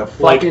 What a bunch of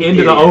fucking like into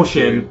idiots, the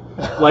ocean.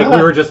 Dude. Like,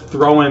 we were just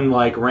throwing,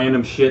 like,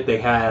 random shit they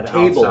had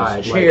tables,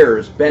 outside.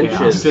 chairs, like,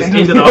 benches, just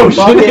into the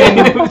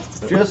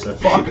ocean. Just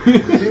fucking,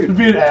 dude.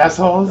 Being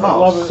assholes. I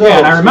love it. so- Yeah,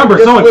 and I remember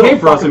Just someone little came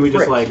for us, and we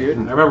just, fucking like, pricks,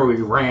 dude. I remember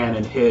we ran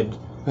and hid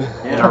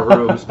in our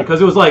rooms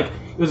because it was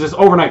this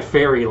overnight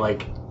ferry.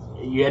 Like,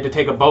 you had to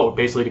take a boat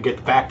basically to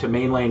get back to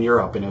mainland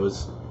Europe, and it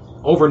was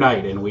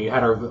overnight, and we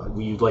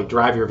like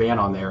drive your van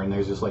on there, and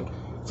there's just, like,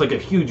 it's like a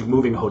huge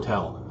moving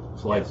hotel.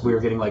 So, like, we were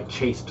getting, like,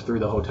 chased through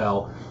the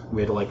hotel.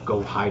 We had to, like,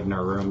 go hide in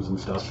our rooms and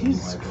stuff.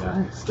 Jesus and, like,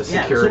 Christ. the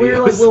Yeah, security. so we were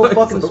like was, little like,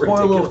 fucking so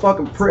spoiled little ridiculous.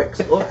 fucking pricks.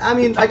 Well, I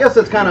mean, I guess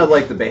that's kind of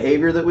like the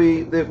behavior that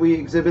we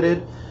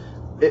exhibited.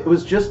 It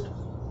was just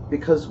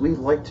because we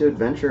like to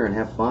adventure and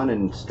have fun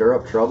and stir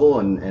up trouble,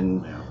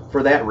 and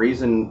for that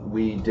reason,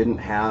 we didn't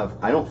have.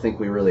 I don't think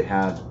we really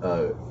had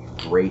a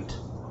great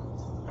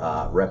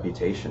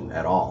reputation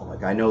at all.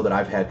 Like, I know that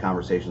I've had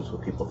conversations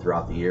with people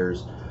throughout the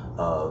years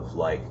of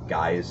like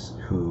guys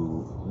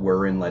who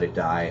were in Let It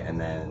Die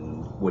and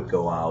then would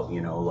go out.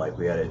 You know, like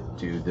we had a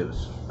dude that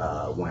was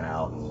went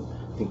out and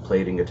I think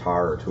played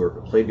guitar,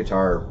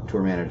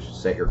 tour managed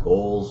Set Your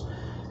Goals.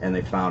 And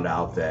they found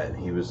out that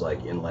he was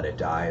like in Let It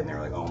Die, and they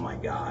were like, "Oh my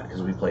god!"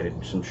 Because we played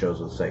some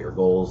shows with Set Your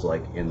Goals,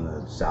 like in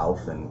the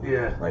South, and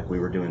like we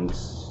were doing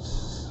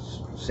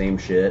same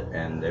shit,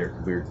 and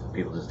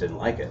people just didn't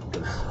like it.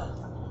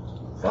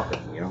 Fuck it,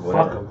 you know,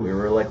 whatever. We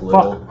were like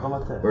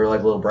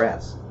little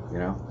brats, you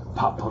know.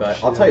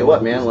 But I'll tell you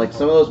what, man, like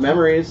some of those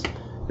memories,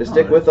 they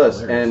stick with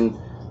us, and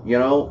you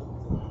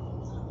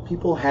know,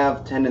 people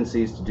have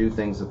tendencies to do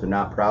things that they're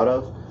not proud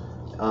of,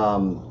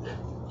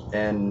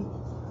 and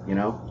you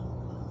know.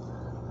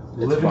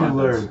 Live and you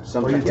learn.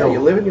 Sometimes, you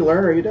live and you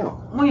learn, or you don't.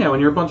 Well, yeah,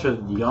 when you're a bunch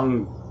of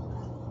younger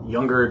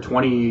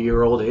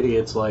 20-year-old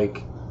idiots,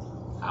 like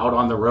out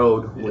on the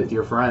road with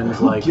your friends,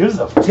 like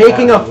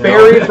taking a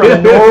ferry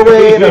from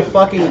Norway to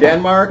fucking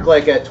Denmark,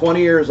 like at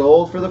 20 years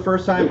old for the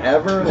first time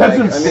ever. That's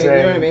like, insane. I mean,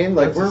 you know what I mean?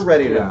 Like we're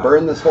ready to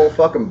burn this whole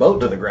fucking boat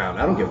to the ground.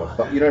 I don't give a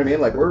fuck. You know what I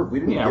mean? Like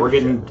we're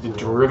getting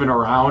driven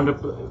around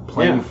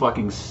playing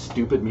fucking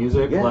stupid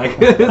music. Like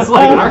it's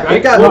like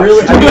it got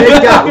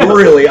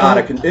really out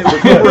of it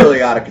was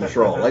really out of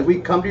control. Like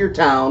we come to your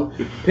town,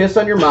 piss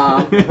on your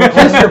mom,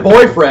 kiss your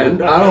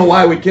boyfriend. I don't know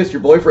why we kissed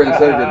your boyfriend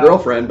instead of your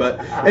girlfriend, but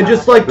and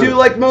just like do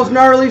like most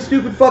gnarly,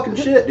 stupid fucking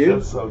shit, dude.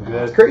 That's so good.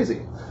 It's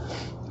crazy.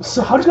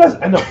 So how did you guys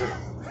end up?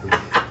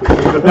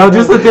 No,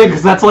 just the thing,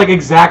 because that's like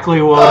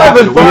exactly what. I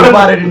haven't thought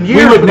about it in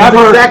years. We would but never.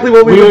 That's exactly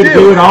what we would do.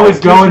 We would always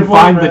go and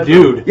find the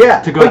dude.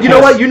 Yeah, to go. but you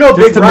know what? You know, just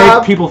Big to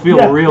Rob, make people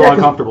feel real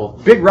uncomfortable.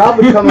 Big Rob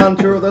would come on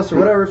tour with us or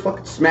whatever.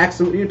 Fucking smack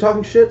some. You're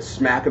talking shit.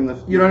 Smack him.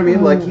 You know what I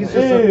mean? Like he's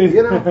just,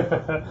 you know.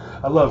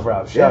 I love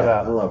Rob. Shout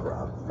out. I love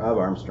Rob. Rob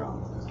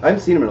Armstrong. I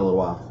haven't seen him in a little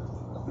while.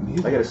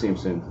 I gotta see him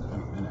soon.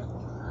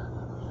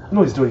 I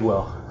know he's doing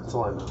well. That's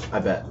all I know. I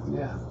bet.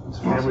 Yeah, he's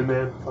a family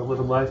man,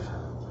 living life.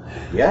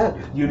 Yeah.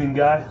 Union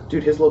guy.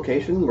 Dude, his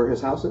location, where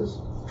his house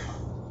is,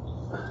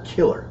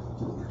 killer.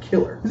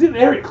 He's in the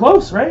area,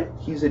 close, right?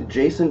 He's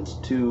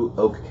adjacent to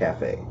Oak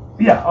Cafe.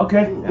 Yeah,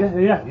 okay.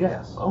 Yeah.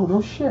 Yes. Oh,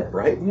 no shit.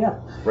 Right?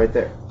 Yeah. Right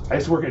there. I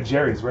used to work at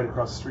Jerry's right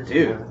across the street from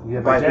Dude,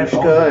 there. buy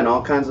Hushka and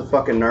all kinds of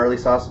fucking gnarly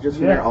sausages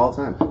from there all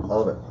the time. I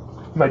love it.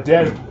 My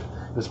dad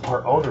was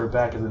part owner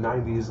back in the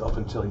 90s up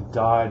until he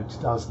died in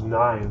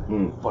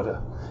 2009. But it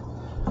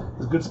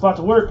was a good spot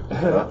to work.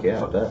 Fuck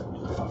yeah, I bet.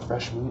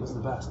 Fresh meat is the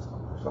best.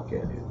 Fuck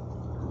yeah,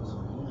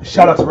 dude.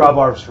 Shout out to Rob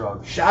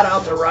Armstrong. Shout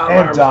out to Rob and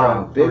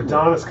Armstrong. Don. Or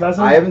Don, his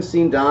cousin. I haven't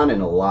seen Don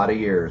in a lot of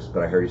years,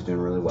 but I heard he's doing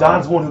really well.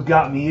 Don's one who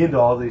got me into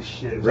all this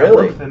shit. Really? I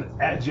worked with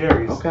him at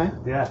Jerry's. Okay.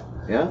 Yeah.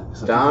 Yeah.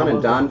 Don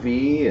and Don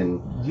V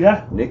and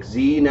Nick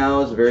Z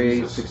now is a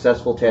very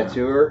successful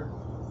tattooer.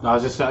 No, I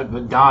was just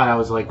Don. I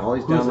was like, all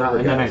these who's that?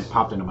 And then guys. it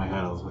popped into my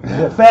head. I was like,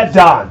 Fat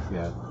Don.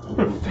 Yeah.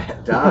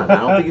 Fat Don. I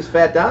don't think he's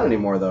Fat Don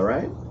anymore, though,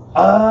 right?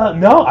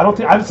 No, I don't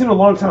think. I haven't seen him in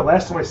a long time.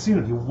 Last time I seen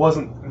him, he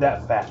wasn't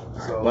that fat.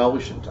 So. Well, we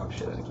shouldn't talk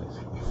shit anyways.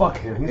 Fuck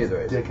him. He's Either a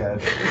ways.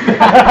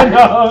 dickhead.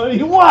 No,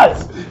 he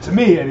was to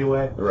me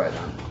anyway. Right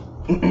on.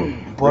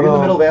 Were you in the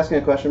middle of asking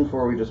a question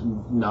before we just?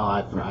 No,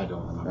 I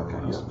don't remember.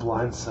 Okay. Just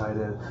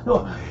blindsided.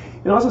 No,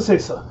 I was gonna say,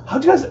 so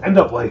how'd you guys end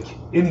up like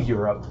in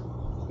Europe?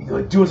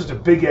 Like doing such a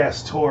big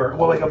ass tour,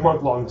 well, like a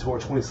month long tour,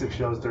 26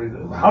 shows,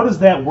 30. How does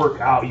that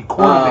work out? You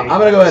coordinate. I'm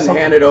gonna go ahead and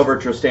hand it over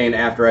to Tristane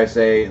after I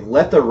say,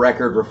 let the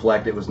record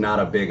reflect it was not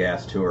a big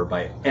ass tour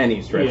by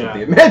any stretch of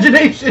the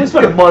imagination. We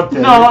spent a month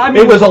there. No, I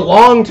mean it was a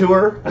long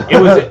tour.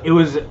 It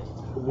was.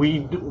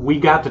 We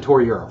got to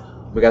tour Europe.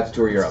 We got to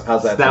tour Europe.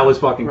 How's that? That was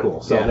fucking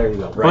cool. So there you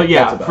go. Right, but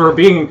yeah, for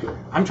being,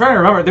 I'm trying to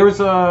remember. There was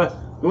a.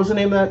 What was the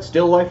name of that?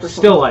 Still Life or something?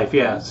 Still Life,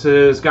 yeah.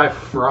 So this guy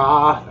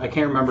Fra, I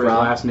can't remember his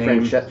last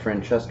name.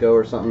 Francesco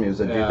or something. He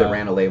was a dude that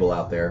ran a label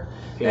out there.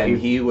 Yeah, and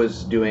he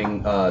was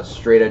doing a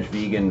straight edge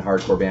vegan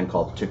hardcore band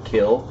called To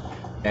Kill.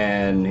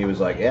 And he was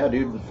like, yeah,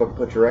 dude, fucking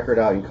put your record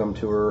out and come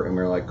tour. And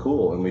we were like,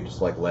 cool. And we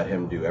just like let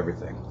him do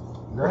everything.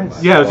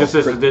 Nice. Yeah, it was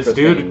just this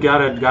dude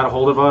got a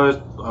hold of us,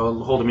 a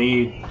hold of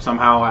me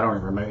somehow. I don't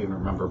even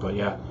remember, but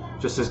yeah,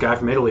 just this guy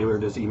from Italy. We were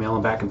just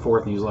emailing back and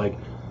forth, and he was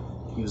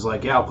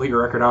like, yeah, I'll put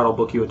your record out. I'll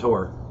book you a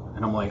tour.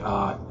 And I'm like,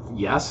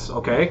 yes,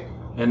 okay.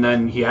 And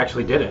then he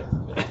actually did it,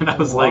 and I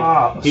was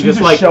like, he just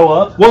like show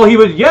up. Well, he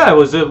would, yeah. It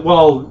was he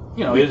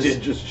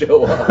did just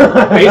show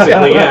up.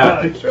 Basically,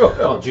 yeah.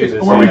 Oh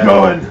Jesus, where are we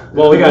going?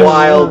 Well, we got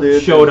wild,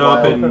 dude. Showed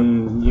up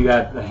and you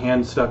got a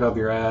hand stuck up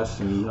your ass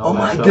and all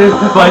that stuff.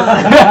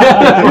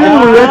 God. But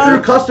when we went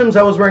through customs,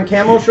 I was wearing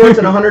camo shorts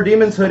and a 100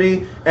 Demons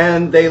hoodie,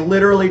 and they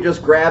literally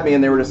just grabbed me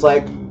and they were just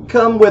like,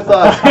 come with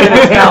us in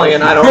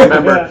Italian, I don't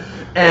remember.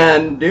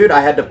 And dude, I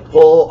had to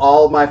pull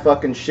all my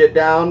fucking shit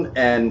down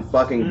and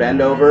fucking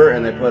bend over,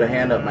 and they put a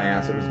hand up my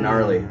ass. It was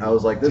gnarly. I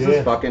was like, this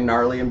is fucking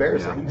gnarly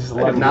embarrassing.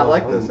 I did not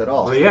like this at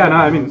all. But yeah, no,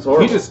 I mean,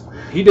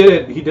 he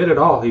did it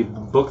all. He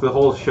booked the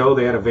whole show.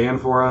 They had a van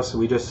for us.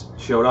 We just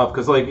showed up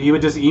because like he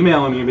would just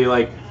email him and be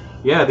like,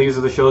 yeah, these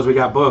are the shows we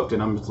got booked,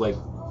 and I'm just like,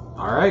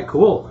 all right,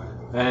 cool.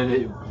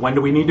 And when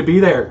do we need to be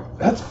there?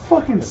 That's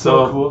fucking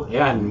so cool.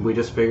 Yeah, and we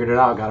just figured it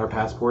out, got our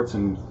passports,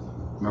 and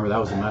remember that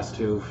was a mess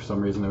too. For some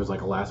reason, there was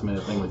like a last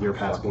minute thing with your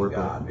passport.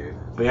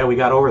 But yeah, we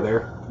got over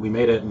there. We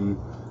made it, and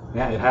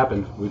yeah, it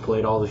happened. We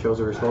played all the shows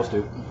we were supposed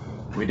to.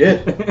 We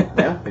did.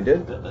 Yeah, we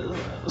did.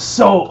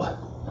 So,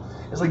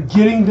 it's like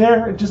getting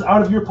there just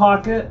out of your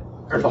pocket,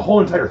 or the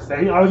whole entire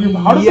thing out of your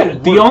pocket? How does that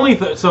work? The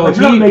only so like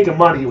you're not making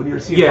money when you're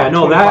seeing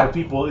 25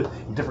 people in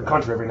a different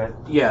country every night.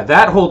 Yeah,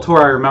 that whole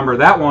tour, I remember,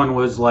 that one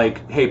was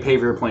like, hey, pay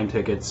for your plane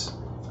tickets.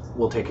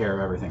 We'll take care of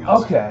everything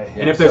else. Okay.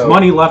 And if there's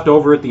money left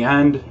over at the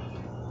end,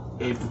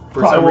 if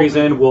for some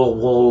reason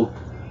we'll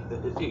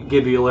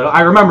give you a little.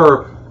 I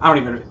remember, I don't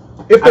even.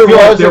 If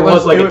there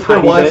was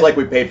like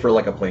we paid for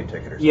like a plane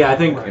ticket or something. Yeah, I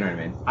think. You know what I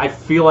mean? I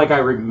feel like I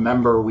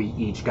remember we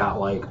each got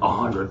like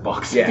 $100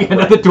 at the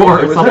end of the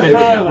tour or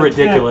something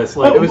ridiculous.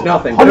 Like it was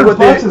nothing.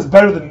 $100 is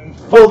better than.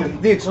 Well,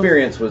 the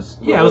experience was.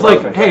 Yeah, it was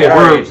like, hey,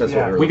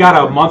 we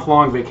got a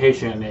month-long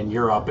vacation in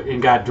Europe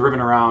and got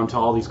driven around to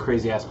all these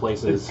crazy-ass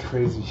places. It's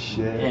crazy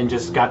shit. And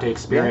just got to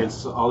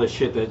experience all this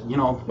shit that, you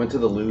know. Went to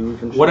the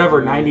Louvre and shit.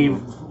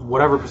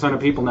 Whatever percent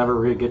of people never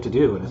really get to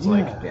do. And it's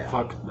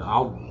fuck,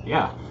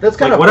 That's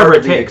kind of whatever part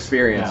of it the takes.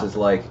 experience is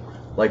like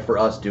for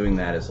us doing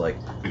that is like,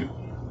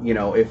 you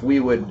know, if we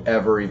would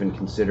ever even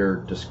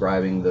consider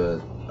describing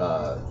the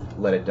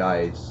Let It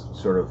Die's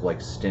sort of like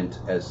stint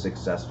as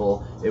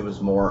successful, it was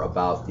more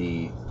about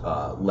the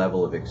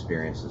level of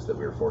experiences that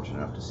we were fortunate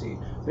enough to see.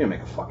 We didn't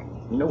make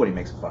nobody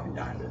makes a fucking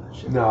dime doing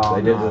this shit. No,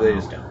 they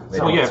just don't.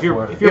 So yeah,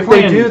 if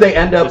they do, they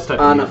end up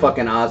on a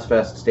fucking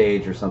Ozfest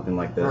stage or something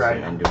like this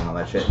and doing all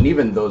that shit. And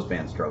even those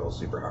bands struggle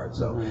super hard.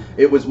 So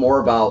it was more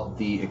about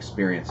the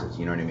experiences.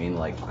 You know what I mean?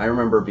 Like I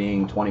remember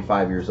being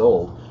 25 years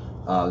old.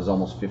 It was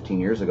almost 15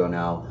 years ago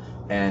now.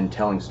 And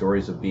telling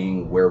stories of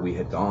being where we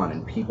had gone,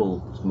 and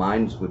people's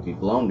minds would be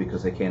blown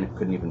because they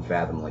couldn't even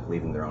fathom like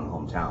leaving their own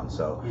hometown.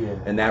 So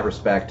in that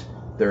respect,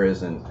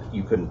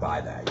 you couldn't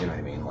buy that. You know what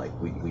I mean? Like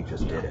we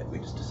just did it. We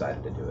just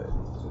decided to do it.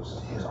 It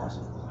was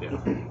awesome.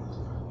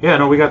 Yeah,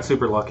 no, we got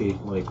super lucky.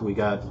 Like like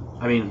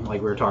we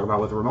were talking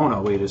about with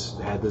Ramona, we just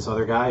had this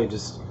other guy who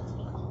just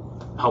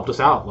helped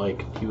us out.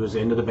 Like he was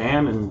into the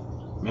band, and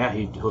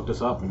he hooked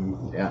us up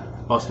and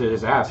busted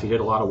his ass. He did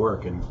a lot of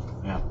work, and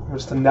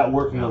just the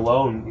networking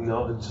alone, you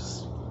know, it's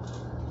just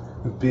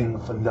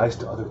being nice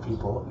to other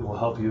people. It will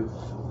help you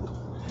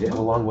in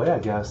a long way, I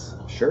guess.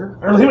 Sure.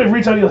 Or he might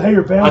reach out to you, hey,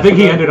 your band. I think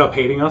he ended up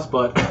hating us,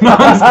 but no,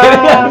 I'm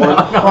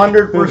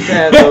just kidding.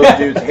 100% those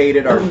dudes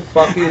hated our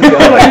fucking guts.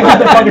 You got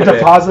the fucking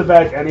deposit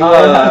back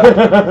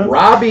anyway.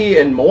 Robbie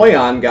and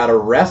Moyan got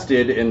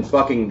arrested in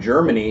fucking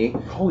Germany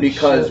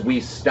because we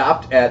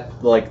stopped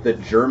at like the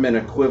German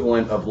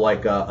equivalent of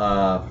like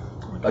a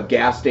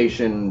gas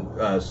station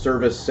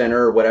service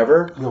center or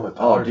whatever.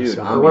 Oh, dude.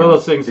 One of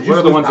those things. What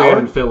are the ones they have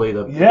in Philly?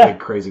 The big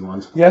crazy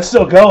ones. Yeah, it's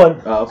still going.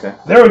 Oh, okay.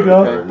 There we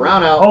go. Okay.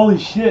 Brown out. Holy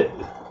shit.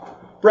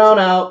 Brown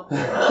out.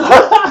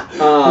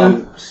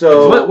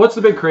 So what's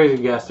the big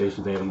crazy gas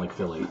stations they have in like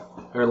Philly?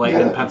 Or like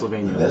in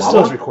Pennsylvania? That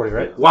still is recording,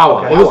 right?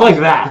 Wawa. Okay. It was like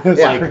that.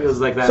 It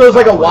was like that. So it was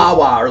like a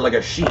Wawa or like a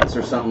Sheetz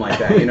or something like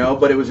that, you know?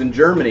 But it was in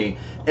Germany.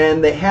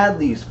 And they had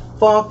these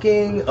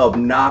fucking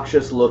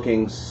obnoxious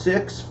looking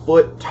 6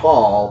 foot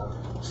tall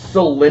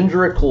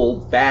cylindrical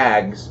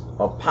bags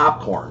of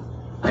popcorn.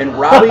 And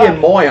Robbie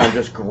and Moyan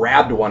just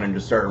grabbed one and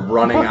just started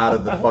running out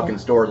of the fucking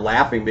store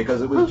laughing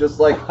because it was just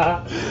like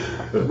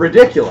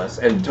ridiculous,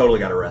 and totally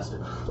got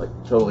arrested. Like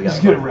totally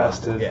got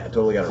arrested. Yeah,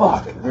 totally got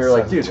arrested. And we were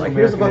like, dude, like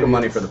here's the fucking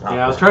money for the popcorn.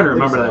 Yeah, I was trying to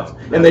remember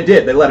that. And they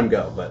did. They let him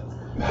go, but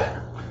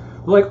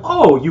like,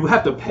 oh, you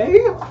have to pay?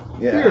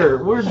 Yeah.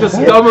 Here, we're just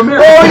dumb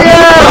Americans. Oh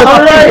yeah,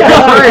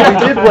 all right.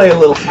 We did play a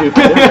little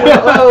stupid.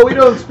 Oh, we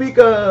don't speak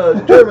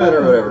German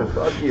or whatever.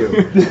 Fuck you.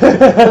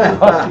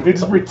 You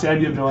just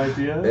pretend you have no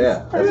idea.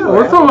 Yeah,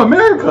 we're from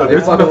America.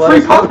 There's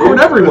free popcorn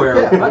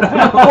everywhere.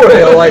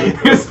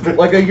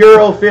 Like a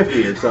Euro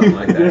 50 or something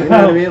like that. You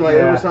know what I mean? Like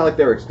it was not like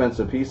they were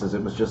expensive pieces.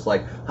 It was just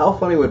like, how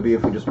funny would it be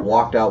if we just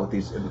walked out with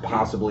these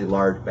impossibly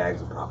large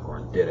bags of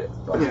popcorn? Did it?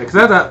 Yeah, because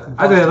that's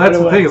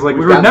the thing. Is like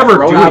we were never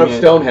thrown out of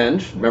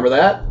Stonehenge. Remember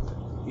that?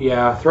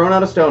 Yeah. Thrown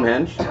out of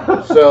Stonehenge.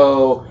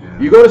 So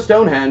you go to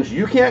Stonehenge,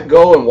 you can't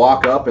go and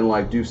walk up and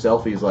like do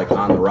selfies like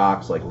on the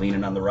rocks, like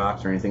leaning on the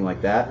rocks or anything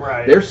like that.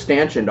 Right. They're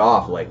stanchioned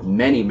off like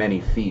many,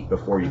 many feet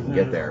before you can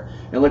get there.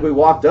 And like we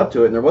walked up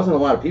to it and there wasn't a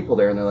lot of people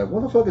there and they're like,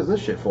 what the fuck is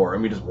this shit for?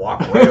 And we just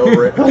walked right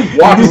over it.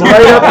 Walked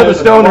right up to the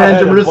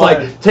Stonehenge and we're just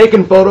like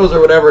taking photos or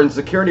whatever, and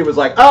security was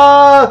like,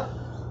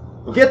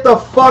 Get the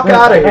fuck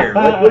out of here!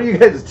 Like, what are you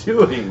guys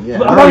doing?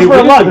 Yeah. I'm not for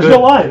a line. There's no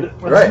line.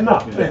 Right.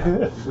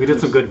 Enough. We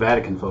did some good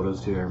Vatican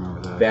photos too. I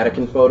remember that.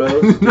 Vatican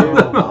photos, dude.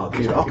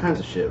 Dude, all kinds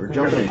of shit. We're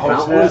jumping in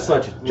fountains,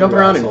 jumping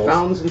around in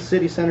fountains in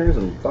city centers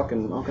and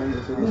fucking all kinds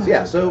of cities.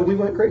 Yeah, so we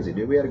went crazy,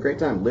 dude. We had a great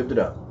time. Lived it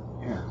up.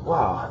 Yeah.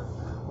 Wow.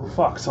 Well,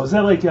 fuck. So is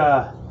that like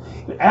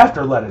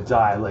after Let It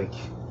Die? Like,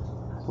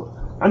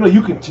 I know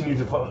you continued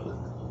to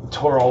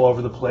tour all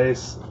over the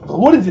place. But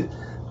what did you?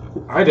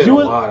 I did a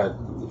lot of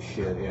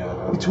shit.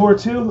 Yeah. You tour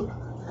too?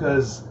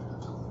 Because.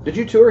 Did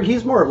you tour?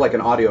 He's more of like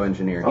an audio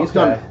engineer. He's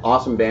Okay. done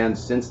awesome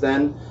bands since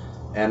then,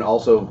 and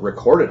also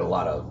recorded a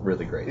lot of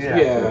really great stuff.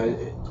 Yeah,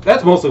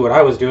 that's mostly what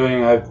I was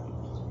doing. I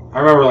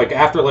remember like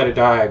after Let It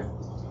Die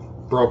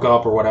broke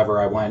up or whatever,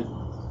 I went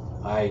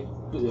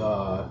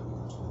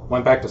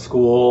back to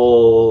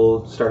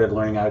school, started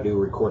learning how to do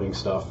recording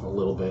stuff a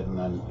little bit, and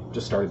then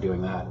just started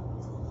doing that.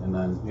 And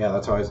then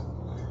that's how I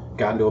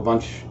got into a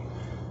bunch.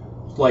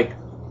 Like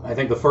I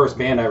think the first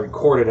band I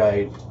recorded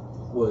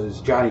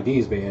was Johnny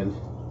D's band.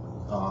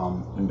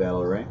 In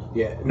Battle Array?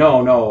 Yeah,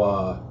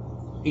 no,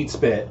 Eat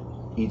Spit.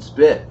 Eat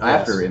Spit, Yes.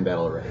 after In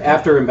Battle Array.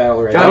 After In Battle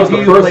Array. Johnny That D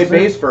was the first played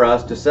bass for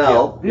us,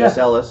 Yeah.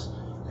 DeSellis,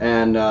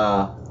 and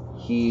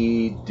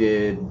he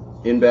did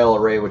In Battle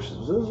Array, which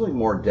was like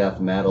more death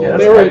metal. Yeah,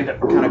 they were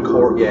kind of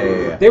core.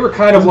 Yeah. They were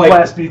kind of Some like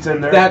blast beats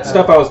in there. that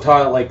stuff I was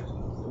taught, like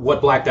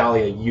what Black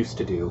Dahlia used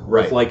to do,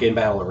 Right. with, like In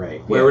Battle Array,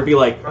 where Yeah. it would be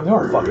like Oh, they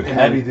were fucking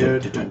heavy,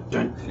 dude.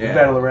 Yeah.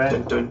 Battle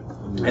Array.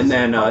 And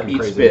then Eat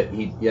crazy. Spit.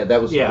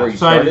 That was where Yeah, you so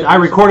started. I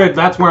recorded.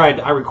 That's where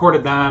I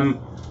recorded them,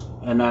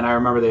 and then I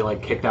remember they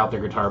like kicked out their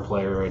guitar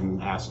player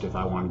and asked if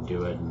I wanted to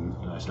do it, and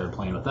I started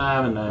playing with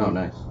them, and then Oh,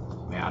 nice.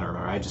 yeah, I don't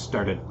remember. I just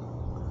started,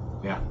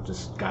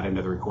 just got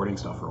into the recording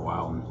stuff for a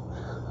while, and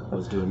I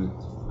was doing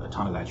a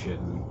ton of that shit,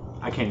 and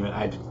I can't even.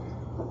 I'd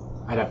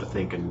have to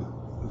think and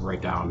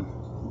write down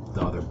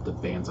the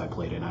bands I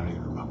played in. I don't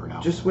even remember now.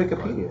 Just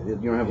Wikipedia. You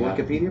don't have a Yeah.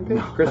 Wikipedia page?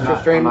 No, Chris I'm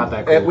not- Tristane I'm not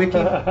that at cool.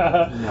 Wiki?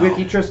 No.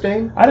 Wiki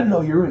Tristane? I didn't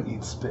know you were in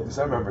Eat Spit, because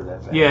I remember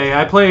that band.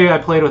 Yeah, I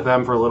played with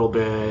them for a little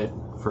bit,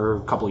 for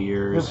a couple Those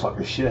years.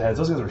 fucking shitheads.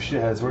 Those guys were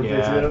shitheads, weren't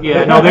Yeah, they? Too?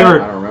 yeah, no, they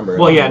were. I don't remember.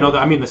 Well, yeah, no,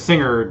 I mean the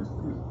singer.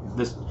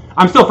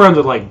 I'm still friends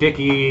with like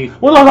Dickie.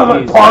 Well, no,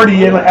 like He's-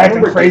 partying, like, acting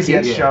remember crazy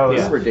at Dickie, shows.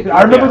 yeah. Remember Dickie.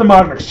 I remember Yeah. the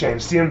Modern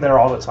Exchange, seeing them there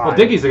all the time. Well,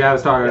 Dickie's the guy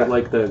that's talking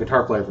like the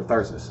guitar player for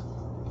Tharsis,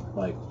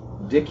 like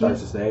Dickie?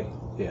 Tharsis Day.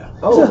 Yeah.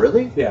 Oh,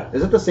 really? Yeah.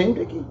 Is it the same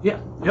Dickie? Yeah.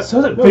 Yep.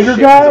 So the No bigger shit,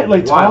 guy, he's a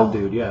like Wild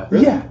tall? dude. Yeah.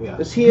 Yeah. Yeah.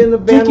 Is he in the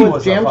band Dickie with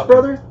was a Jam's fucking-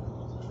 brother?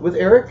 With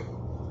Eric?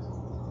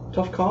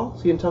 Tough Call?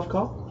 Is he in Tough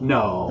Call?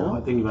 No, No?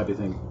 I think you might be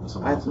thinking of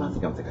someone I else. think I'm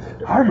thinking of a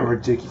different I remember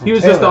Dickie from He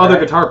was Taylor, just the other right?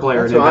 guitar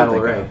player That's in what I'm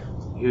Battle thinking Array.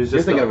 He was You're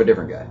just thinking of a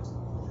different guy.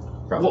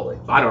 Probably.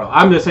 Well, I don't know.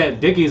 I'm just saying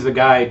Dickie's the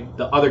guy,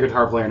 the other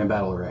guitar player in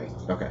Battle Array.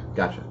 Okay,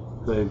 gotcha.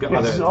 The Yeah,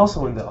 other. he's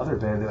also in the other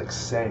band. They like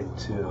sang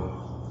too.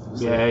 It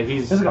was Yeah, like,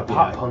 he's. There's like a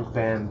pop yeah. punk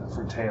band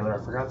from Taylor.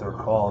 I forgot what they were I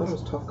thought called. it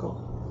was Tough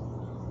Call.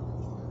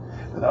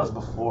 But that was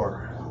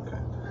before. Okay.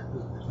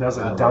 That was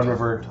like I a don't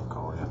Downriver know.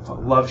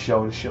 Love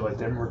Show and shit like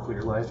that. Remember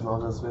Queer Life and all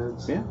those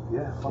bands? Yeah.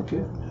 Yeah, fuck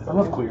yeah. I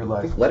love Queer I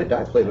Life. think Let It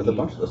Die played with a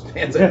bunch of those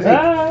bands, I think.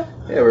 Yeah,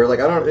 Yeah, we were like,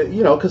 I don't,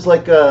 because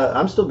like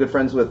I'm still good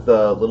friends with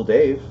Little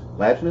Dave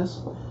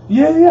Laginus,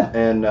 yeah.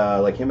 and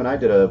like him and I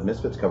did a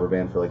Misfits cover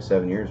band for like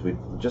 7 years. We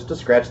just to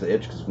scratch the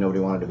itch because nobody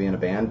wanted to be in a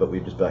band, but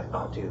we'd just be like,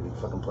 oh dude,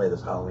 we fucking play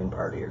this Halloween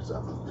party or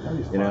something. That'd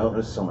be fun. You know, it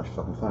was so much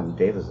fucking fun.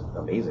 Dave is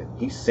amazing.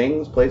 He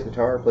sings, plays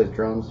guitar, plays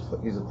drums.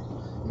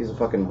 He's a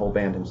fucking whole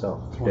band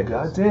himself. It's Well,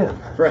 ridiculous.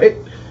 goddamn. Right?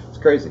 It's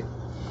crazy.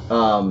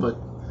 But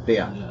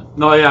yeah. yeah.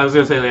 No, yeah, I was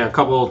gonna say a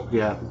couple.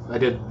 Yeah, I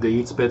did the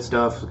Eat Spit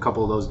stuff. A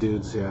couple of those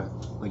dudes. Yeah,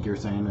 like you were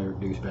saying, they're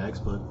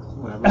douchebags, but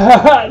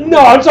whatever. No,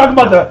 I'm talking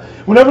about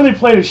whenever they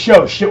played a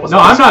show, shit was No,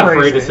 always I'm not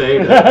crazy. afraid to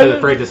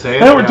say it.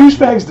 They were Yeah.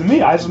 douchebags to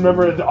me. I just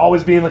remember it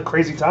always being like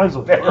crazy times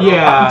with them.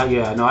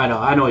 Yeah, no,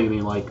 I know what you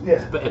mean. Like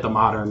Yeah. at the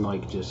modern,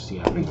 like just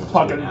people just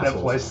Fucking being that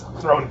assholes. place,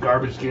 throwing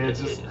garbage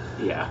cans, just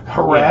Yeah,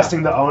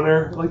 harassing the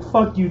owner. Like,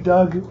 fuck you,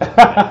 Doug.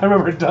 I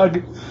remember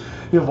Doug,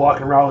 he was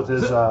walking around with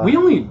his. So we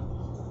only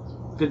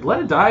did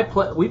Let It Die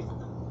play.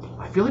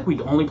 I feel like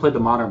we only played the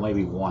modern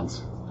maybe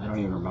once. I don't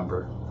even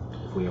remember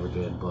if we ever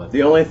did, but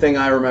The only thing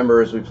I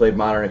remember is we played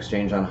Modern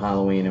Exchange on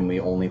Halloween and we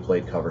only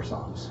played cover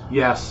songs.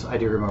 yes, I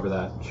do remember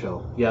that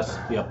show. Yes,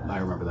 yep, I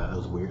remember that. It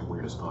was weird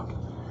as fuck.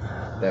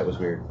 That was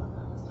weird.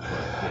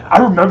 I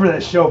remember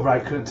that show, but I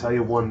couldn't tell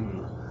you one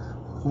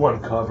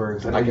cover.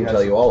 'cause I can guys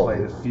tell you all of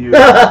played them. a few.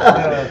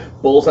 Yeah.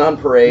 Bulls on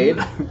Parade,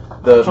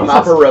 the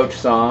Papa Roach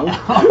song.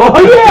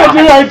 Oh yeah,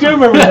 dude, I do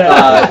remember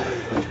that.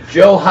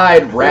 Joe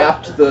Hyde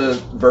rapped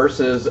the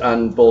verses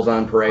on Bulls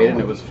on Parade, and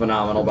it was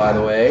phenomenal, by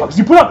the way. Because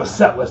you put up a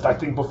set list, I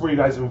think, before you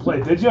guys even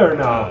played, did you or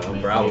no?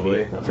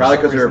 Probably. Maybe. Probably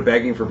because we were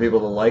begging for people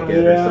to like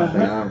it or Yeah.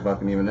 something. I don't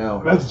fucking even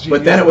know. That's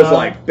But then it genius, was though.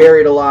 like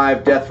Buried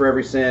Alive, Death for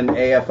Every Sin,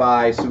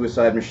 AFI,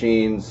 Suicide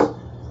Machines,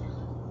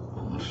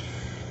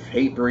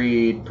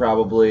 Hatebreed,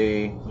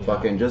 probably. Yeah.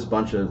 Fucking just a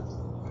bunch of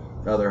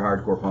other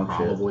hardcore punk shit.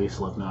 Probably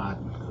Slipknot.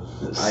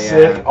 Sick,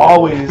 yeah.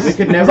 always. We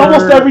could It was never-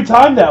 almost every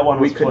time that one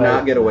We was could played.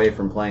 not get away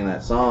from playing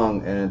that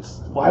song, and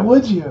it's Why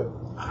would you?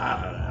 I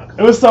don't know,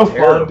 It was so fun,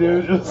 Terrible.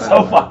 dude. It was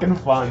so fucking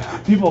fun.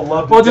 People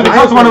loved it. Well, it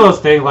becomes one of those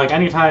things. Like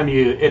anytime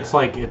it's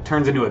like it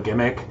turns into a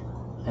gimmick,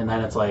 and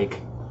then it's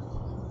like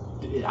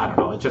I don't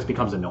know. It just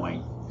becomes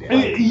annoying.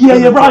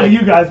 Yeah, probably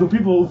you guys, but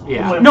people.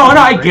 Yeah. No,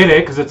 I get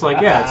it because it's like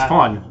it's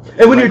fun.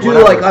 And when Like, you do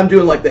whatever. like I'm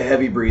doing like the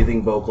heavy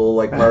breathing vocal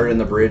like part in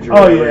the bridge or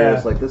Oh, whatever, yeah.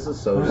 it's like this is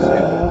so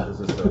stupid.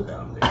 This is so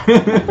dumb.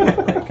 Dude.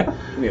 Like,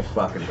 give me a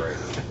fucking break.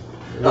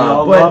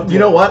 all But loved you it.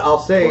 know what? I'll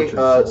say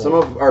Tortured some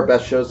soul. of our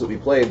best shows that we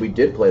played, we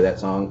did play that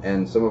song,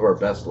 and some of our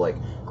best like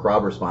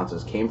crowd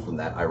responses came from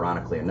that.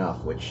 Ironically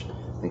enough, which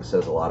I think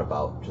says a lot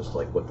about just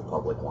like what the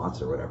public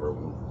wants or whatever,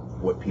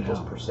 what people's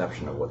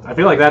perception of what. I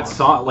feel like that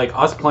song, like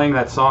us playing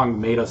that song,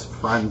 made us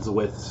friends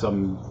with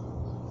some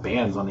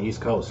bands on the East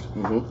Coast.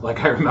 Mm-hmm.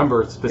 Like I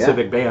remember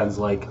specific bands,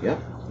 like Yeah.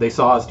 they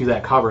saw us do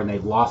that cover and they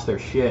lost their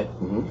shit,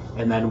 Mm-hmm.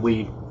 and then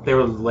we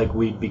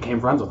became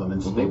friends with them,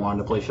 and they wanted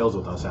to play shows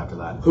with us after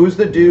that. Who's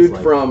the dude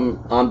like-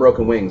 from On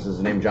Broken Wings? Is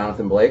his name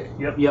Jonathan Blake?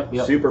 Yep.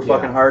 Super Yeah.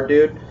 fucking hard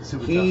dude.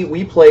 Super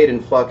We played in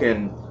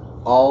fucking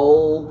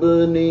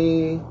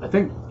Albany. I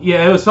think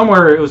it was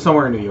somewhere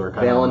in New York.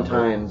 I don't remember.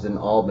 Valentine's in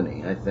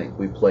Albany, I think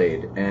we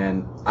played,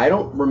 and I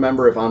don't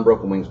remember if On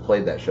Broken Wings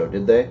played that show.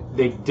 Did they?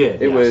 They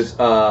did. It yes.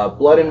 was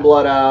Blood In,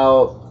 Blood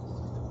Out.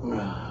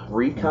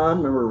 Recon,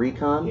 remember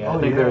Recon? Yeah, I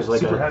think there was like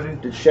super a. heavy.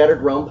 Did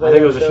Shattered Realm play I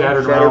think that it was a show?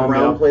 Shattered Realm,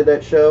 yeah. played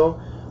that show.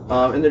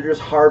 And they're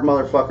just hard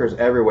motherfuckers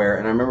everywhere.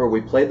 And I remember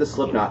we played the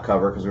Slipknot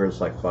cover because we were just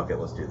like, fuck it,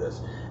 let's do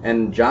this.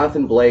 And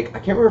Jonathan Blake, I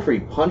can't remember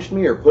if he punched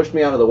me or pushed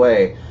me out of the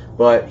way,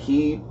 but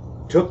he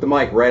took the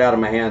mic right out of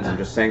my hands and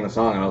just sang the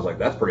song. And I was like,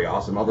 that's pretty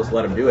awesome. I'll just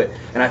let him do it.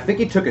 And I think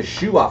he took his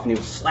shoe off and he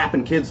was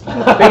slapping kids in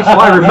the face Well,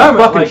 I remember, with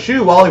his fucking like-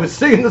 shoe while he was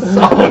singing the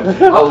song.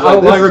 I was like, I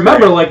this is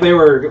remember great. like they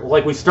were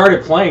like we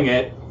started playing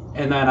it,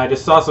 and then I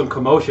just saw some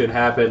commotion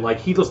happen. Like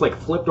he just like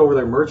flipped over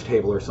their merch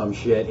table or some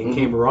shit and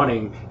came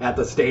running at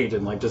the stage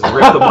and like just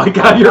ripped the mic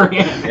out of your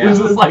hand. It was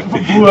just like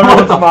Whoever what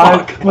was the mine.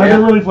 fuck? Like, they're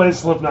really playing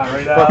Slipknot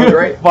right now. Fucking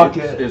great. Fuck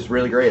It's- it. It's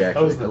really great,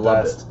 actually. was the I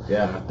loved best. it.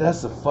 Yeah.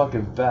 That's the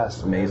fucking best.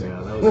 Yeah, man.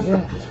 that was, Yeah.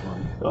 that was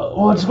fun.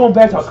 Well, just going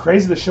back to how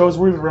crazy the shows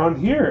were even around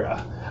here.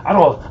 I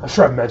don't know. I'm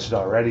sure I've mentioned it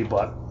already,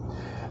 but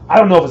I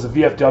don't know if it's a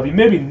VFW.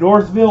 Maybe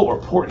Northville or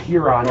Port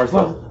Huron.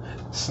 Northville.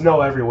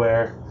 Snow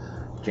everywhere.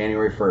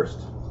 January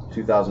 1st,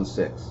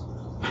 2006. Is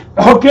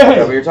that what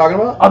Okay. you're talking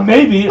about?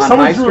 Maybe On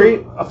someone High threw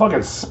Street? a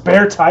fucking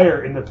spare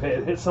tire in the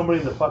pit, hit somebody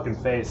in the fucking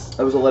face.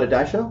 That was a Let It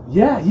Die show?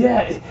 Yeah.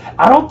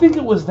 I don't think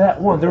it was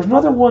that one. There was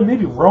another one,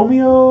 maybe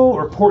Romeo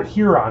or Port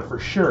Huron for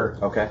sure.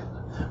 Okay.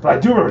 But I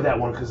do remember that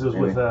one because it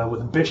was Maybe.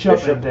 with Bishop,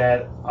 Bishop. and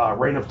that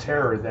Reign of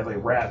Terror, that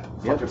like rap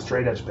Yep. fucking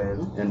straight edge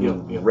band.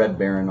 And Yep. Red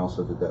Baron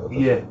also did that with us.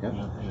 Yeah. Yep.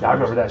 Yeah, I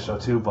remember that show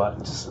too. But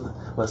just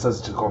let's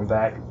just going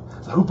back.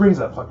 So who brings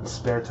that fucking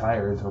spare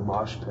tire into a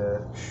mosh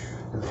pit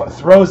and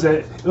throws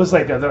it? It was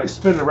like they're like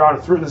spinning around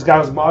and threw it. This guy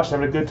was moshing,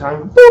 having a good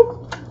time.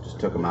 Boop! Just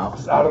took him out.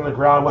 Just out on the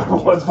ground.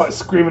 Everyone's like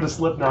screaming to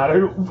Slipknot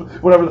or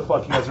whatever the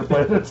fuck you guys were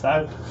playing at the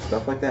time.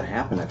 Stuff like that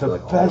happened, I feel The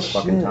like, all the best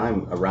fucking shit.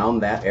 time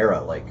around that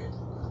era. Like,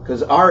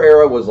 because our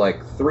era was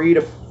like 3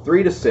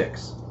 to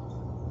 6.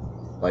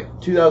 Like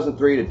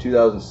 2003 to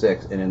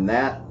 2006. And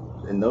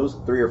in those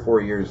 3 or 4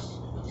 years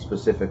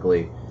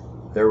specifically,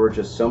 there were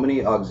just so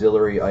many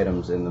auxiliary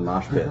items in the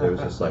mosh pit. There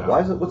was just like,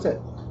 what's that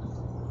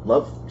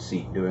love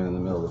seat doing in the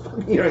middle of the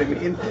fucking, you know what I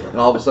mean? And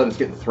all of a sudden it's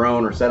getting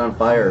thrown or set on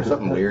fire or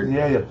something weird.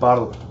 Yeah, a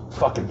bottle of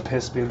fucking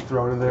piss being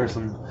thrown in there,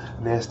 some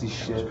nasty It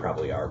was shit.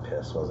 probably our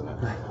piss, wasn't it?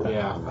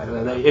 Yeah, Might have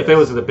been our if piss. it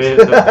was the bit,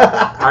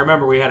 I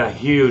remember we had a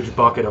huge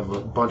bucket of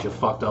a bunch of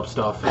fucked up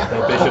stuff at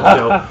that Bishop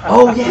show.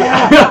 Oh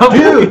yeah,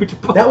 dude,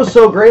 that was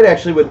so great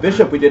actually. With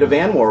Bishop, we did a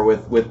Van War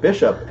with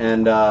Bishop,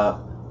 and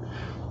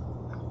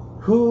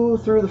who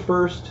threw the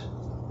first?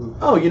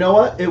 Oh, you know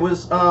what? It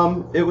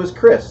was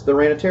Chris, the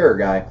Reign of Terror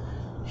guy.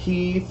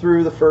 He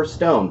threw the first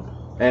stone,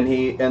 and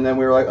then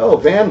we were like, oh,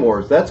 Van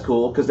Wars, that's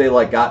cool, because they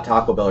like got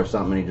Taco Bell or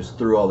something, and he just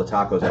threw all the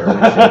tacos at our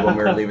windshield when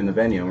we were leaving the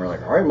venue, and we were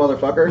like, all right,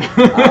 motherfucker,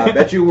 I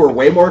bet you were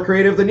way more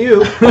creative than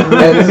you.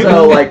 And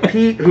so like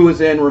Pete, who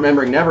was in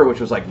Remembering Never, which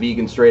was like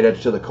vegan straight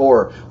edge to the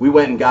core, we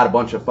went and got a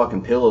bunch of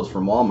fucking pillows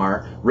from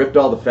Walmart, ripped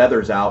all the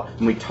feathers out,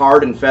 and we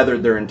tarred and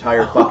feathered their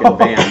entire fucking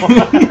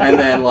van, and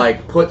then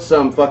like put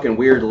some fucking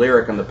weird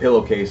lyric on the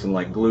pillowcase and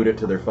like glued it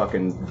to their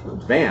fucking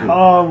van.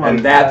 Oh my and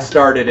that God.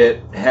 started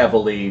it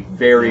heavily,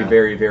 very,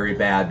 very, very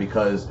bad,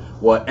 because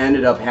what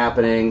ended up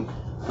happening,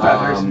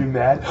 Feathers be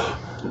mad.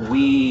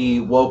 we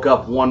woke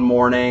up one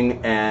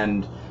morning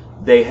and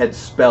they had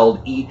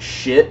spelled eat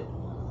shit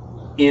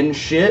in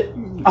shit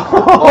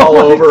all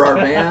over our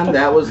van.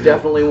 That was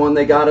definitely one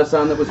they got us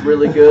on that was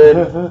really good.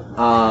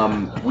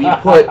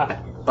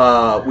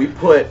 We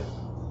put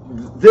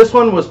this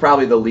one was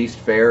probably the least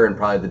fair and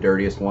probably the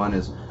dirtiest one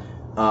is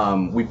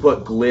we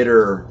put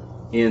glitter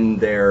in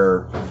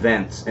their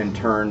vents and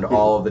turned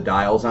all of the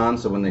dials on,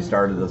 so when they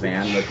started the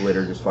van, the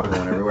glitter just fucking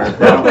went everywhere. I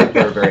don't think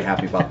they were very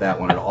happy about that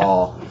one at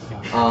all.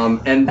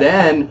 And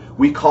then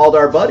we called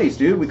our buddies,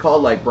 dude. We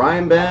called like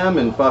Brian Bem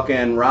and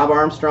fucking Rob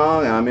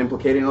Armstrong. And I'm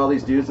implicating all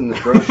these dudes in this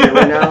gross shit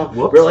right now.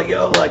 We're like,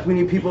 yo, like we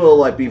need people to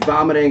like be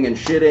vomiting and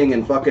shitting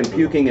and fucking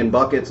puking in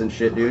buckets and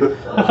shit, dude,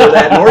 for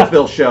that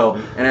Northville show.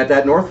 And at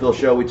that Northville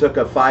show, we took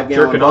a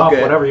 5-gallon bucket.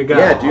 Off, whatever you got.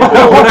 Yeah,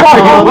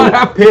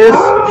 dude.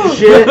 Piss,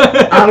 shit.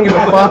 I don't give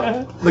a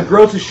fuck. The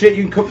grossest shit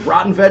you can cook,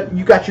 rotten vet.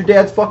 You got your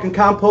dad's fucking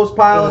compost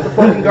pile at the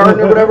fucking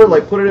garden or whatever.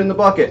 Like, put it in the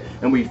bucket,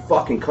 and we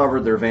fucking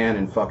covered their van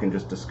in fucking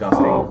just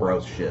disgusting,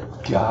 gross shit.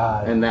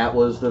 God. And that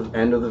was the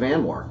end of the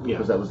van war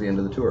because that was the end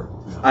of the tour.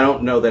 I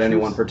don't know that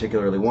anyone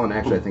particularly won.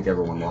 Actually, I think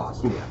everyone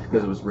lost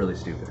because it was really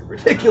stupid, and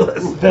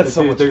ridiculous. That's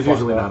so much There's fun,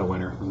 usually though. not a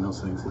winner in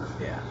those things.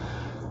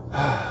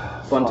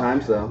 Yeah. Fun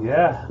times though.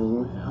 Yeah.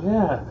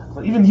 Yeah.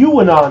 But even you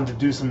went on to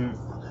do some.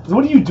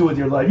 What do you do with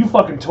your life? You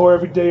fucking tour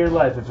every day of your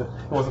life if it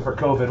wasn't for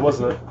COVID,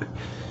 wasn't it?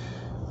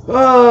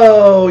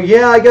 Oh,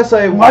 yeah, I guess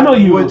I know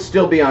you would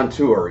still be on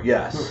tour,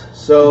 yes.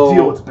 So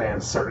deal with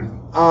bands,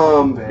 certain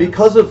bands.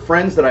 Because of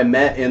friends that I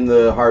met in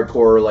the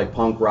hardcore, like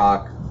punk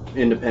rock,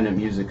 independent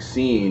music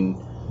scene,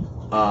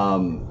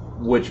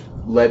 which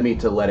led me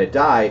to Let It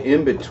Die,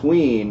 in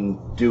between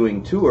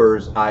doing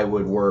tours, I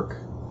would work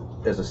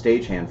as a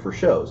stagehand for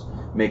shows,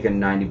 making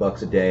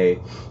 $90 a day,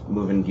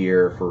 moving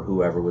gear for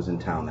whoever was in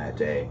town that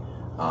day.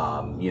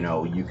 You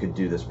know, you could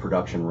do this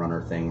production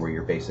runner thing where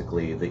you're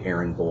basically the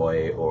errand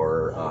boy,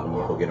 or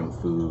you go get them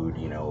food,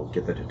 you know,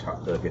 get the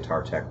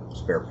guitar tech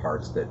spare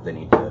parts that they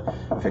need to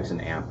fix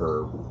an amp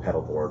or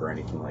pedal board or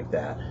anything like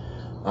that.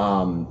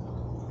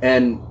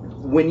 And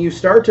when you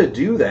start to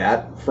do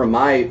that, from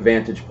my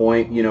vantage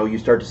point, you know, you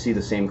start to see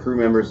the same crew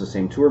members, the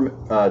same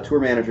tour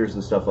managers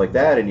and stuff like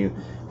that, and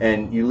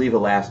you leave a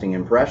lasting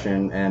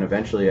impression. And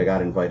eventually I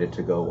got invited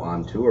to go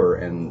on tour,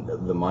 and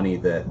the money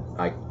that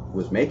I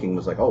was making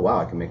was like, oh wow,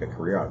 I can make a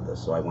career out of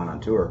this. So I went on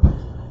tour,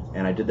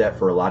 and I did that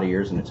for a lot of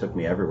years, and it took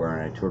me everywhere,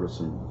 and I toured with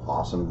some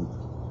awesome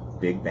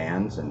big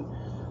bands, and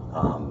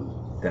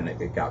then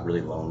it got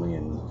really lonely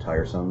and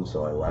tiresome,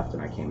 so I left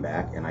and I came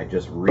back, and I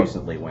just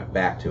recently went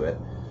back to it,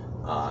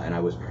 and I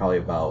was probably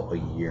about a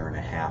year and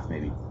a half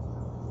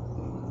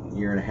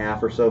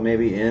or so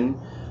maybe in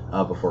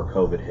before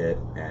COVID hit,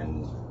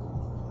 and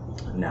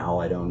now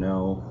I don't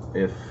know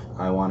if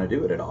I want to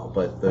do it at all.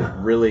 But the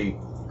really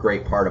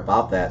great part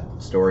about that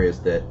story is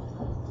that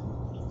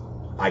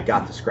I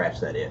got to scratch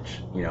that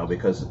itch, you know,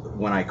 because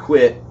when I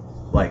quit,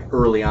 like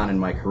early on in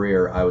my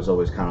career, I was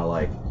always kind of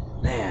like,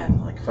 man,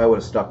 like if I would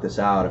have stuck this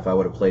out, if I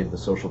would have played the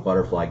social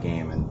butterfly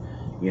game and,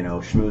 you know,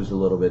 schmoozed a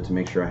little bit to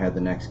make sure I had the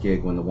next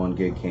gig when the one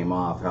gig came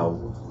off,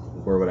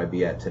 where would I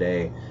be at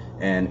today?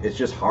 And it's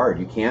just hard.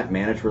 You can't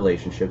manage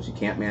relationships. You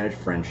can't manage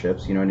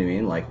friendships. You know what I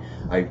mean? Like,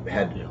 I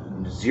had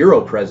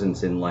zero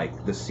presence in,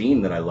 like, the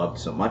scene that I loved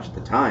so much at the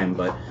time,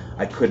 but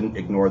I couldn't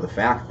ignore the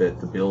fact that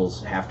the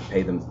bills have to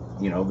pay them.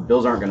 You know, the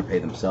bills aren't going to pay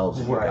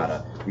themselves.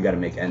 Right. You gotta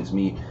make ends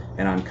meet.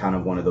 And I'm kind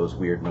of one of those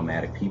weird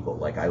nomadic people.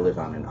 Like, I live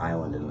on an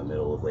island in the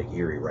middle of Lake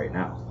Erie right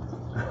now.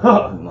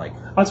 And like,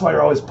 that's why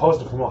you're always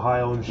posted from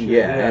Ohio and shit.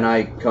 Yeah, and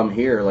I come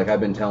here, like I've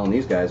been telling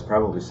these guys,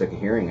 probably sick of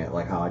hearing it,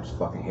 like how I just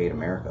fucking hate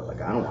America.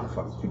 Like, I don't want to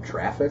fucking do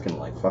traffic and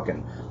like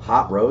fucking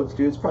hot roads,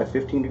 dude. It's probably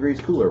 15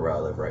 degrees cooler where I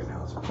live right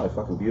now. It's probably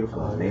fucking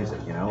beautiful and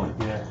amazing, you know.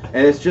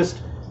 And it's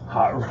just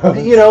hot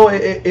roads. You know,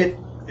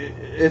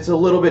 it's a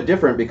little bit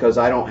different because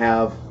I don't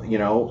have, you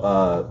know,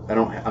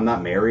 I'm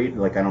not married.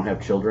 Like, I don't have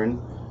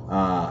children.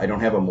 I don't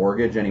have a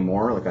mortgage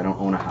anymore. Like, I don't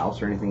own a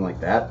house or anything like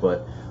that.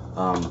 But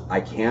I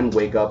can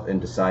wake up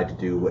and decide to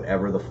do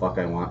whatever the fuck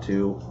I want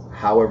to,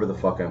 however the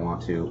fuck I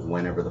want to,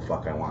 whenever the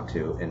fuck I want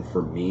to. And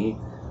for me,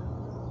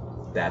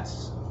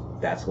 that's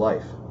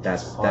life.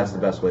 That's the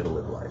best way to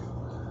live life.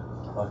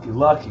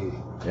 Lucky.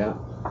 Yeah.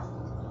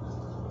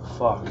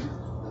 Fuck.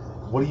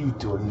 What are you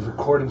doing? You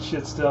recording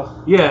shit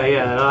still?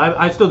 Yeah.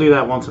 I still do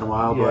that once in a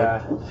while.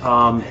 Yeah. But,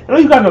 I know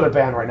you got another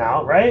band right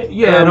now, right?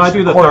 Yeah, no, I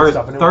do the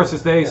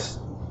Tharsis Day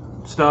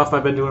stuff.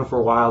 I've been doing for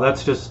a while.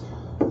 That's just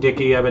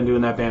Dickie. I've been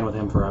doing that band with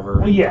him forever.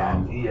 Well,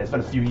 yeah, it's been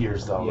a few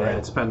years though, right? Yeah,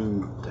 it's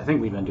been. I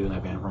think we've been doing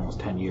that band for almost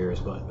 10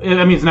 years. But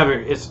I mean,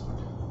 it's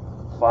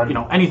fun. You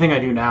know, anything I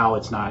do now,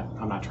 it's not.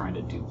 I'm not trying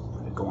to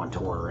go on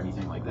tour or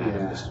anything like that.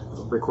 Yeah. I just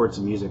record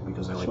some music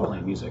because I like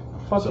playing music.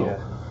 Fuck yeah.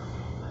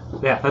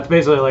 Yeah, that's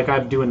basically like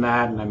I'm doing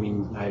that, and I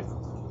mean,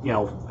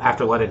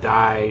 after Let It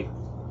Die,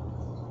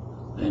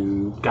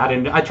 and got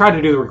into. I tried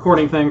to do the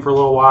recording thing for a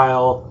little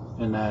while,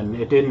 and then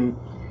it didn't.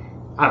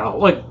 I don't know,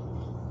 like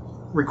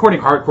recording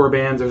hardcore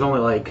bands. There's only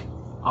like,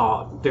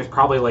 there's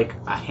probably like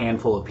a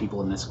handful of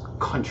people in this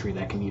country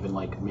that can even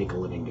like make a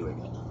living doing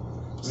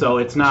it. So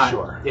it's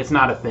not. It's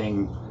not a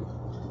thing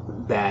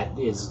that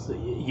is.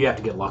 You have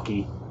to get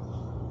lucky,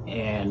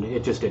 and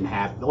it just didn't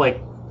happen.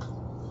 Like,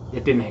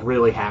 it didn't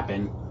really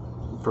happen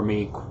for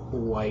me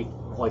quite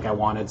like I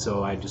wanted,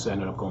 so I just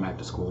ended up going back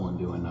to school and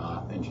doing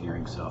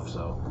engineering stuff.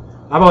 So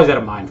I've always had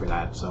a mind for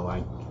that. So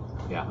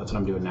that's what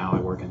I'm doing now.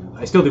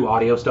 I still do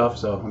audio stuff.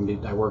 So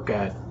I work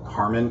at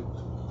Harman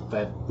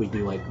that we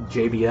do like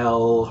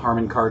JBL,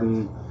 Harman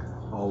Kardon,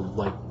 all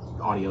like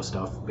audio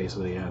stuff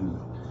basically, and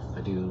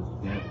I do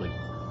like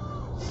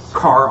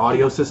car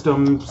audio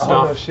system stuff.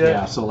 Oh, no shit.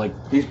 Yeah, so like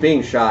He's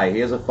being shy. He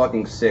has a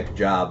fucking sick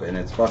job, and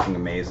it's fucking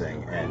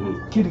amazing.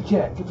 And Kitty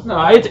cat. Get the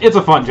no, it's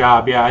a fun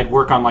job. Yeah, I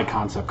work on like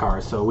concept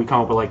cars, so we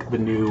come up with like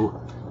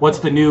what's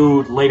the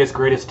new latest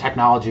greatest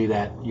technology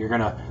that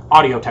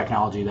audio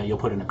technology that you'll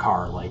put in a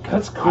car. Like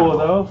That's I cool don't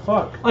know, though.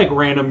 Fuck. like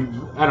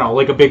random, I don't know,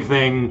 like a big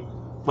thing,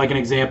 like an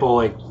example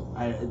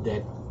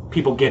that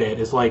people get it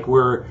is like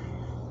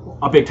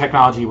a big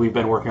technology we've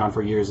been working on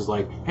for years is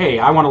like, hey,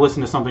 I want to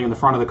listen to something in the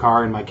front of the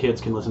car and my kids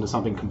can listen to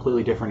something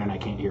completely different and I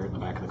can't hear it in the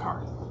back of the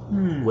car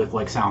with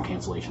like sound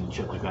cancellation and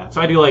shit like that.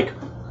 So I do like,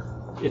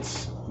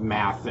 it's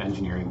math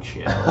engineering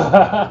shit.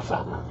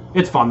 So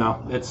it's fun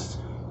though.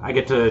 I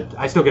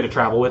still get to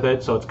travel with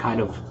it, so it's kind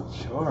of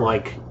Sure.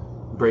 like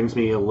brings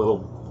me a little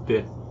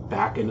bit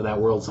back into that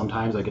world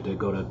sometimes. I get to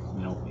go to,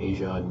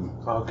 Asia and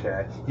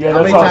Okay. Yeah. how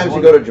That's many times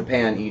you go to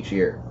Japan each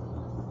year?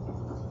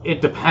 it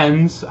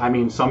depends. I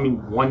mean,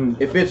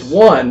 If it's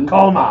one,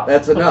 Call him out.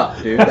 that's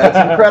enough, dude. That's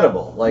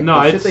incredible. Like, No,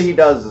 the shit it's- that he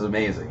does is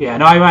amazing. yeah,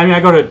 no, I mean, I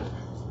go to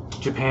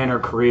Japan or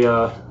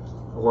Korea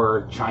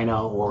or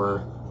China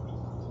or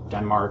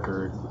Denmark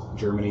or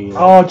Germany.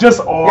 Oh, just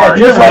Yeah,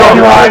 just Denmark. open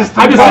your eyes.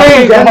 I'm just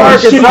saying,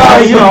 Denmark is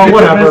nice.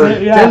 whatever.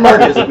 Yeah.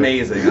 Denmark is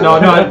amazing. No,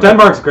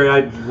 Denmark's great.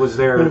 I was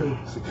there.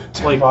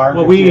 Like, Denmark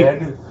well, we.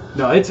 again.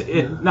 No,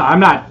 no, I'm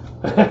not.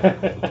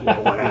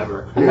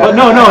 Whatever. But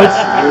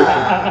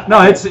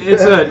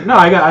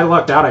I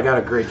lucked out. I got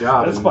a great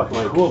job. That's and, fucking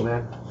like, cool,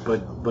 man.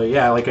 But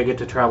yeah, like I get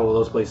to travel to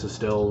those places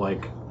still.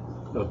 Like,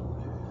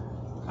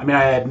 I mean,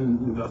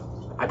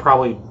 I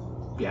probably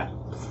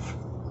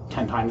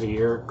 10 times a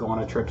year go on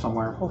a trip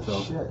somewhere. Oh so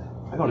shit!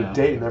 I go to yeah.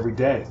 Dayton every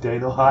day.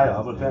 Dayton, Ohio.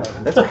 How about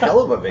that? That's a hell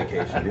of a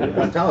vacation, dude.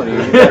 I'm telling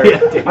you. You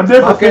better I'm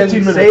there for fucking 15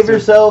 minutes. save dude.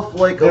 yourself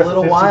like There a for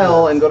little 15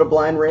 while minutes. and go to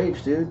Blind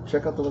Rage, dude.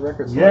 Check out the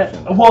record Yeah.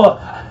 selection. Well,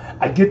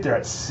 I get there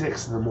at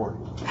 6 in the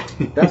morning.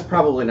 That's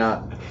probably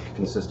not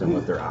consistent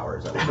with their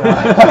hours. I would say.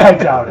 I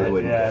doubt I it.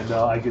 wouldn't Yeah, guess.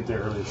 no, I get there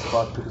early as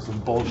fuck because some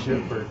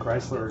bullshit for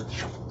Chrysler.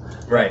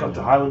 Right. Up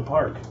to Highland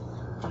Park.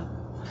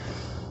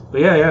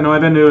 But no,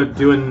 I've been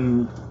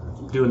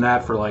doing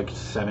that for like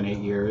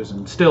 7-8 years,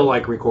 and still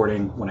like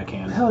recording when I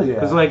can. Hell yeah.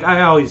 Because like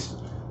I'm always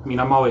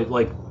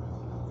like,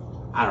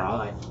 I don't know.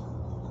 Like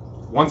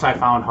once I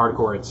found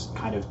hardcore, it's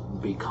kind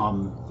of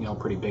become a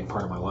pretty big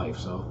part of my life.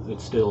 So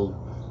it's still,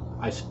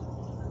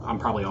 I'm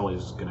probably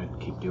always gonna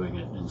keep doing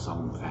it in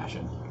some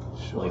fashion.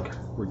 Sure. Like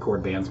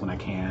record bands when I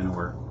can,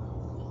 or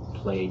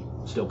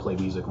still play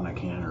music when I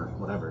can, or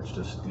whatever. It's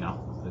just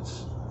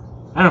it's,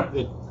 I don't know,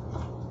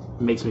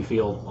 it makes me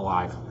feel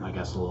alive, I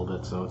guess, a little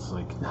bit. So it's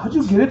like, How'd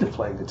you get into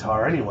playing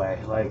guitar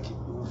anyway? Like,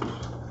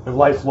 a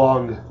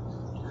lifelong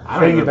I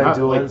don't thing even you've been know,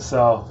 doing, like,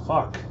 so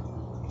fuck.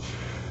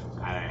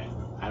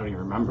 I don't even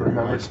remember.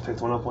 Remember, Like, just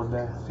picked one up one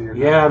day? Figured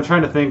it yeah, out. I'm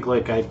trying to think.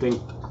 Like, I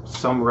think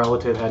some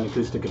relative had an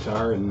acoustic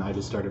guitar, and I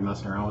just started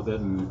messing around with it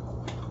and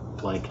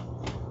like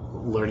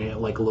learning it,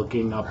 like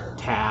looking up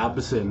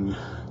tabs and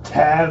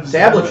Tabs.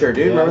 Tablature, dude.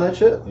 Yeah. Remember that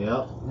shit?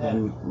 yeah,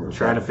 and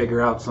trying to figure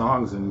out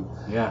songs and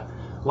a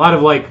lot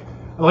of like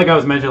I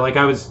was mentioning, like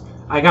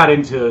I got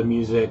into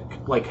music,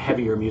 like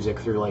heavier music,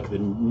 through like the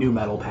new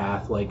metal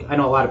path. Like I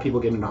know a lot of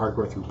people get into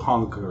hardcore through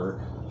punk or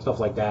stuff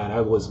like that.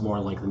 I was more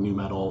like the new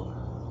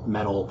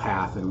metal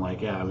path, and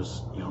like I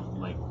was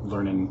like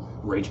learning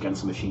Rage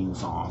Against the Machine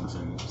songs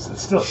and It's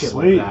still shit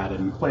sweet. like that,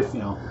 and Play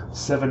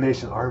Seven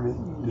Nation Army.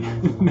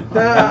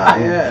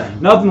 Yeah.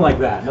 nothing like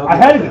that. Nothing I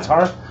had a like that.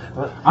 guitar.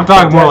 I'm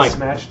talking My more dad like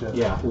smashed it.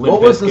 yeah. What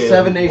Limp was the Bizkit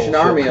Seven and Nation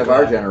bullshit Army like of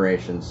our that.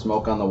 generation?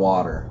 Smoke on the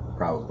Water,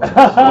 probably.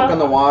 Smoke on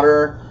the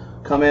Water,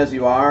 Come As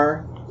You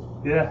Are.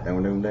 Yeah.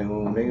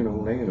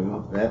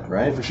 That, Yeah,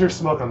 right? for sure,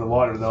 Smoke on the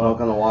Water though.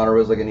 Smoke on the Water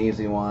was like an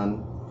easy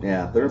one.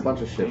 Yeah, there are a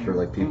bunch of shit for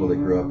like people that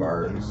grew up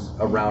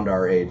around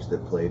our age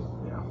that played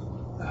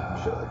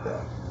shit like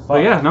that.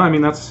 But yeah, no, I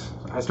mean I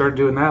started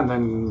doing that, and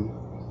then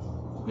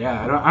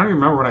I don't even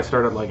remember when I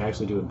started like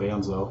actually doing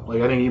bands though.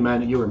 Like I think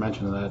you were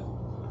mentioning that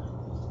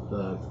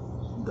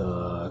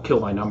the Kill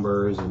My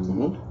Numbers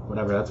and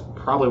whatever. That's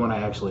probably when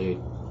I actually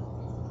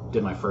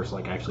did my first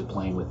like actually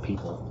playing with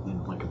people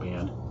in like a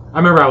band. I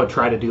remember I would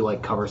try to do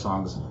like cover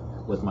songs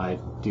with my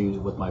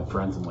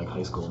friends in like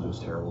high school, and it was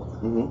terrible.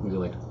 Maybe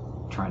like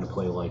trying to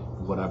play like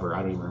whatever,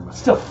 I don't even remember.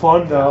 Still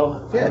fun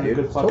though. Yeah, Having a dude,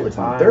 good it's fucking totally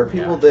fun. time. There are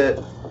people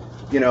that,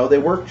 they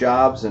work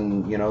jobs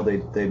and,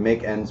 they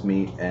make ends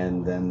meet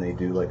and then they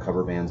do like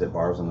cover bands at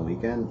bars on the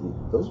weekend.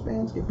 Those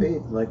bands get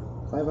paid like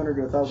 $500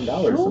 to $1,000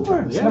 Sure,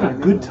 sometimes. it's having a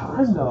good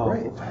time though.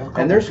 Right. Have a couple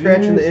And they're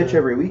scratching the beers itch or-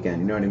 every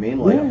weekend, you know what I mean?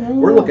 Like, Yeah, yeah,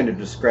 we're yeah. looking to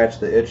just scratch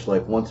the itch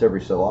like once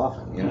every so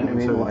often, you know what I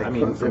mean? So, Like, I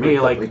mean, for every me,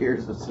 couple like, of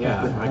years, it's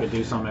I could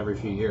do something every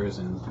few years,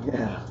 and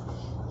Yeah.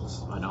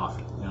 it's enough.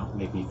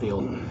 Make me feel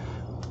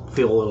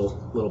a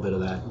little bit of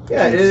that.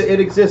 Yeah, it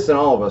exists in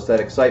all of us, that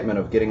excitement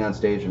of getting on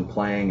stage and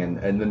playing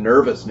and the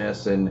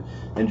nervousness and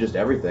just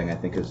everything, I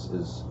think is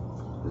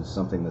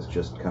something that's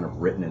just kind of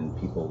written in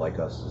people like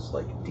us as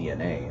like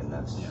DNA, and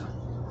that's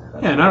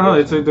and I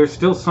don't know. There's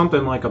still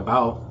something like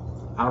about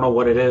I don't know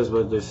what it is,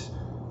 but this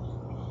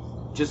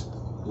just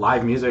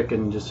live music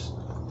and just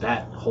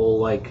that whole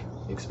like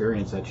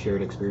experience, that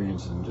shared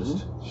experience, and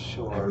just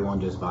everyone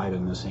just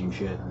vibing the same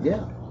shit.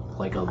 Yeah.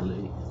 Like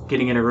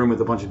getting in a room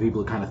with a bunch of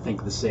people who kind of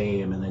think the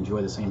same and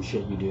enjoy the same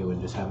shit you do,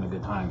 and just having a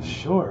good time.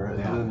 Sure.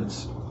 Yeah,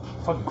 it's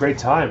fucking great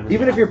time.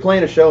 Even if you're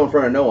playing a show in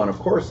front of no one, of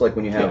course, like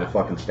when you have a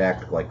fucking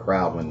stacked like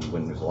crowd,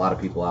 when there's a lot of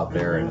people out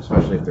there, and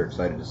especially if they're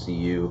excited to see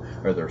you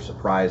or they're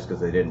surprised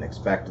because they didn't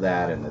expect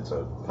that, and it's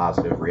a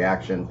positive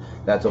reaction,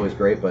 that's always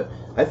great. But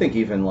I think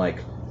even like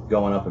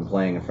going up and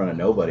playing in front of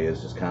nobody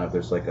is just kind of,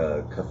 there's like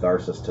a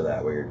catharsis to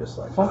that where you're just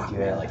like,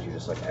 man, like you're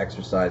just like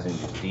exercising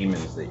these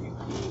demons that you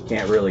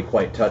can't really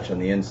quite touch on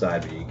the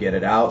inside, but you get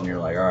it out and you're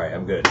like, all right,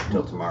 I'm good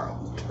until tomorrow.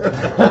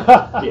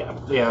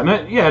 and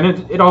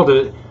it all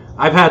did.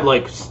 I've had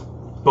like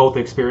both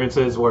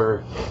experiences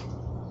where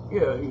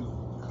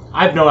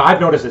I've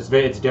noticed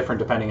it's different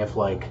depending if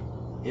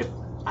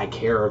I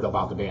care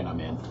about the band I'm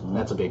in.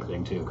 That's a big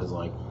thing too, because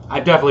like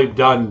I've definitely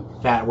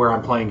done that where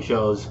I'm playing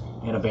shows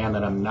in a band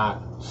that I'm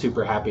not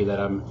super happy that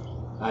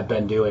I've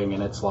been doing,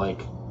 and it's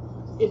like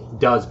it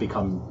does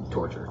become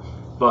torture.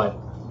 But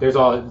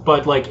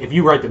like if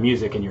you write the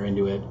music and you're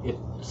into it,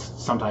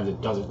 sometimes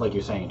it doesn't, like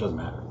you're saying, it doesn't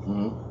matter.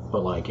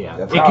 But like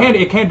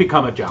it can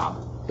become a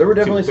job. There were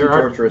definitely some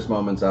torturous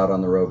moments out on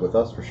the road with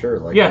us for sure.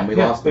 Like when we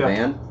lost the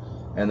van,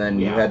 and then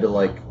you had to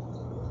like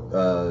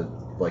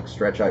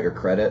stretch out your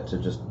credit to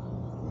just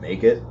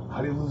make it.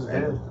 How do you lose a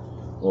van?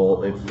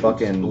 Well, it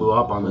fucking blew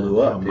up,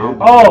 dude.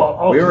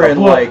 Oh, we were in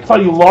I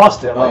thought you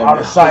lost it, out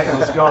of sight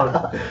and it's gone.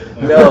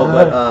 No,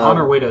 but on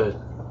our way to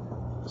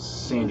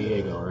San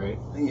Diego, right?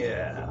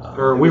 Yeah.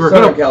 Or we were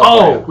gonna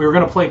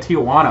play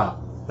Tijuana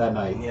that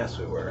night. Yes,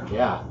 we were.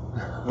 Yeah.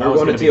 We were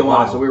going to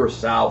Tijuana, so we were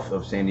south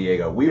of San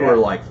Diego. We were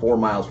like 4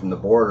 miles from the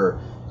border,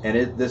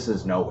 and this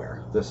is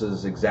nowhere. This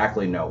is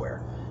exactly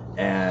nowhere.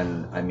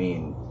 And I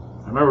mean,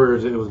 I remember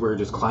we were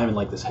just climbing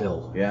like this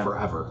hill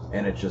forever,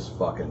 and it just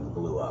fucking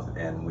blew up.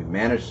 And we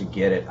managed to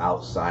get it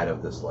outside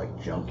of this like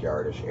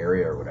junkyardish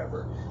area or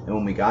whatever. And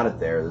when we got it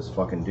there, this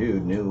fucking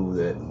dude knew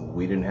that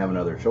we didn't have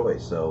another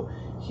choice, so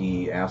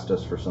he asked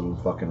us for some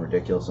fucking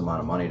ridiculous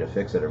amount of money to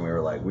fix it, and we were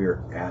like, we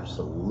are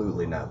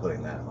absolutely not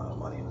putting that amount of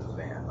money into the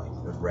van. Like,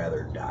 we'd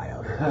rather die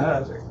out here in the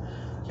desert.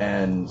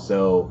 And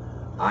so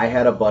I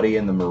had a buddy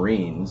in the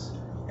Marines,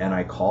 and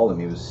I called him.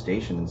 He was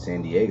stationed in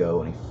San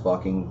Diego, and he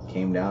fucking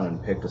came down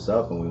and picked us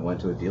up, and we went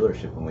to a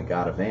dealership, and we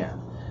got a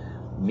van.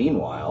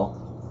 Meanwhile,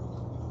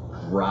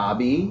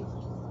 Robbie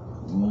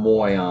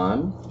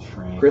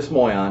Moyan, Chris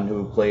Moyan,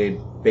 who played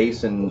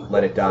bass in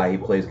Let It Die, he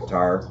plays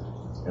guitar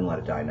and Let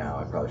It Die now.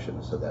 I probably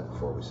shouldn't have said that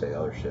before we say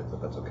other shit,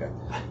 but that's okay.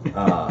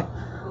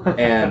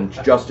 And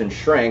Justin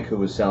Schrank, who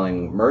was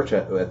selling merch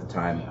at the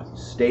time,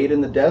 stayed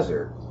in the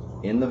desert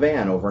in the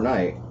van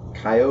overnight.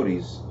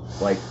 Coyotes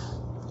like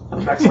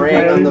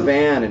preying on the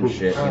van and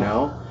shit, you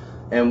know.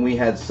 And we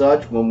had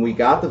when we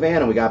got the van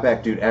and we got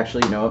back, dude,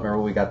 actually, you know, remember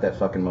when we got that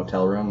fucking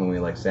motel room and we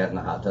like sat in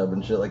the hot tub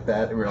and shit like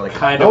that? And we were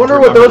like, I wonder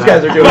what those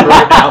guys are doing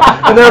right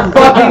now. And they're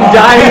fucking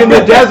dying in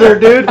the desert,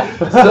 dude.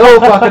 So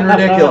fucking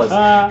ridiculous.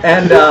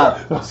 And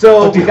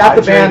so we got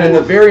the van, and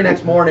the very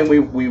next morning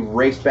we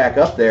raced back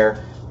up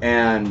there,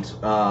 and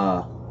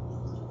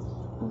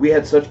we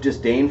had such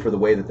disdain for the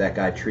way that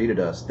guy treated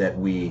us that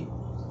we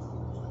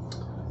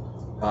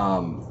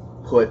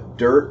put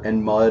dirt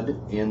and mud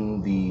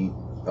in the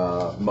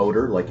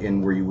motor, like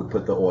in where you would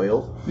put the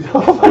oil.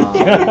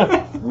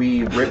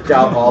 We ripped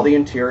out all the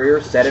interior,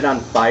 set it on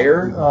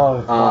fire,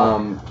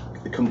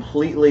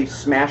 completely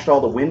smashed all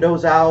the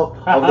windows out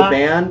of the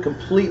van,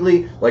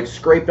 completely like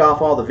scraped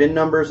off all the VIN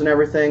numbers and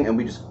everything, and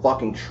we just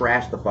fucking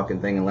trashed the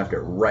fucking thing and left it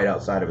right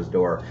outside of his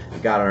door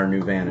and got on our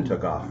new van and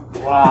took off.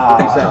 Wow.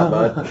 Thanks out,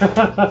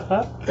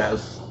 bud. That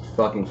was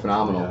fucking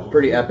phenomenal.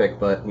 Pretty epic,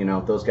 but you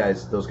know, those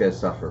guys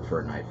suffered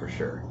for a night for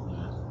sure.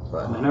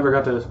 But I never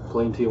got to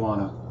play in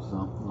Tijuana.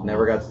 So,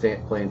 never got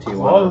to play in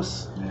Tijuana.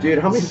 Close. Dude,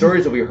 how many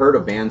stories have we heard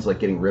of bands like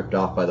getting ripped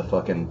off by the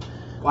fucking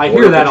I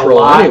hear that a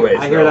lot. Anyways,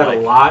 I hear that a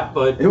lot,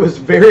 but it was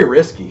very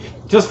risky.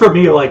 Just for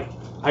me, like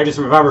I just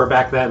remember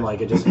back then,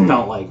 like it just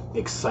felt like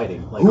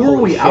exciting. Like, who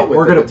were we out with?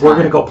 We're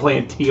gonna go play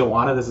in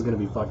Tijuana. This is gonna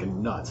be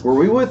fucking nuts. Were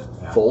we with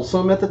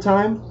Folsom at the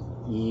time?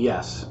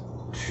 Yes.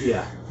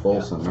 Yeah.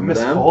 Folsom. I Remember miss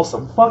them?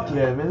 Folsom. Fuck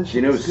yeah, man. Do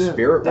you know Spirit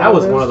World? That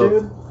was one of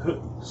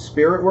the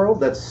Spirit World.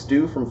 That's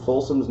Stu from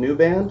Folsom's new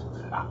band.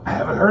 I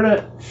haven't heard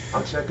it.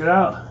 I'll check it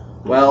out.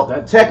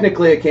 Well,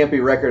 technically it can't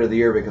be record of the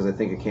year because I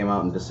think it came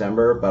out in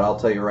December, but I'll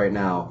tell you right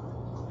now,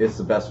 it's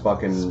the best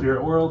fucking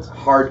Spirit World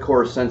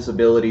hardcore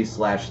sensibility /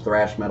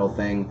 thrash metal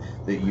thing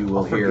that you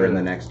will hear in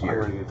the next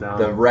year.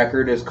 The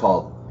record is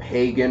called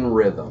Pagan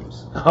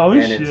Rhythms. Oh,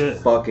 and shit.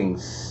 It's fucking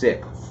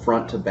sick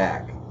front to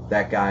back.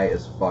 That guy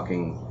is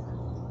fucking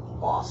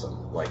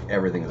awesome. Like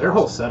everything is Their awesome.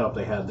 whole setup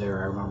they had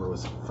there, I remember,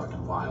 was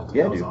fucking wild.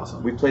 Yeah, that was dude.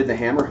 awesome. We played the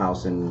Hammer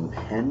House in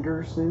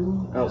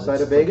Henderson, Yeah, outside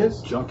it's of Vegas.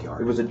 like a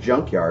junkyard. It was a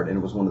junkyard, and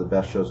it was one of the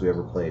best shows we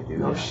ever played, dude.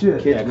 No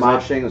shit. Kids Yeah, 'cause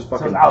moshing, there was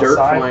fucking it's dirt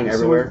outside, flying so-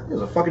 everywhere. It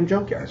was a fucking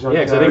junkyard. Junkyard. Yeah,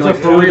 because I It think was like a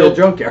for two of real the-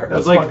 junkyard. It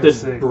was That's like fucking the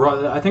sick.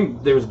 I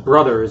think there's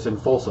brothers in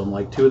Folsom.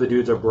 Like 2 of the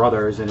dudes are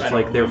brothers, and it's I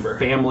don't like their remember.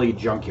 family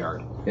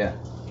junkyard. Yeah.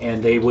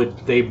 And they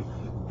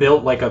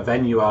built like a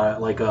venue out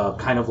of, like a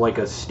kind of like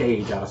a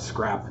stage out of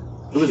scrap.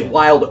 It was shit.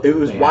 wild. It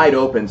was Yeah. wide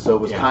open, so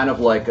it was Yeah. kind of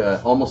like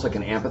almost like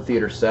an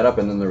amphitheater setup,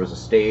 and then there was a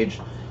stage,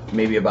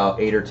 maybe about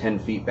 8 or 10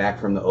 feet back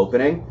from the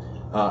opening,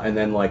 and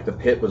then like the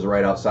pit was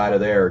right outside of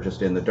there,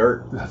 just in the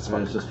dirt. That's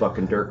and it's just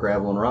fucking dirt,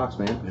 gravel, and rocks,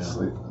 man. It's,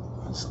 like,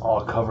 it's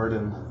all covered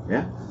in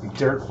Yeah,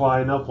 dirt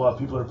flying up while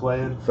people are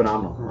playing.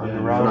 phenomenal, Running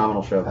Yeah, around.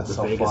 phenomenal show. That's The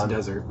so Vegas fun.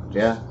 desert.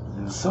 Yeah,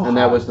 So and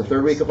that hot. was the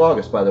 3rd week of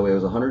August, by the way. It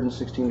was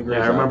 116 degrees.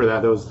 Yeah, I remember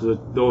that. That was We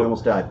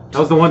almost died. that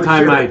was the one For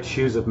time sure. my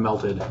shoes have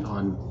melted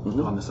on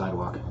Mhm. the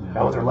sidewalk. Yeah.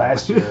 I was there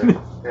last year.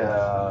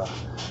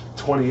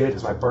 28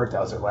 is my birthday.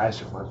 I was there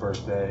last year for my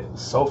birthday. It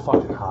was so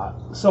fucking hot.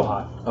 So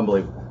hot.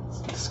 Unbelievable. It's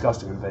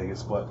disgusting in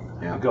Vegas, but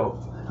Yeah. I go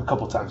a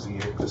couple times a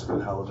year just for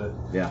the hell of it.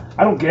 Yeah,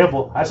 I don't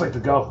gamble. I just like to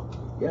go.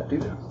 yeah,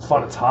 dude. It's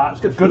fun. It's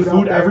hot. There's Good out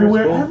food there,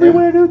 everywhere. it's cool.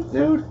 Everywhere, dude. Yeah.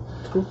 Dude.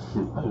 It's cool.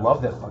 I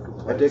love that fucking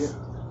place. I dig it.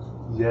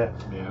 Yeah.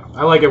 Yeah,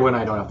 I like it when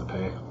I don't have to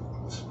pay.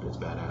 It's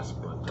badass,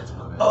 but that's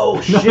about it.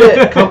 Oh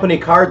shit! Company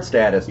card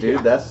status,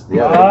 dude. That's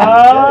yeah.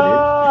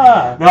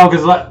 Ah. No,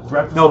 because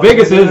Rep- no,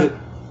 Vegas is.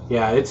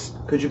 Yeah, it's.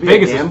 Dude. Could you be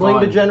Vegas a is gambling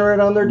fun. degenerate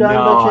on their dime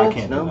No, by I chance?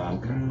 can't No.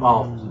 do that.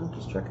 Well,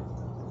 Just checking.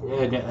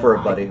 yeah, For a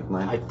buddy of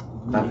mine.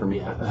 Not for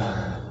me.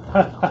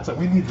 That's like,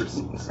 we need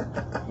receipts.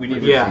 We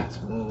need Yeah.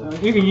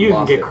 receipts. You can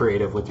Lost get it.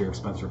 creative with your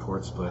expense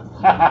reports, but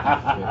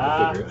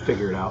yeah,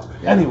 figure it out.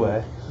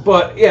 Anyway,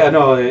 But yeah,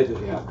 no,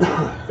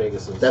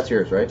 Vegas is. That's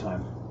yours, right?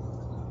 Time.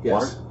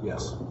 Yes. Water?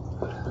 Yes.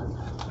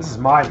 this is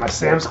mine. My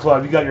Sam's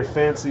Club. You got your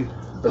fancy.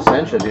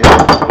 Essentia, dude.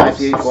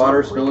 ICH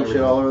water spilling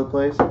shit all over the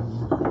place.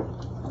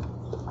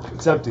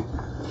 It's empty.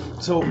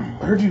 So I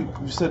heard you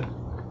said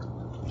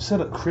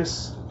that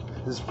Chris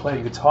is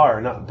playing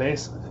guitar, not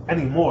bass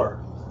anymore.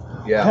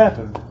 What Yeah.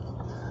 happened?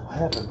 What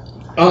happened?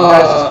 You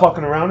guys just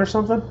fucking around or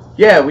something?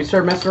 Yeah, we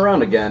started messing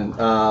around again.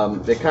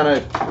 They kind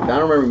of, I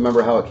don't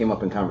remember how it came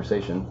up in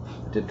conversation.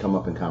 It did come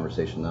up in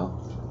conversation though.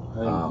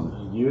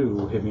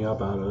 You hit me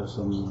up out of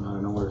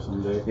nowhere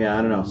someday. Yeah,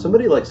 I don't know.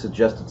 Somebody like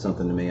suggested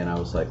something to me, and I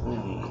was like,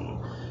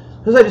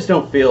 because I just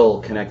don't feel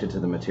connected to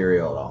the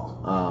material at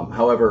all.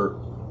 However,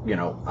 you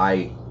know,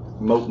 I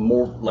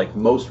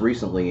most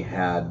recently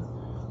had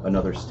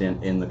another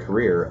stint in the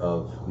career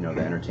of the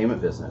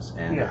entertainment business,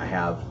 and Yeah. I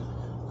have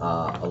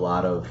a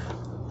lot of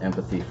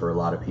empathy for a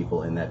lot of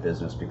people in that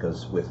business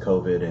because with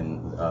COVID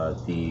and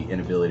the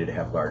inability to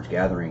have large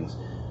gatherings.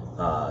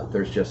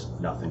 There's just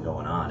nothing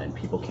going on, and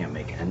people can't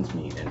make ends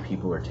meet, and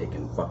people are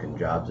taking fucking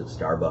jobs at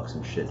Starbucks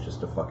and shit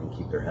just to fucking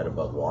keep their head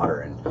above water.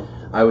 And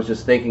I was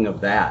just thinking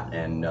of that,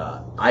 and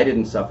I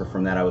didn't suffer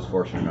from that. I was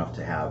fortunate enough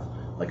to have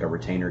like a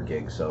retainer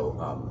gig, so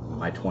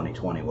my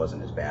 2020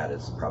 wasn't as bad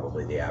as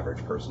probably the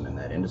average person in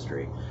that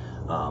industry.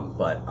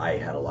 But I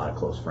had a lot of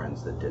close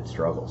friends that did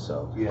struggle.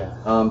 So Yeah.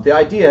 the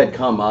idea had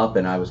come up,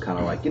 and I was kind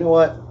of like, you know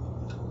what?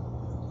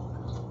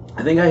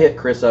 I think I hit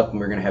Chris up, and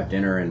we were gonna have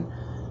dinner,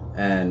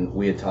 and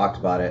we had talked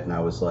about it, and I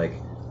was like,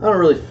 I don't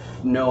really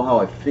know how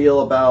I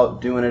feel about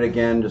doing it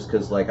again, just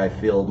because like I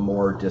feel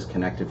more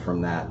disconnected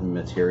from that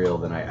material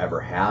than I ever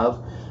have.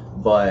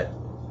 But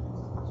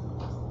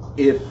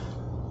if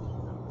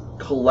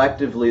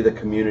collectively the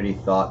community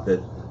thought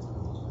that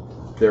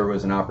there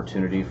was an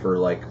opportunity for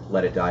like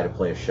Let It Die to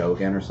play a show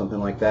again or something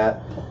like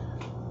that,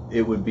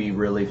 it would be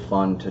really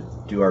fun to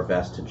do our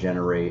best to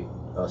generate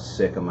a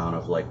sick amount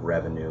of like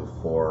revenue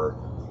for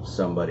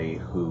somebody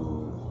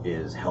who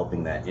is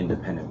helping that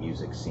independent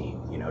music scene.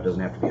 You know, it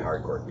doesn't have to be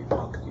hardcore, it could be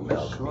punk, it could be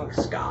metal, it could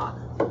be ska,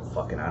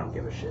 fucking I don't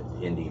give a shit,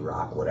 indie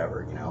rock,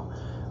 whatever, you know.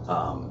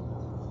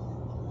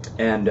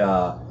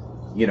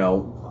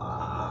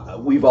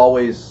 We've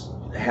always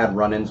had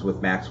run-ins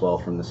with Maxwell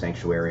from the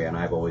Sanctuary, and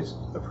I've always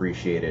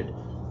appreciated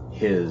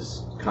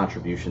his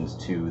contributions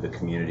to the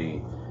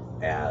community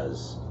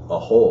as a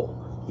whole,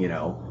 you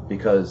know,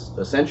 because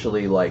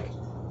essentially like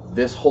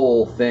this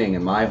whole thing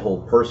and my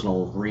whole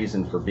personal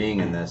reason for being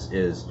in this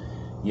is,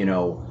 you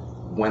know,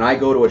 when I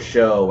go to a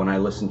show, when I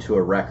listen to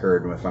a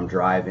record, if I'm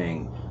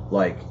driving,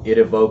 like it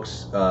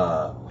evokes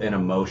an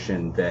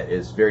emotion that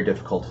is very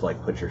difficult to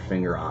like put your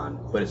finger on,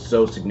 but it's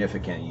so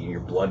significant. Your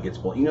blood gets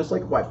boiled. You know, it's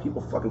like why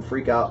people fucking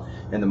freak out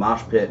in the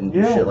mosh pit and do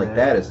Yeah, shit like man.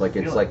 that. It's like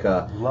Feel it's it. like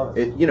a Love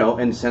it. you know,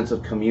 and sense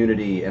of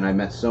community. And I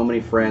met so many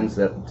friends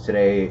that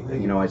today,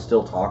 you know, I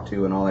still talk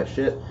to and all that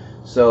shit.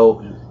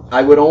 So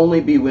I would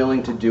only be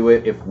willing to do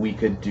it if we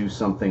could do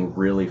something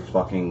really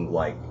fucking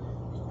like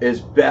as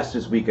best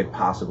as we could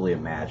possibly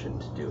imagine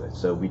to do it.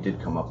 So we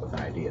did come up with an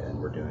idea, and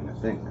we're doing a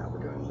thing now. We're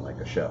doing like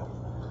a show.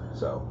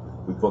 So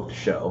we booked a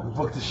show.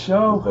 Booked the We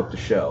show. booked a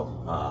show.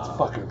 It's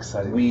fucking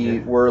exciting. We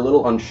were a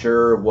little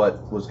unsure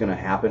what was going to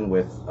happen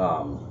with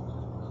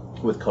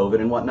COVID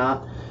and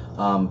whatnot.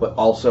 But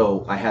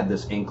also, I had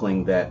this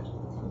inkling that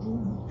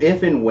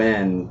if and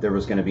when there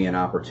was going to be an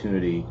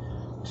opportunity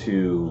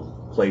to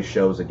play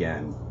shows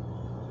again,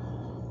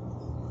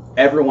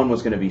 everyone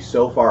was going to be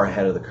so far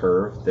ahead of the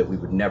curve that we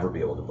would never be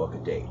able to book a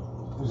date.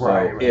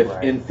 So if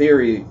in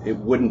theory it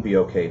wouldn't be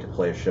okay to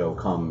play a show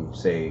come,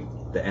 say,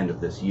 the end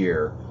of this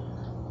year,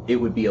 it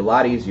would be a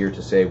lot easier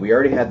to say, we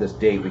already had this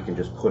date, we can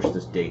just push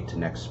this date to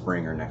next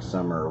spring or next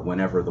summer or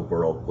whenever the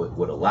world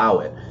would allow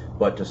it.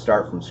 But to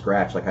start from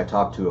scratch, like I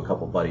talked to a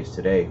couple buddies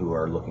today who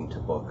are looking to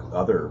book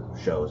other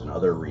shows and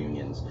other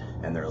reunions,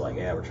 and they're like,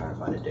 yeah, we're trying to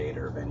find a date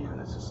or a venue,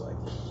 and it's just like,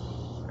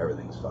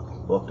 everything's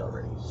fucking booked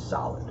already.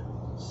 Solid.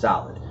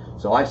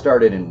 So I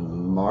started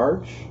in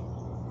March,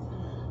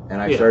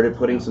 and I started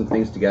putting some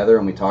things together,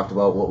 and we talked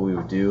about what we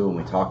would do, and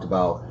we talked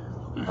about,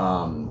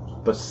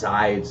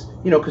 besides,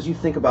 because you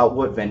think about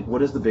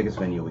what is the biggest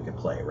venue we could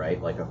play,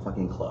 right? Like a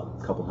fucking club,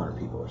 a couple hundred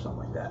people or something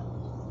like that.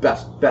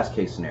 Best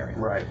case scenario.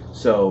 Right.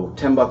 So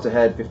 $10 a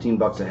head,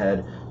 $15 a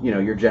head,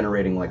 you're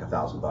generating like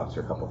 $1,000 or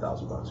a couple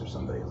 $1,000 or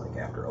somebody like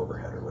after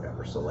overhead or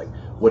whatever. So like,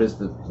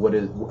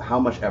 how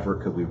much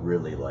effort could we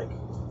really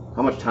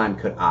how much time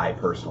could I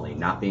personally,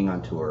 not being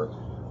on tour,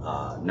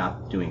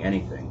 not doing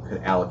anything,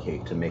 could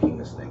allocate to making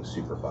this thing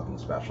super fucking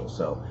special?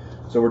 So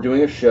we're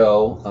doing a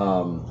show,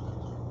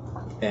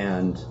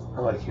 and I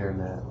like hearing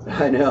that.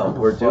 I know,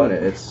 we're doing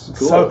it. It's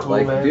cool. So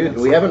cool, man. Dude,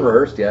 we haven't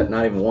rehearsed yet,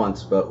 not even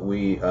once, but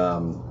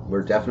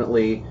we're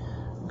definitely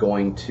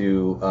going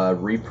to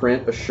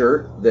reprint a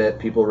shirt that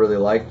people really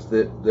liked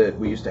that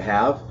we used to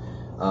have.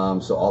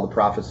 So all the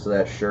profits to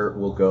that shirt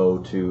will go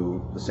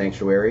to the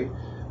Sanctuary.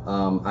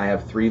 I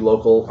have 3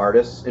 local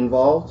artists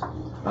involved,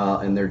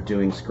 and they're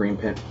doing screen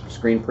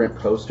print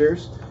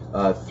posters,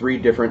 3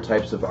 different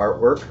types of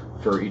artwork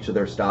for each of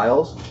their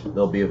styles.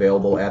 They'll be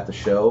available at the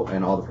show,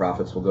 and all the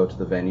profits will go to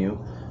the venue.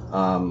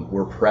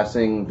 We're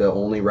pressing the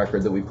only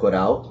record that we put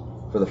out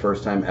for the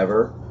first time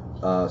ever,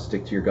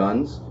 Stick to Your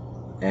Guns,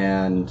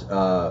 and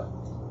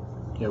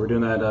we're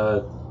doing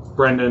that.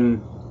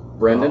 Brendan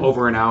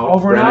Over and Out.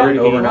 Over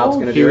and Out's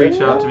going to He do it.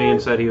 reached out to me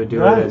and said he would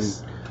do it.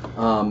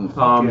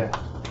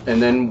 And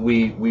then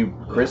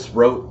Chris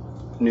wrote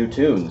new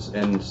tunes,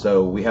 and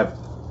so we have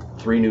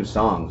 3 new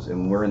songs,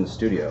 and we're in the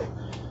studio.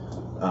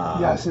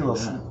 I've seen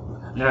those.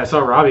 Yeah, I saw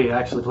Robbie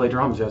actually play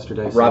drums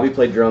yesterday. So. Robbie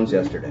played drums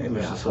yesterday,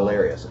 which is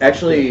hilarious.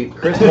 Actually,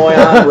 Chris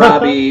Moyan,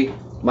 Robbie,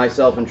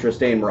 myself, and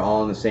Tristain were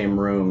all in the same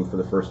room for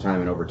the first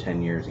time in over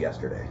 10 years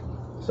yesterday.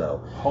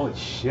 So, holy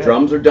shit.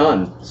 Drums are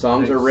done.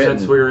 Songs are written.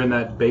 Since we were in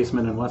that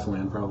basement in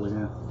Westland, probably,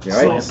 yeah.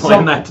 Yeah, right?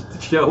 Playing that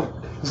show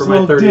for my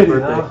 30th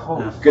birthday.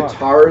 Huh?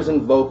 Guitars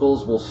and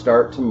vocals will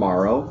start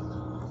tomorrow.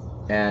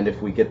 And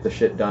if we get the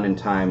shit done in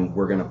time,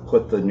 we're going to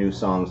put the new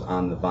songs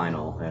on the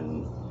vinyl.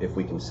 And if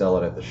we can sell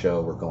it at the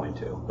show, we're going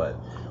to. But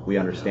we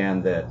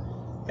understand that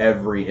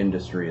every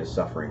industry is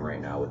suffering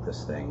right now with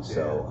this thing.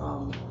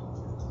 So,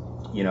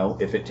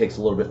 if it takes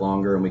a little bit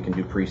longer and we can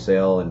do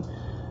pre-sale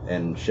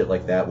and shit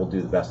like that, we'll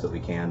do the best that we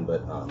can.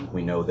 But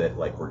we know that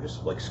we're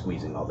just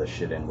squeezing all this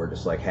shit in. We're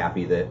just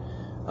happy that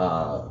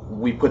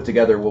we put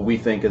together what we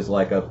think is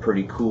a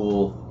pretty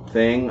cool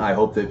thing. I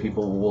hope that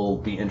people will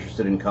be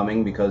interested in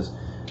coming, because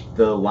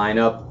the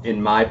lineup,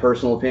 in my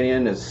personal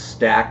opinion, is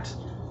stacked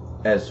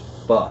as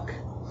fuck.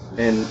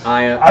 And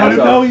as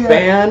a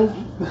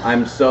fan,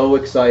 I'm so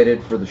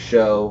excited for the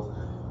show.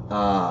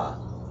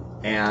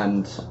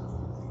 And,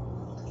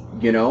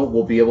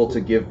 we'll be able to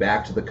give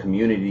back to the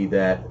community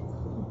that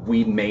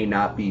we may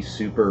not be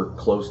super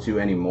close to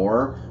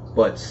anymore,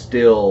 but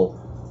still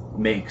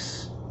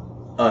makes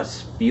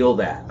us feel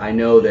that. I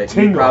know that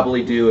you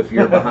probably do if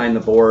you're behind the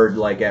board,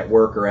 at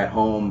work or at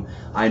home.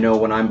 I know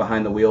when I'm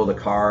behind the wheel of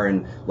the car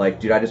and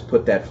dude, I just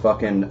put that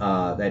fucking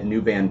that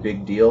new band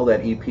Big Deal,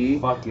 that EP.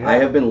 Fuck yeah. I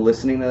have been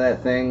listening to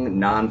that thing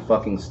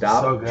non-fucking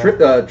stop. So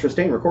good.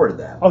 Tristain recorded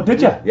that. Oh,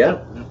 did you?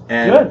 Yep.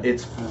 And good.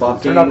 It's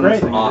fucking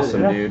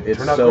awesome, dude.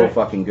 It's so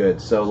fucking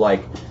good. So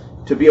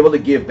to be able to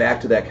give back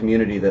to that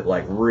community that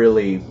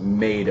really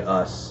made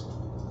us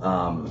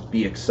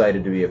be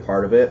excited to be a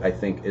part of it, I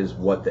think is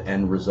what the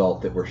end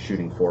result that we're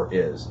shooting for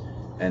is.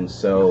 And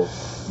so,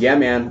 yeah,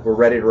 man, we're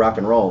ready to rock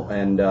and roll,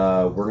 and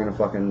we're gonna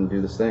fucking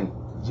do this thing.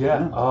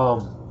 Yeah.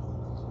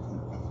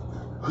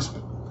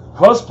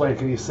 Who else playing?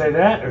 Can you say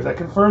that? Or is that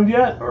confirmed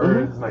yet?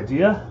 Or is an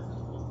idea?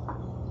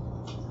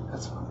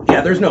 That's fine.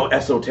 Yeah, there's no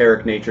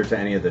esoteric nature to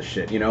any of this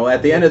shit.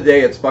 At the end of the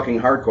day, it's fucking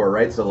hardcore,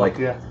 right? So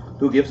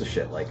who gives a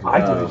shit? I give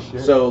a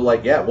shit. So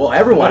well,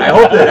 everyone. I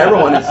hope that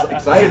everyone is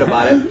excited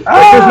about it.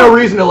 There's no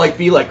reason to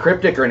be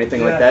cryptic or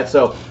anything like that.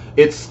 So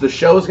the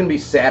show is going to be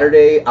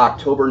Saturday,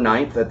 October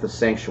 9th at the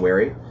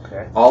Sanctuary.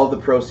 Okay. All of the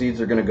proceeds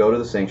are going to go to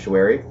the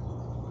Sanctuary.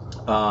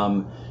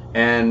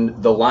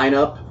 And the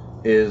lineup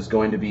is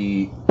going to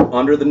be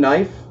Under the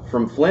Knife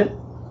from Flint.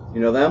 You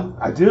know them?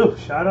 I do.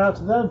 Shout out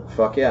to them.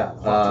 Fuck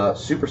yeah.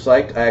 Super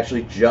psyched. I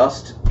actually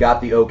just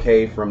got the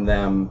okay from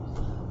them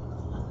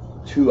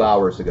 2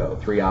 hours ago,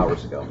 3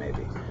 hours ago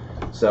maybe.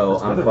 So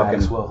that's I'm fucking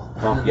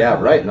Maxwell. Yeah,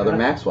 right. Another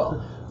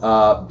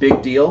Maxwell.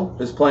 Big Deal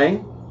is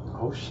playing.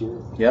 Oh shit.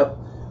 Yep.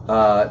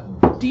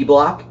 D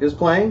Block is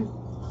playing.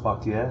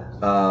 Fuck yeah.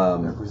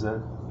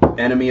 Represent.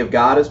 Enemy of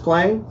God is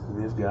playing.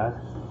 Enemy of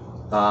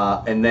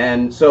God. And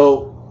then,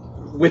 so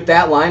with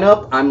that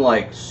lineup, I'm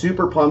like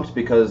super pumped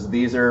because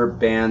these are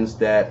bands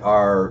that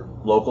are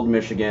local to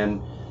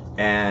Michigan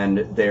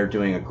and they're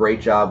doing a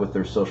great job with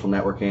their social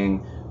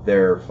networking.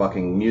 Their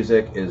fucking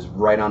music is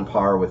right on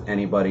par with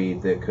anybody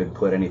that could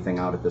put anything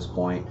out at this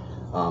point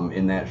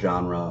in that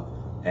genre.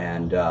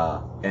 And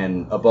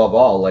above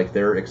all, like,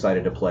 they're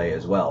excited to play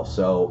as well.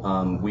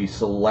 So we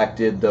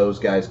selected those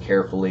guys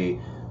carefully.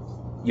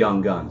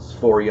 Young Guns,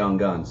 4 young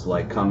guns,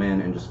 like, come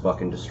in and just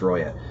fucking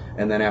destroy it.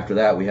 And then after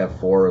that, we have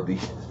 4 of the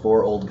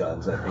 4 old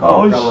guns, I think you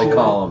probably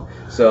call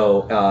them.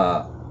 So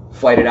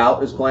Fight It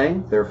Out is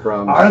playing. They're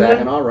from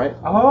Saginaw, right?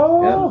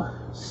 Oh.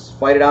 Yeah.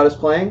 Fight It Out is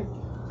playing.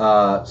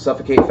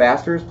 Suffocate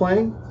Faster is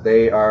playing.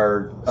 They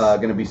are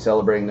going to be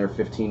celebrating their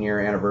 15-year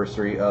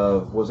anniversary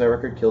of, what was that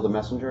record? Kill the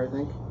Messenger, I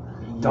think?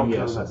 Don't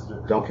Kill the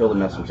Messenger. Don't Kill the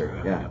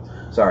Messenger, yeah.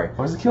 Sorry.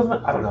 Or is it Kill the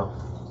Messenger? I don't know.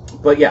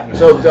 But yeah,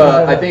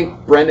 so I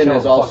think Brendan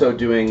is also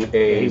doing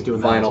a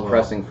vinyl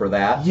pressing for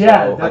that.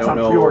 Yeah, so that's on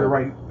pre-order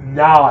right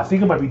now. I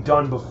think it might be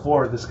done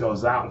before this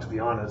goes out, to be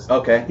honest.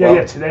 Okay.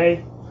 Yeah,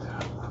 today.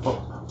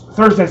 Well,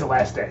 Thursday's the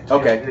last day.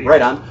 Okay,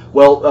 right on.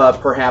 Well,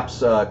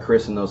 perhaps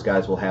Chris and those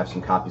guys will have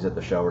some copies at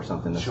the show or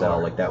something to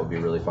sell. Like, that would be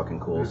really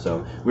fucking cool.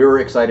 So we were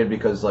excited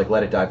because, like,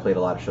 Let It Die played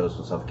a lot of shows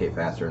with Suffocate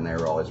Faster, and they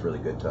were always really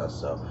good to us.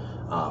 So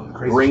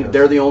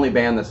they're the only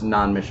band that's a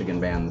non-Michigan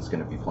band that's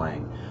going to be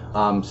playing.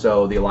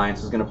 So the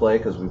Alliance is going to play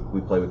because we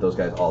play with those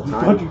guys all the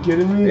time. Are you fucking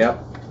kidding me?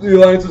 Yep. The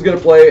Alliance is going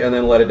to play, and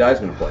then Let It Die is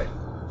going to play.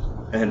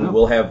 And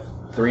we'll have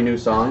 3 new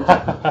songs,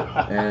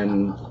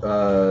 and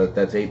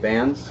that's 8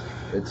 bands.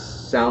 It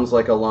sounds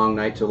like a long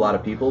night to a lot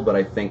of people, but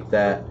I think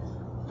that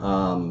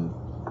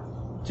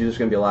there's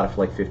going to be a lot of,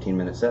 like,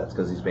 15-minute sets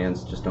because these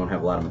bands just don't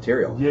have a lot of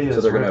material. Yeah,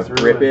 so they're going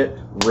to rip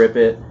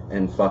it,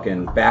 and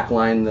fucking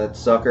backline that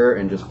sucker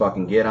and just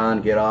fucking get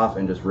on, get off,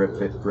 and just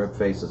rip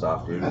faces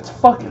off, dude. That's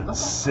fucking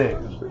sick.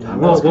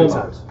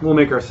 We'll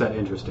make our set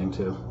interesting,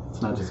 too.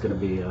 It's not just going to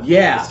be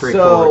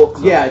straightforward.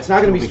 So, it's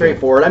not going to be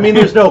straightforward. I mean,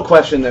 there's no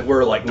question that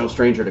we're, like, no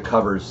stranger to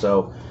covers,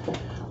 so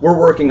we're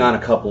working on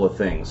a couple of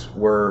things.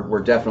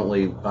 We're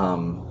definitely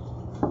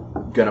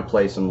going to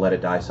play some Let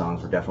It Die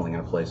songs. We're definitely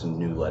going to play some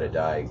new Let It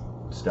Die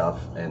stuff,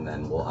 and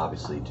then we'll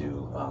obviously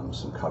do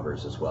some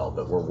covers as well,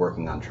 but we're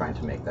working on trying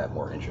to make that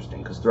more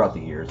interesting because throughout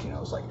the years, you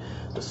know, it's like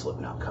the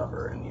Slipknot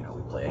cover, and, you know,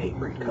 we play a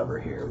Hatebreed cover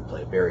here, we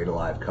play a Buried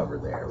Alive cover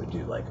there, we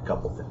do like a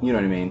couple things, you know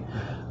what I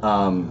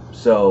mean?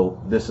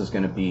 So this is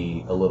going to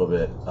be a little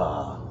bit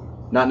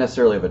not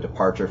necessarily of a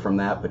departure from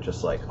that, but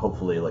just like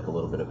hopefully like a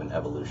little bit of an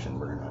evolution.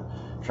 We're going to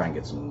try and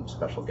get some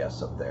special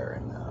guests up there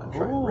and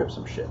try and rip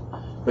some shit.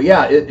 But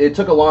yeah, it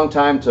took a long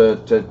time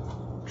to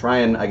try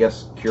and, I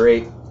guess,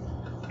 curate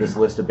this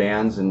list of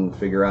bands and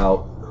figure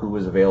out who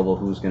was available,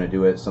 who was going to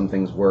do it. Some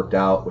things worked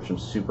out, which I'm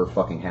super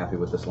fucking happy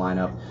with this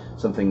lineup.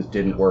 Some things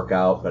didn't work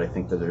out, but I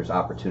think that there's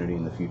opportunity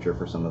in the future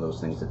for some of those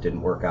things that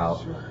didn't work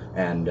out. Sure.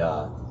 And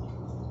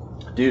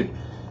dude,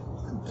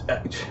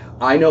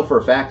 I know for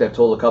a fact I've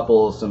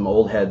told some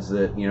old heads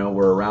that, you know,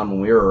 were around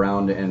when we were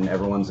around, and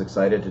everyone's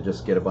excited to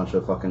just get a bunch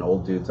of fucking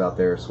old dudes out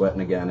there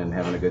sweating again and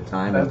having a good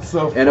time. That's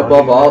so funny, and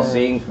above all,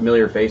 seeing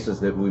familiar faces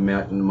that we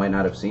might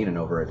not have seen in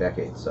over a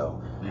decade.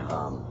 So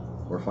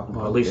we're fucking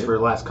at least for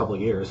the last couple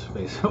of years,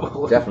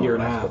 basically. Definitely. Year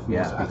and a half.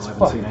 Yeah. That's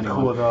fucking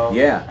cool, though.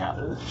 Yeah.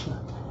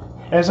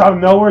 And it's out of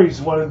nowhere, you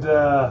just wanted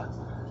to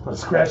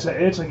scratch that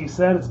itch, like you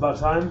said. It's about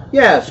time.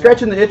 Yeah,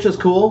 scratching the itch is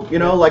cool. You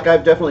know, like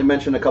I've definitely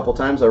mentioned a couple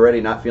times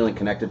already, not feeling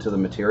connected to the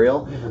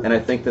material. Mm-hmm. And I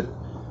think that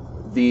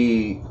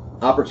the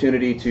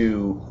opportunity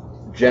to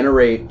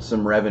generate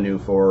some revenue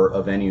for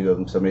a venue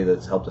of somebody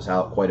that's helped us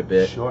out quite a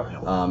bit, sure.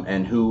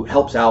 And who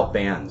helps out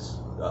bands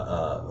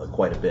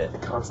quite a bit,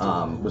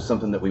 was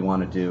something that we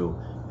want to do.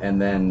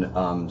 And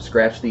then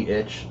scratch the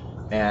itch.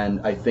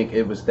 And I think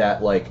it was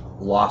that, like,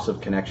 loss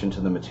of connection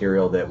to the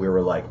material that we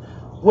were like,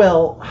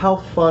 well, how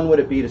fun would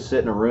it be to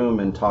sit in a room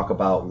and talk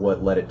about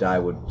what Let It Die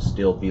would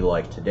still be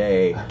like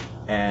today?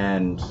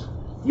 And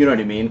you know what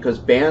I mean? Because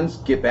bands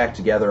get back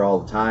together all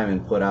the time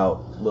and put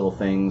out little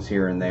things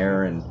here and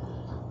there. And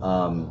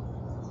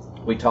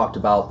we talked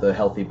about the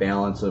healthy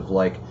balance of,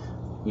 like,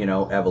 you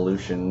know,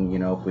 evolution. You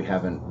know, if we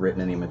haven't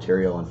written any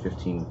material in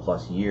 15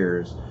 plus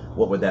years,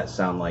 what would that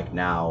sound like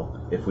now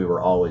if we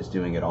were always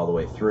doing it all the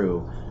way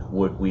through?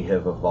 Would we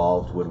have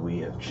evolved? Would we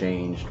have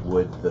changed?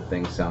 Would the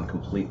thing sound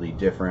completely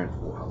different?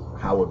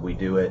 How would we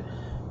do it?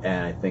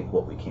 And I think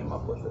what we came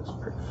up with is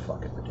pretty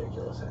fucking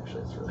ridiculous,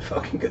 actually. It's really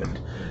fucking good.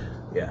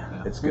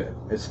 Yeah, it's good.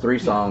 It's 3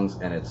 songs,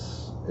 and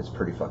it's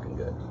pretty fucking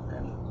good.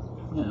 And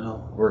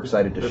we're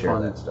excited to share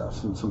that stuff.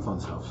 Some fun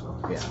stuff. So.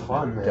 Yeah, it's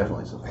fun, man.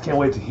 Definitely some fun. I can't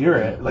wait to hear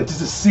it. Like, just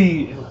to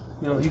see, you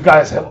know, you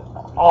guys have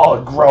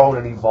all grown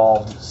and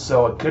evolved,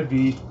 so it could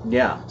be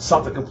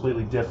something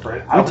completely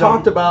different. We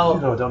talked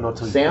about don't know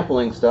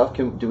sampling stuff.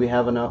 Do we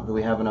have enough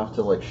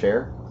to, like,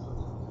 share?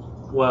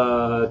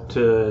 What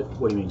do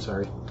you mean?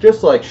 Sorry.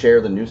 Just, like, share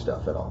the new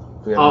stuff at all.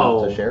 Do we have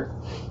enough to share?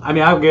 I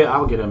mean, I'll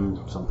get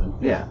him something.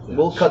 Yeah,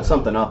 we'll cut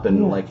something up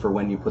and like for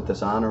when you put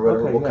this on or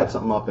whatever, we'll cut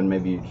something up and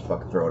maybe you just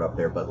fucking throw it up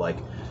there. But like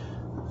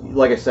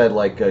I said,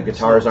 like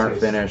guitars aren't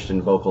finished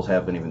and vocals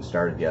haven't even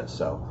started yet,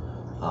 so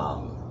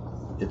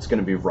it's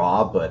gonna be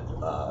raw. But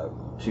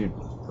dude,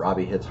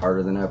 Robbie hits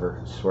harder than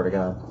ever. Swear to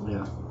God.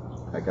 Yeah.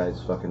 That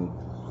guy's fucking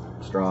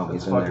strong.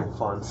 It's He's in fucking there.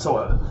 fun.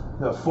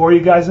 So, 4 of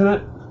you guys in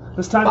it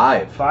this time?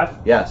 5. 5?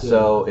 Yeah.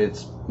 So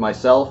it's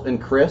myself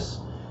and Chris.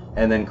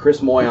 And then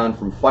Chris Moyon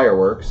from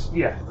Fireworks,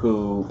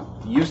 who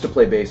used to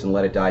play bass and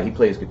Let It Die. He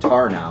plays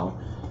guitar now,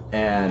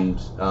 and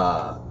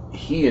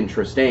he and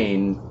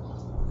Tristain,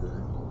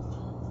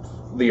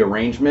 the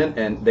arrangement,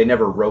 and they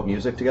never wrote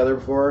music together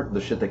before.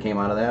 The shit that came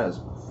out of that is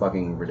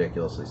fucking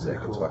ridiculously sick.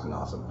 Cool. It's fucking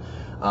awesome.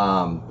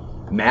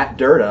 Matt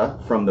Durda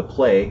from The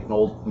Plague, an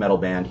old metal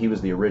band, he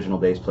was the original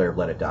bass player of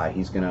Let It Die.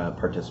 He's gonna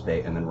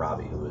participate, and then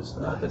Robbie, who was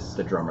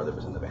the drummer that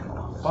was in the band.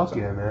 Fuck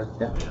yeah, man.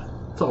 Yeah.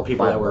 It's all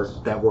people that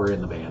were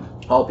in the band.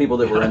 All people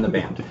that were in the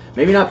band.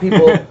 Maybe not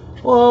people.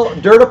 Well,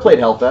 Durda played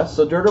Hellfest,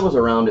 so Durda was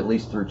around at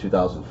least through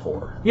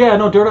 2004. Yeah,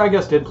 no, Durda I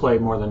guess did play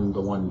more than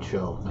the one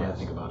show. Now I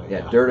think about it.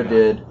 Yeah, Durda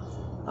did.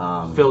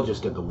 Phil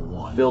just did the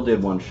one. Phil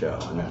did one show,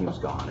 and then he was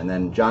gone. And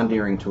then John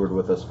Deering toured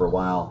with us for a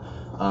while.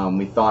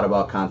 We thought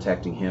about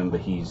contacting him,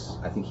 but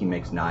I think he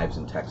makes knives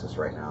in Texas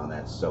right now, and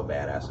that's so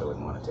badass I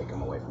wouldn't want to take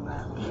him away from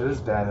that. It is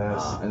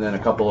badass. And then a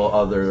couple of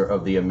other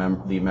of the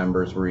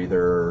members were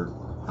either,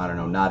 I don't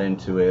know, not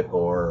into it,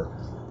 or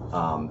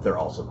they're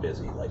also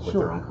busy, like with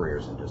their own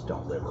careers, and just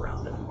don't live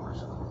around anymore.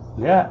 So.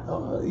 Yeah,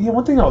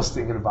 one thing I was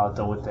thinking about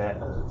though with that,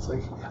 it's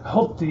like I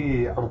hope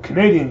the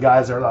Canadian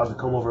guys are allowed to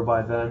come over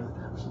by then.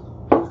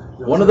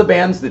 One of the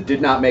bands that did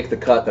not make the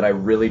cut that I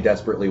really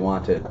desperately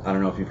wanted, I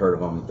don't know if you've heard of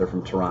them, they're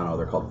from Toronto,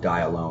 they're called Die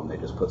Alone. They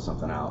just put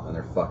something out, and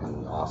they're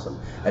fucking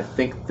awesome. I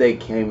think they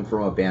came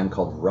from a band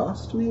called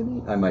Rust,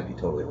 maybe? I might be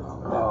totally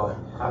wrong with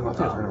that. I'm not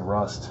heard of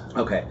Rust.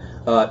 Okay,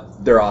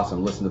 they're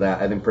awesome. Listen to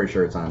that. I'm pretty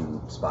sure it's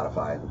on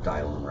Spotify, the Die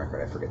Alone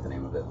record. I forget the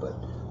name of it, but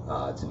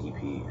it's an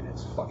EP, and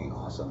it's fucking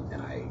awesome.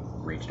 And I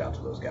reached out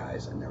to those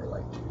guys, and they were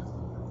like, dude,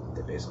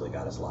 they basically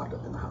got us locked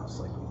up in the house.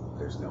 Like,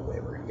 there's no way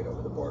we're gonna get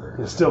over the border.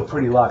 It's still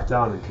pretty locked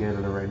down in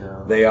Canada right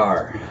now. They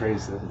are. It's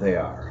crazy. They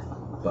are.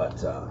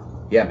 But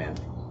yeah, man.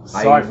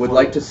 I would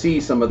like to see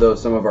some of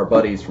our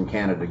buddies from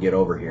Canada get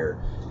over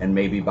here, and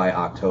maybe by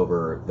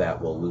October that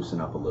will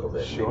loosen up a little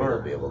bit. Sure.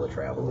 Maybe they'll be able to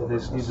travel. Yeah, they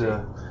just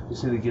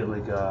need to get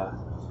like a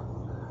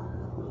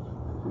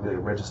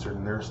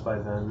registered nurse by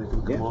then. They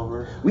can come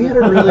over. We had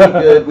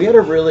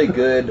a really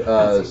good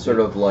sort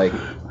of like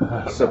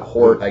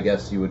support, I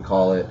guess you would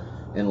call it,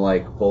 in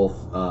like both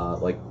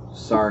like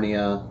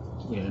Sarnia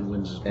and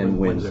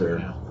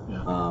Windsor.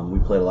 Yeah. We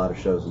played a lot of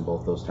shows in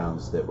both those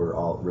towns that were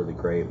all really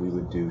great. We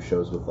would do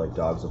shows with like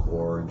Dogs of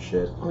War and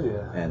shit. Oh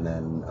yeah. And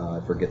then I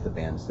forget the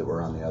bands that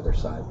were on the other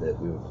side that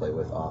we would play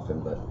with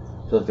often, but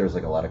I feel like there's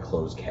like a lot of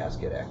closed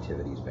casket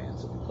activities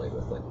bands that we played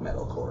with, like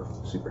metalcore,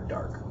 super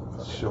dark,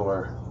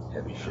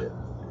 heavy shit.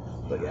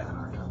 But yeah.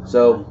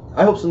 So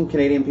I hope some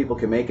Canadian people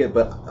can make it,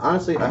 but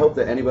honestly, I hope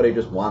that anybody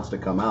just wants to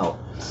come out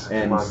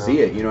and see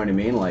it. You know what I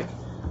mean? Like,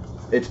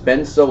 it's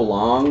been so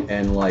long,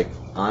 and like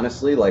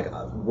honestly, like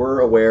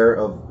we're aware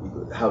of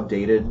how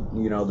dated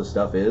the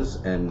stuff is,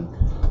 and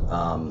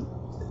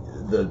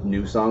the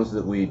new songs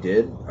that we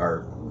did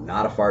are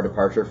not a far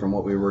departure from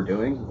what we were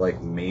doing.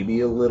 Like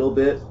maybe a little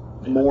bit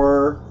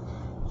more.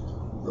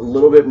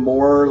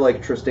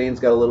 Like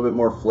Tristain's got a little bit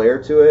more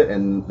flair to it,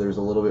 and there's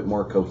a little bit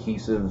more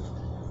cohesive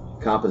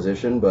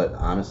composition, but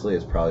honestly,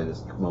 it's probably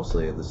just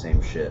mostly the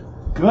same shit.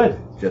 Good.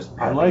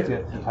 I like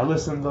it. I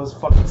listen to those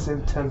fucking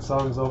same 10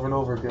 songs over and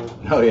over again.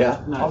 Oh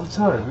yeah? All the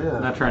time, yeah.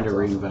 Not trying to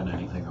reinvent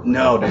anything.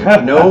 No, dude.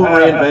 No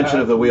reinvention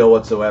of the wheel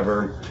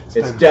whatsoever.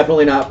 It's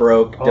definitely not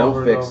broke.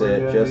 Don't fix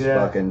it. Just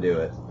fucking do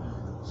it.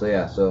 So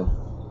yeah,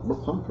 we're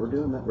pumped. We're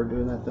doing that. We're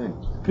doing that thing.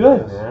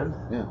 Good, man.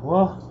 Yeah.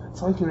 Well,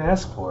 that's all you can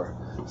ask for.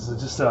 So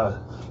just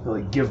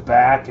like give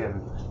back,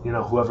 and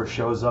whoever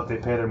shows up, they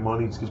pay their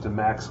money. Just give to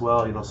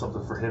Maxwell,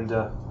 something for him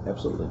to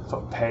absolutely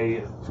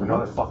pay for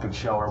another fucking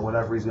show or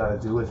whatever he's got to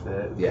do with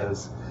it.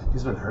 Because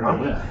he's been hurt.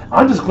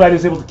 I'm just glad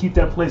he's able to keep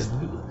that place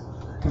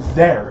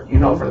there.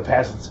 For the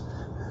past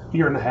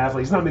year and a half.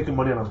 Like, he's not making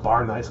money on a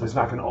bar night, so he's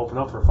not going to open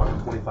up for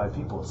fucking 25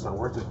 people. It's not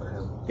worth it for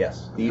him.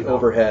 Yes, the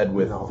overhead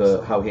with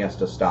how he has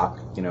to stock,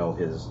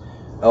 his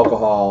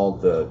alcohol,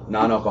 the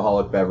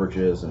non-alcoholic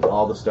beverages, and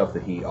all the stuff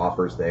that he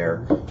offers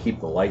there. Keep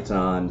the lights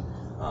on.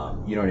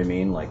 You know what I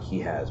mean? Like, he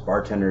has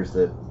bartenders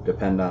that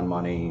depend on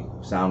money,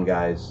 sound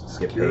guys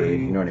get paid.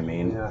 You know what I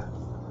mean? Yeah.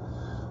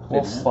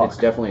 Well, it's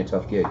definitely a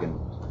tough gig, and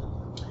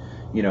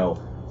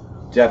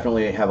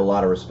definitely have a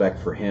lot of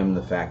respect for him.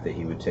 The fact that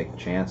he would take a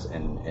chance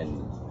and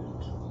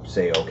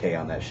say okay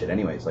on that shit.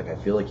 Anyways, like, I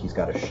feel like he's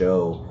got a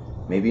show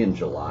maybe in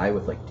July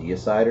with like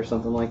Deicide or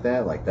something like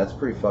that. Like, that's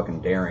pretty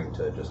fucking daring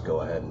to just go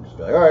ahead and just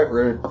be like, all right,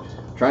 we're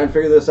gonna try and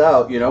figure this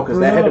out, because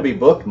that had to be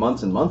booked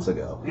months and months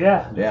ago.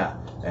 Yeah. Yeah.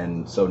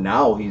 And so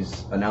now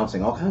he's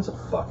announcing all kinds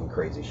of fucking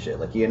crazy shit.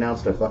 Like, he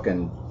announced a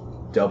fucking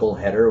double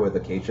header with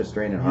Acacia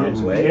Strain and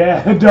Harm's Way.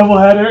 Yeah,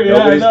 doubleheader.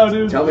 Yeah, I know,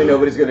 dude. Tell me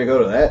nobody's gonna go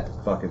to that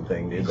fucking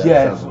thing, dude.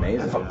 That sounds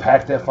amazing. If I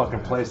pack that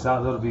fucking place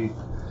out, it'll be.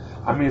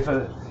 I mean, if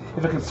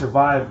I can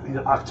survive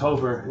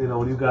October,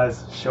 when you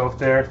guys show up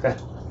there,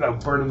 I'm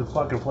burning the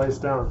fucking place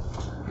down.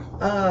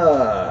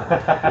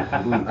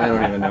 I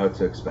don't even know what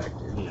to expect,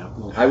 dude. Yeah.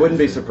 I wouldn't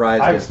be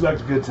surprised I if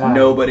expect a good time.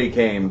 nobody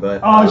came, but...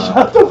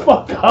 shut the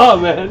fuck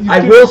up, man. I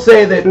will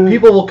say that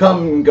people will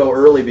come and go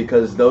early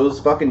because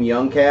those fucking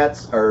young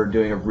cats are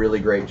doing a really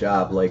great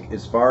job. Like,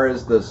 as far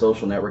as the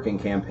social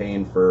networking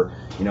campaign for,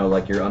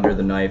 like your Under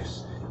the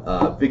Knifes,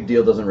 Big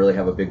Deal doesn't really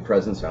have a big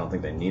presence. I don't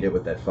think they need it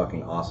with that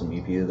fucking awesome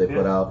EP that they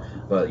put out.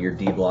 But your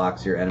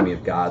D-Blocks, your Enemy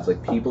of Gods,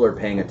 like, people are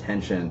paying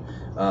attention.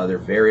 They're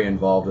very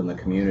involved in the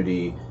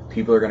community.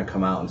 People are going to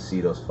come out and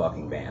see those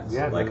fucking bands.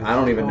 Yeah, like, I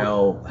don't even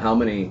know how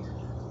many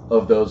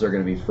of those are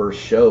going to be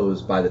first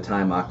shows by the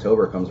time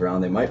October comes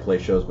around. They might play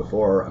shows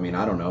before. I mean,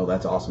 I don't know.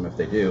 That's awesome if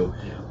they do.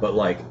 Yeah. But,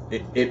 like,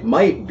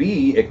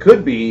 it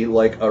could be,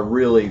 like, a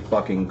really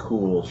fucking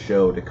cool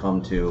show to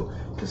come to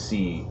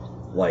see,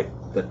 like,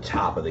 the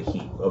top of the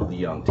heap of the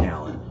young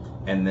talent.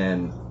 And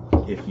then,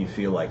 if you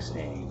feel like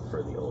staying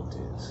for the old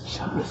dudes,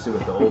 we'll see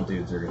what the old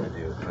dudes are going to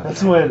do.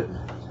 That's when...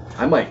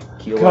 I might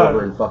keel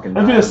over and fucking...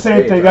 It'll be the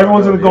same thing.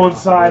 Everyone's going to go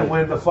inside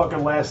when the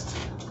fucking last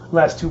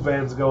two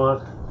bands go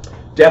on.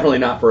 Definitely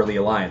not for the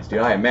Alliance, dude.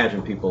 I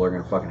imagine people are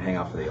going to fucking hang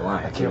out for the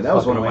Alliance. I mean, that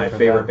was one of my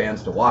favorite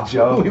bands to watch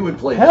when we would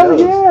play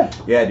shows. Yeah!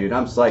 Yeah, dude,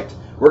 I'm psyched.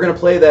 We're going to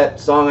play that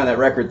song on that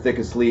record, Thick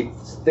as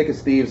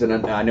Thieves,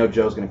 and I know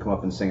Joe's going to come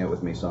up and sing it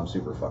with me, so I'm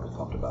super fucking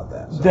pumped about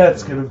that. So.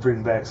 That's going to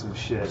bring back some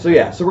shit. So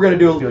yeah, so we're going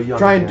to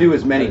try and do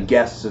as many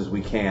guests as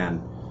we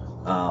can,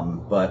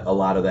 but a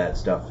lot of that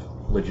stuff...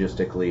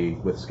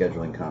 logistically with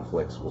scheduling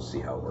conflicts, we'll see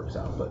how it works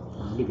out. But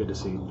it'd be good to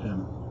see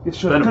him. It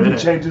should. There could be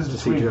changes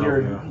between here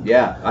and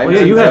I've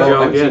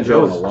seen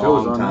Joe in a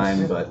long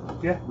time, but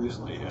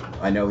recently,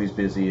 I know he's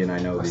busy, and I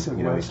know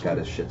he's got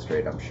his shit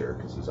straight. I'm sure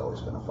because he's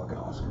always been a fucking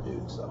awesome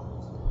dude. So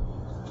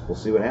we'll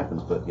see what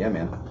happens. But yeah,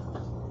 man.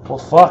 Well,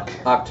 fuck.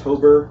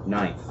 October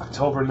 9th.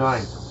 October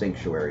 9th.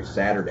 Sanctuary,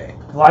 Saturday.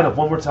 Line up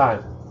one more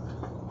time.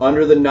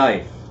 Under the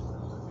Knife,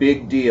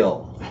 Big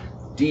Deal,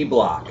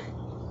 D-Block,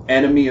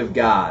 Enemy of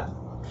God,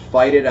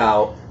 Fight It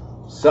Out,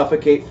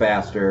 Suffocate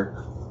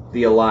Faster,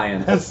 The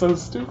Alliance. That's so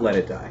stupid. Let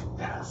It Die.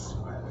 Yes.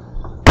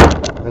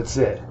 That's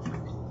it.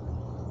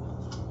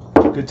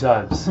 Good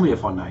times. It's going to be a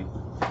fun night.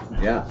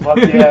 Yeah. Fuck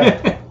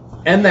yeah.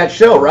 End that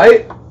show,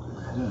 right?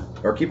 Yeah.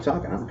 Or keep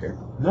talking, I don't care.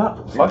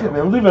 No, fuck it,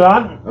 man. Leave it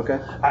on. Okay.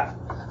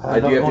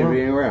 Do you have to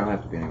be anywhere? I don't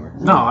have to be anywhere.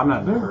 No, I'm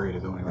not in a hurry to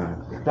go anywhere.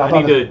 No, I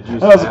need to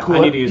use that. Was cool. I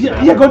need to use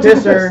that. Yeah, go to the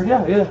piss.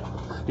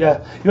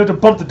 Yeah. You have to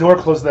bump the door,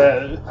 close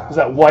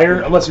that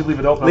wire, unless you leave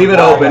it open. Leave it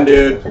open,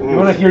 dude. We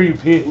want to hear you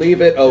pee.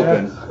 Leave it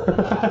open.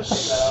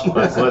 Yeah.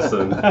 Let's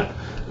listen.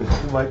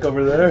 Mike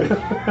over there.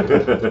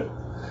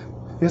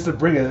 He has to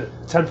bring a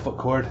 10-foot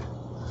cord.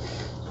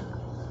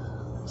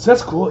 So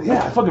that's cool.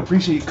 Yeah, I fucking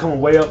appreciate you coming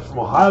way up from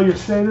Ohio. You're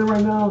staying in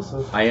right now.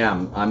 So. I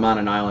am. I'm on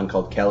an island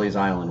called Kelly's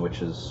Island,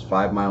 which is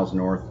 5 miles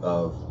north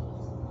of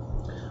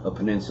a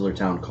peninsular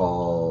town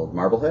called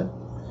Marblehead.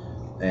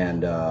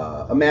 And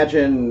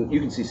imagine you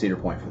can see Cedar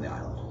Point from the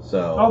island.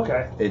 So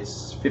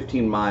it's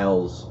 15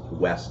 miles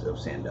west of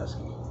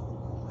Sandusky,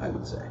 I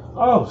would say.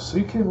 Oh, so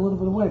you came a little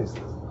bit of ways.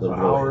 An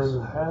hour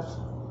and a half?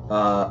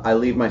 I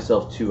leave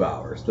myself 2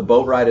 hours. The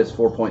boat ride is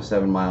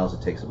 4.7 miles.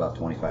 It takes about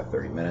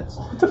 25-30 minutes.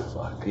 What the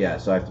fuck? Yeah,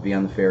 so I have to be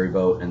on the ferry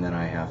boat, and then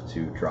I have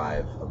to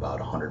drive about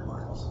 100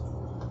 miles.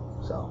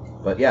 So,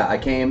 but yeah, I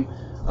came.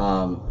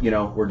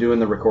 We're doing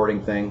the recording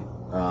thing.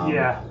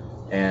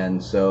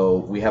 And so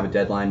we have a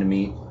deadline to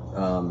meet.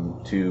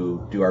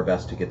 To do our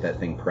best to get that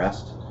thing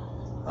pressed,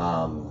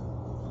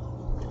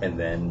 and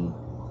then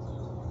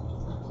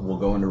we'll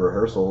go into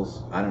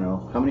rehearsals. I don't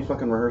know, how many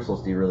fucking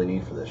rehearsals do you really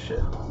need for this shit? 3,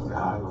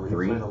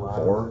 4?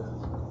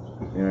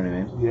 You know what I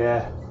mean?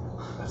 Yeah.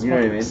 You know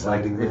what I mean?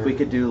 Like,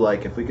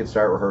 if we could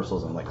start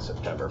rehearsals on like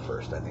September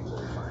 1st, I think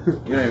we'll be fine.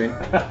 You know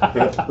what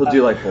I mean? We'll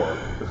do like 4.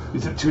 You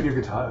said tune your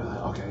guitar.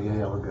 Okay,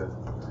 yeah, we're good.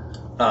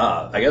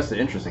 I guess the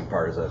interesting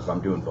part is that if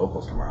I'm doing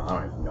vocals tomorrow, I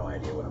don't have no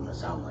idea what I'm gonna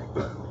sound like.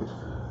 But...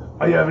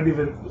 Oh, you haven't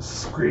even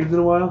screamed in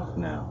a while?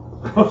 No.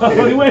 What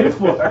are you waiting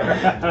for?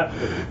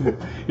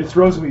 Your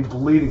throat's gonna be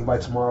bleeding by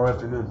tomorrow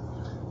afternoon.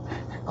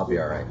 I'll be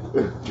alright.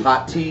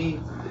 Hot tea,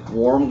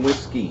 warm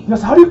whiskey.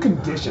 Yes, how do you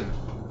condition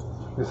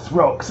your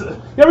throat? 'Cause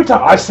every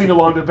time I sing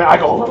along to the band, I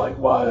go like,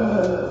 what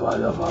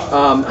the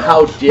fuck?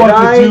 How did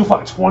I? Do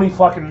 20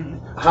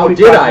 fucking... How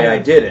did I? I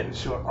didn't.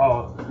 Sure.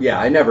 Oh. Yeah,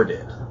 I never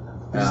did.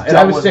 And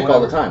I was sick all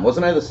the time.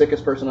 Wasn't I the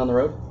sickest person on the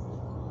road?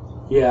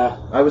 Yeah.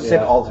 I was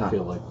sick all the time. I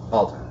feel like.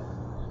 All the time.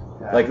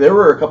 Yeah. Like, there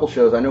were a couple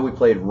shows. I know we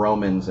played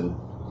Romans in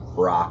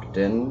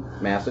Brockton,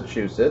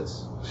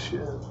 Massachusetts.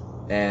 Shit.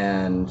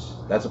 And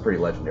that's a pretty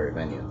legendary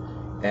venue.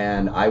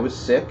 And I was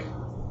sick,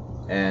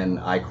 and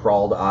I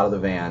crawled out of the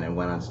van and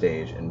went on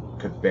stage and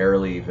could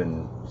barely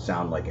even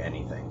sound like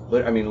anything.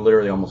 I mean,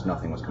 literally almost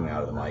nothing was coming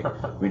out of the mic.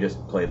 We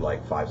just played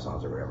like 5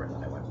 songs or whatever, and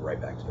then I went right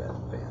back to bed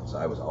in the van. So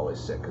I was always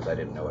sick because I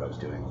didn't know what I was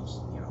doing. I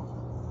was,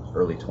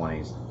 early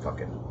 20s,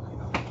 fucking, you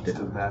know, Just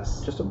a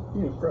mess. Just a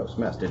gross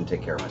mess. Didn't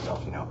take care of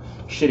myself, you know.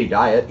 Shitty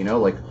diet, you know,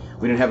 like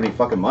we didn't have any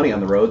fucking money on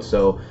the road.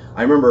 So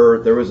I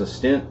remember there was a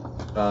stint,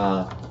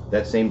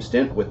 that same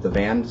stint with the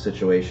van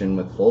situation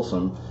with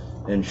Folsom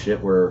and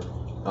shit where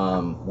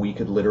we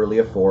could literally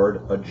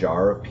afford a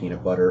jar of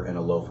peanut butter and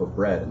a loaf of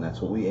bread, and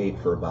that's what we ate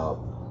for about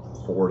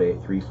 4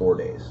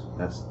 days.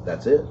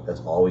 That's it.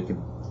 That's all we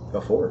could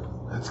afford.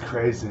 That's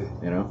crazy.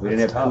 You know, we That's didn't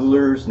have tough.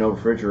 coolers, no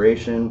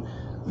refrigeration.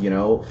 You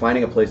know,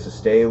 finding a place to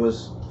stay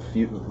was a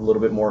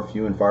little bit more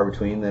few and far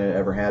between than it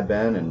ever had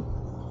been, and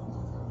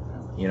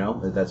you know,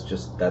 that's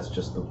just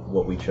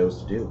what we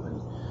chose to do.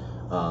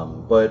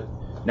 And but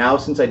now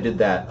since I did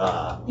that,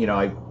 you know,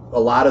 a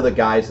lot of the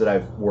guys that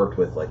I've worked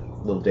with, like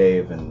Lil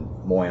Dave and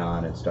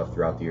Moyan and stuff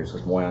throughout the years,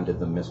 because Moyan did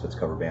the Misfits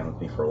cover band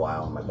with me for a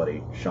while, and my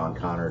buddy Sean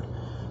Connard,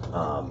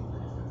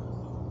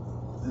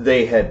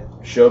 they had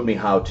showed me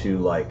how to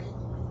like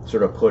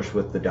sort of push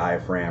with the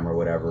diaphragm or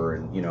whatever,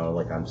 and you know,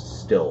 like I'm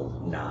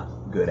still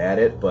not good at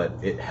it, but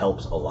it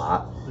helps a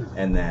lot.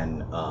 And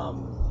then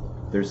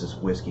there's this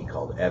whiskey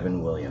called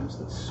Evan Williams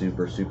that's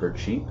super, super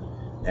cheap,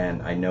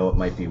 and I know it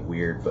might be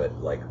weird, but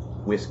like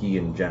whiskey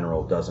in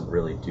general doesn't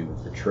really do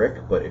the trick,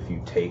 but if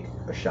you take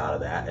a shot of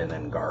that and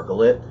then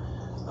gargle it,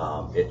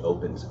 it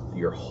opens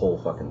your whole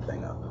fucking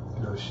thing up.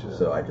 No shit.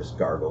 So I just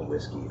gargle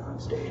whiskey on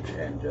stage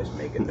and just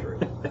make it through.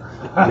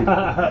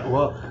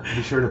 Well,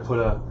 be sure to put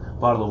a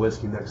bottle of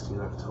whiskey next to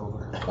you in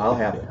October. I'll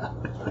have it.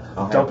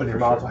 Dump in your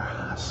for mouth.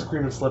 sure.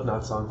 Screaming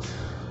Slipknot songs.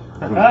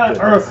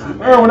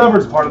 or whatever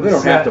it's part of the We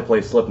don't set. have to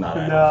play Slipknot.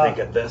 I No. don't think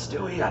at this,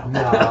 do we? I don't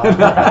No. I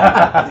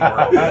think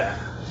we're over that.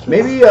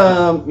 Maybe,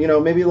 you know,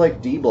 maybe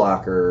like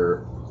D-Block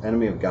or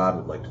Enemy of God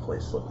would like to play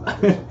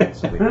Slipknot or something.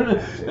 So we can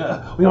have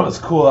to. You know what's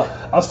cool?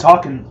 I was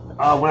talking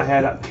when I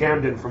had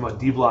Camden from a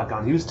D-Block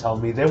on. He was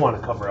telling me they want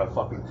to cover a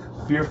fucking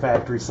Fear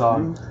Factory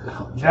song.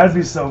 That'd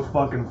be so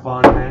fucking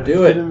fun, man.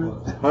 Do it.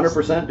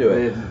 100% do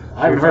it.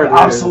 I haven't heard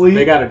Obsolete.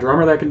 They got a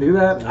drummer that can do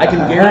that. I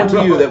can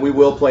guarantee you that we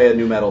will play a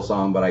new metal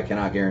song, but I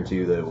cannot guarantee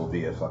you that it will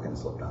be a fucking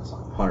Slipknot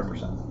song.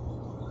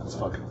 100%. That's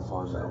fucking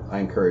fun, man. I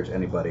encourage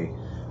anybody,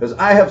 because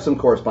I have some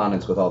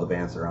correspondence with all the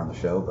bands that are on the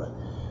show, but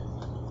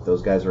if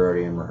those guys are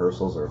already in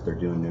rehearsals or if they're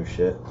doing new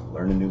shit,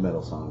 learn a new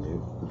metal song,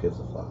 dude. Who gives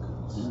a fuck?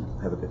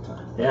 Have a good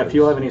time. Yeah, if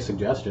you have any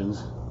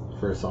suggestions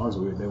for songs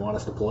they want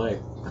us to play.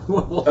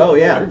 Oh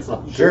yeah,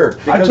 sure.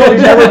 Because told we've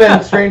you- never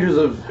been strangers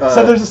of.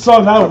 So there's a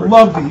song that I would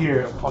love to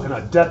hear.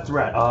 Fucking Death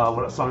Threat.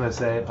 What a song I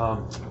say. I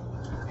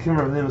can't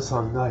remember the name of the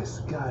song. Nice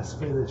guys,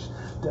 finish.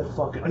 Dead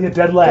fucking. Oh, yeah,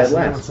 Dead Last. Dead the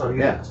name of the Last. song,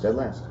 Yeah, yeah. Dead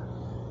Last.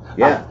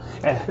 Yeah.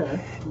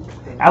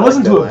 I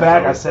listened to Dead it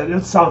back. I Last. said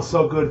it sounds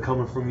so good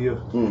coming from you.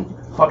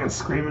 Fucking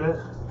screaming it.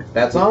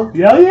 That song?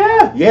 Yeah,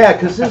 yeah. Yeah,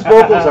 because his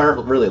vocals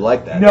aren't really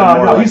like that. No, They're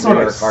more no, like he's sort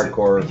of New York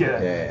hardcore. Yeah,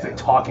 it's like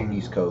talking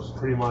East Coast.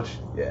 pretty much.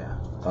 Yeah.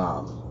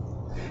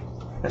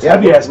 It's Yeah,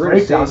 heavy ass we're gonna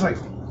breakdowns. see.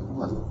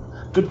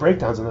 Like good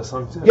breakdowns in this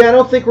song too. Yeah, I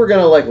don't think we're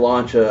gonna like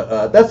launch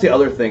a. That's the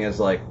other thing is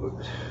like,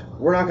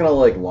 we're not gonna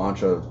like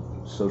launch a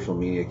social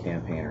media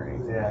campaign or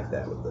anything Yeah. like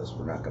that with this.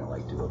 We're not gonna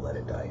like do a Let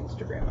It Die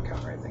Instagram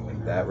account or anything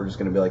like that. We're just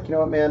gonna be like, you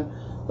know what, man?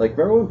 Like,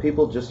 remember when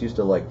people just used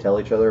to like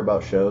tell each other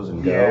about shows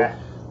and go? Yeah.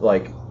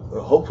 Like,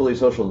 hopefully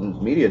social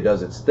media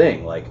does its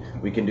thing. Like,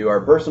 we can do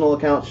our personal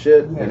account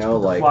shit, Yeah, you just know,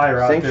 put the like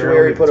flyer out there,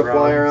 Sanctuary make put a its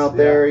flyer rounds, out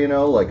there, yeah. you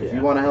know, like if Yeah.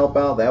 you want to help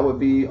out, that would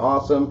be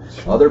awesome.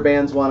 Other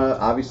bands want to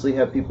obviously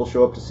have people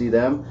show up to see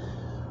them.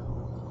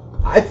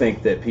 I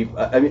think that people,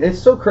 I mean, it's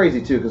so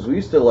crazy too, because we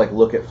used to like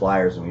look at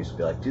flyers and we used to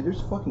be like, dude,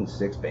 there's fucking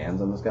 6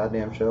 bands on this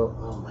goddamn show.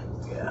 Oh my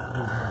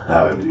god.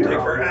 That would take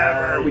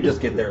forever. We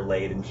just get there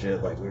late and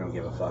shit, like we don't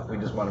give a fuck. We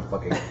just want to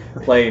fucking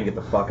play and get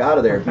the fuck out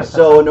of there. It'd be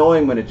so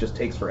annoying when it just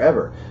takes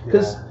forever.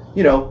 Because,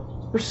 you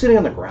know, we're sitting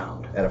on the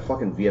ground at a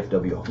fucking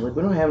VFW. Like,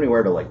 we don't have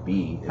anywhere to like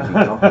be and be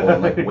comfortable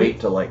and like wait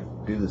to like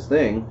do this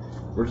thing.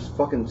 We're just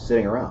fucking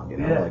sitting around, you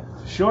know, Yeah, like,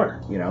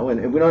 sure. you know,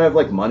 and we don't have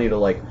like money to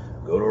like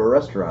go to a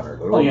restaurant or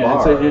go to Well, a yeah,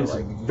 bar. or, it's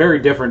like, very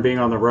different being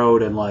on the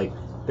road and like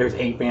there's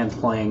 8 bands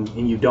playing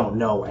and you don't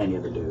know any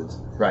of the dudes.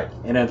 right.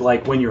 And it,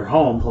 like when you're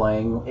home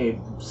playing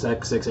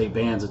 8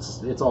 bands,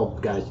 it's all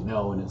guys you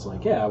know, and it's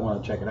like, yeah, I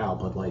want to check it out,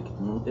 but like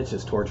it's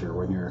just torture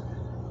when you're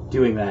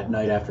doing that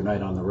night after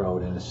night on the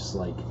road, and it's just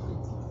like,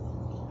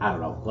 I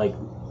don't know, like,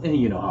 and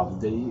you know how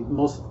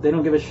they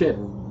don't give a shit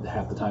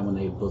half the time when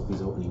they book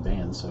these opening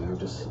bands, so you're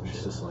just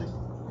it's just like,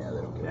 Yeah, they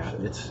don't give a yeah,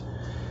 shit. it's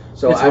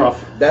So It's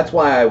rough. That's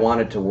why I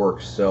wanted to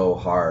work so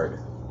hard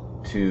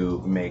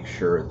to make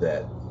sure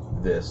that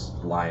this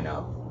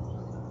lineup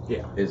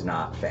yeah. is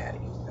not fatty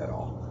at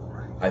all.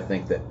 I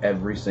think that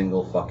every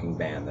single fucking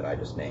band that I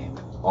just named,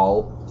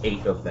 all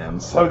 8 of them,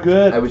 So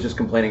good. I was just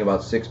complaining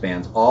about 6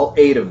 bands, all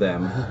 8 of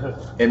them,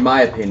 in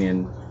my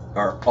opinion,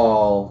 are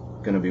all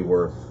going to be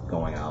worth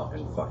going out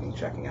and fucking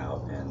checking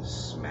out and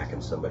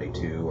smacking somebody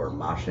to, or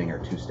moshing or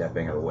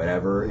two-stepping or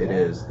whatever it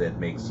is that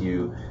makes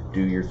you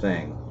do your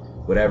thing.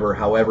 Whatever,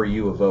 however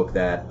you evoke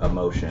that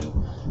emotion,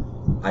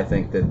 I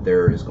think that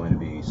there is going to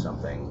be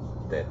something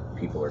that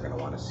people are going to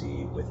want to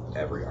see with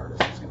every artist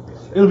that's going to be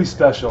up there. It'll be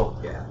special.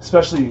 Yeah.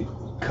 Especially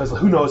because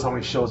who knows how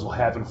many shows will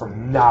happen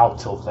from now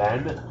till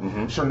then.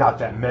 Mhm. Sure, not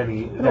that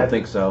many. I don't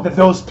think so. That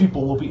those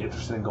people will be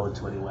interested in going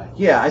to anyway.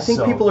 Yeah, I think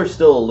So- people are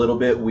still a little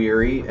bit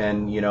weary,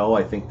 and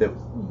I think that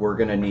we're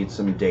gonna need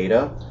some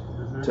data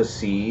to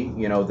see,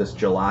 this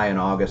July and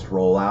August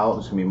rollout.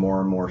 There's gonna be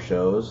more and more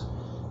shows,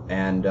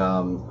 and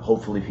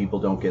hopefully people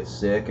don't get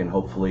sick, and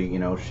hopefully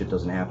shit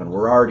doesn't happen.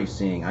 We're already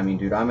seeing. I mean,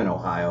 dude, I'm in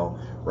Ohio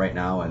right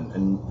now,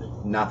 and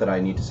not that I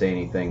need to say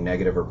anything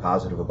negative or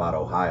positive about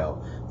Ohio,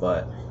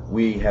 but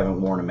we haven't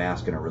worn a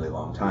mask in a really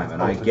long time,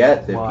 and I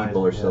get that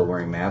people are still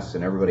wearing masks,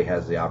 and everybody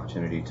has the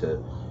opportunity to,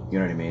 you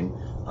know what I mean,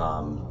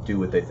 do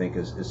what they think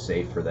is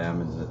safe for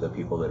them and the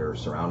people that are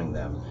surrounding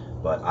them.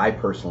 But I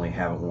personally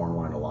haven't worn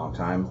one in a long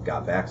time.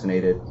 Got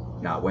vaccinated,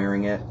 not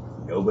wearing it.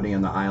 Nobody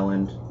on the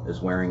island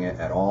is wearing it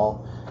at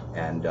all,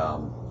 and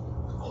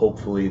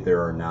hopefully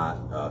there are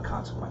not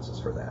consequences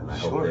for that. And I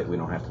hope that we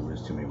don't have to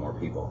lose too many more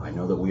people. I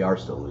know that we are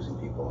still losing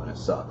people, and it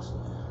sucks.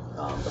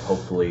 But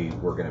hopefully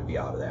we're going to be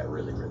out of that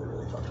really, really,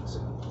 really fucking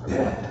soon.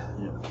 Yeah.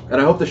 And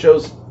I hope the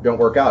shows don't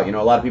work out.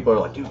 A lot of people are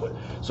like, dude,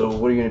 so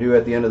what are you going to do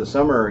at the end of the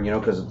summer?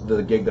 Because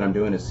the gig that I'm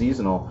doing is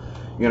seasonal.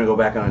 You're going to go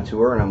back on a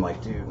tour? And I'm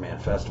like, dude, man,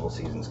 festival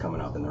season's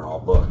coming up, and they're all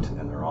booked,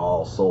 and they're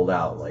all sold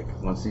out. Like,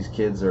 once these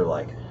kids are,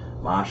 like,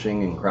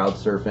 moshing and crowd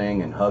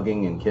surfing and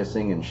hugging and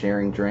kissing and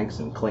sharing drinks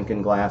and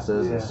clinking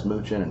glasses and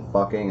smooching and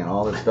fucking and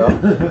all this stuff,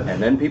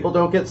 and then people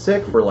don't get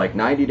sick for, like,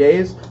 90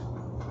 days,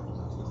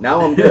 now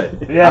I'm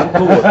good. Yeah. I'm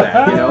cool with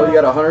that. You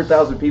got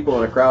 100,000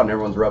 people in a crowd and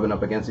everyone's rubbing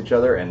up against each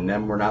other, and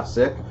then we're not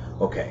sick.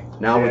 Okay,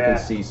 now we can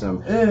see some,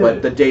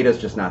 but the data's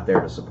just not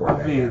there to support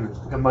that. I mean,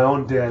 in my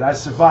own dad, I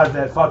survived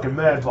that fucking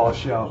Madball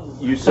show.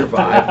 You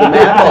survived the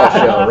Madball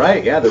show,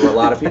 right? Yeah, there were a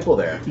lot of people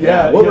there.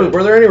 Yeah.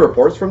 Were there any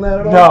reports from that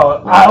at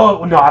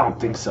all? No, I don't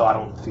think so. I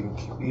don't think.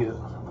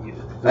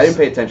 I didn't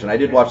pay attention. I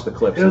did watch the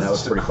clips, It and was that was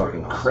just pretty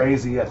fucking awesome.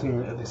 crazy. I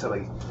think they said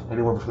like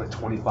anywhere between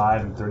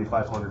 25 and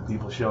 3,500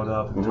 people showed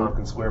up in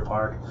Tompkins Square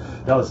Park.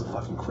 That was a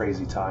fucking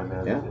crazy time,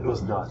 man. Yeah. It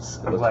was nuts.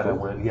 I'm was glad I cool.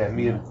 went. Yeah,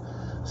 me and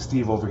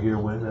Steve over here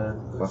went.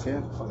 Fuck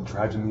yeah. Fucking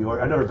drive to New York.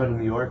 I've never been to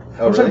New York.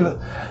 Oh, really?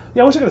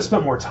 I wish I could have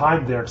spent more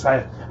time there because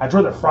I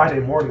drove there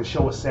Friday morning. The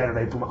show was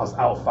Saturday. Boom, I was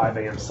out 5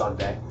 a.m.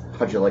 Sunday.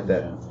 How'd you like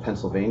that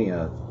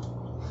Pennsylvania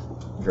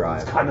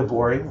drive? Kind of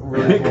boring.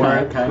 Really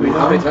boring. I mean,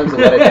 how many times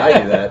did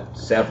I do that?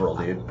 Several,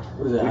 dude.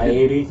 Was it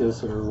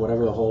I-80 or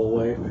whatever the whole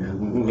way?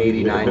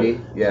 80, 90,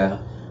 yeah.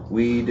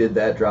 We did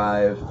that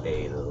drive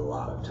a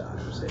lot of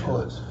times. It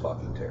was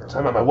fucking terrible.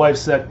 Time out, my wife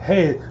said,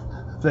 "Hey,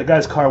 that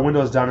guy's car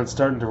window's down and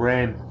starting to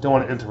rain. Don't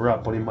want to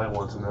interrupt, but he might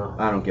want to know."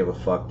 I don't give a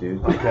fuck,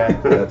 dude. Okay.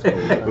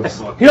 That's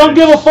cool. He don't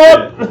give a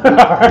fuck.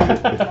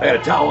 I got a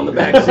towel in the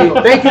back seat.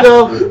 Thank you,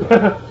 though.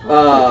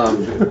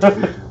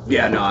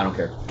 Yeah, no, I don't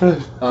care.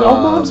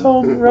 Mom's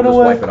home. Run I'll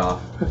away. just wipe it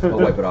off. I'll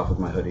wipe it off with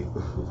my hoodie.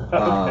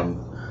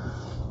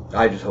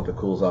 I just hope it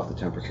cools off the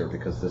temperature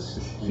because this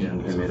heat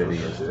and humidity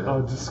is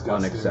Disgusting.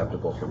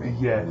 unacceptable for me.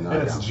 Yeah, I'm not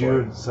and it's down for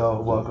June, so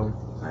welcome.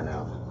 it. I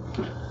know.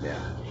 Yeah.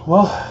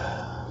 Well,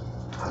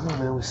 I don't know,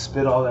 man. We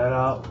spit all that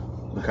out.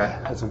 Okay.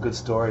 Had some good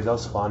stories. That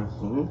was fun.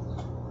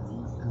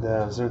 Mm-hmm.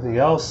 And is there anything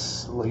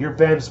else? Well, your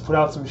band just put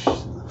out some.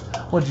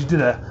 What did you do?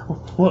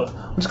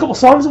 Just a couple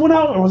songs that went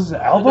out, or was it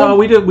an album? No,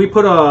 we did. We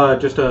put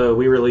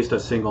we released a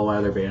single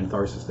by their band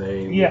Tharsis.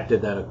 They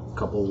did that a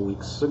couple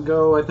weeks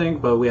ago, I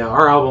think. But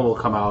our album will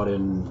come out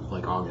in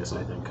like August,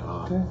 I think.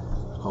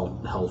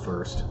 Called Hell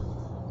First.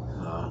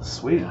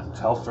 Sweet,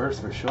 Hell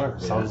First for sure.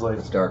 Sounds like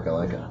It's dark. I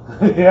like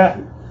it. yeah.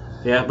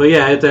 Yeah, but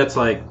yeah, that's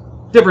like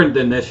different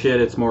than this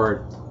shit. It's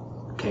more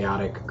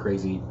chaotic,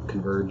 crazy,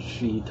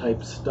 converge-y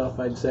type stuff,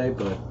 I'd say.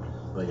 But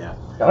yeah,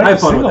 I like I have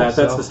the fun with single, that.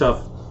 That's so. the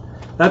stuff.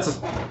 That's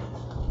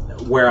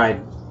where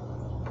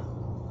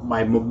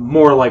my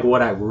more like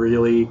what I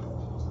really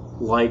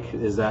like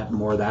is that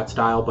more that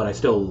style. But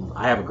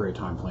I have a great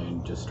time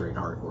playing just straight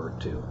hardcore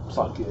too.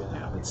 Fuck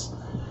yeah.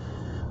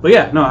 But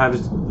yeah, no,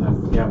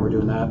 we're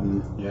doing that,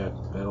 and yeah,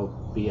 that'll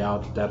be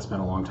out. That's been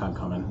a long time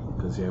coming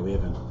because we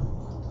haven't.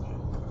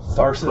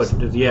 Tharsis.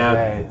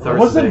 Tharsis.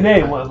 What's the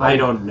name? I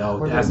don't know.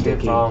 Where'd Ask that came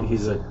Dickie. from?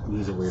 He's a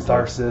weird.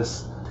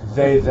 Tharsis.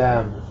 They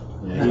them.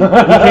 Yeah, he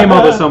came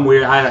up with some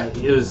weird. I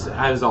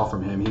was all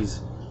from him.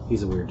 He's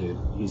a weird dude.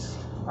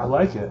 I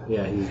like it.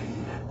 Yeah,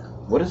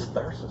 What is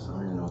Tharsis? I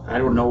don't even know. I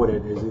don't know what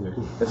it is either.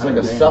 It's like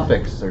a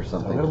suffix or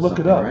something. I'm gonna look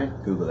it up. Right?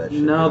 Google that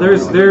shit. No, I don't know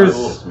there's-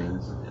 what this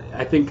means.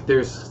 I think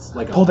there's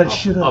like Pull that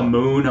shit a up.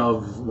 moon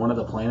of one of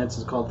the planets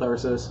is called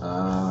Tharsis.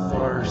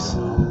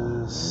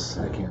 Tharsis.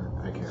 I can't.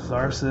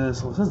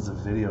 Tharsis. Well, this is a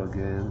video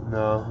game.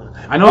 No.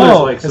 I know there's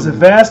like it's some. a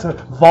vast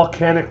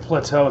volcanic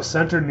plateau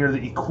centered near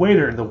the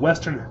equator in the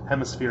western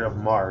hemisphere of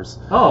Mars.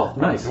 Oh,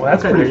 nice. Well,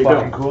 that's Okay, pretty there you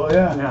fucking go. cool.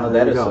 Yeah. Yeah, Oh,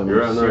 there that you is go. some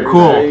You're on the right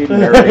Cool. very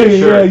nerdy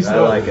shirt. I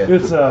like it.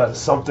 It's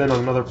something on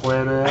another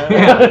planet.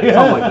 Yeah,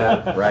 something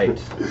like that.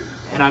 Right.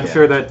 And I'm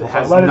sure that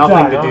has Let it nothing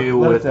die, to huh? do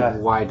Let it with die.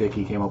 why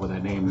Dickie came up with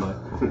that name, but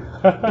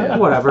Yeah.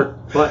 whatever.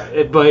 But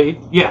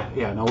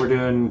yeah. No, we're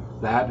doing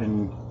that,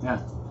 and yeah,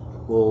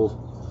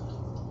 we'll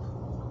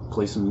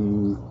play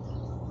some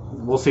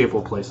we'll see if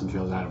we'll play some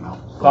shows. I don't know.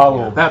 But,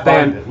 Follow that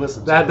find band. it,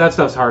 listen to That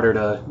stuff's harder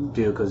to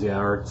do because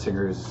our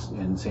singer's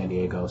in San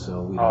Diego,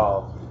 so we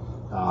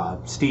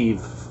don't.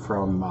 Steve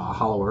from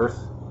Hollow Earth,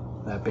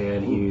 that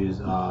band. He's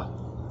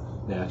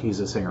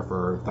a singer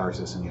for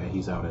Tharsis, and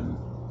he's out in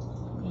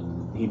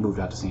he moved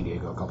out to San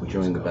Diego a couple years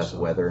ago. Enjoying the best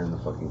weather in the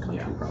fucking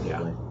country,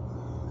 probably.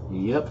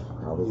 Yep.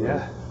 Probably.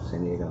 Yeah.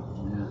 San Diego.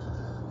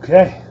 Yeah.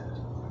 Okay,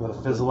 I'm gonna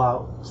fizzle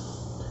out.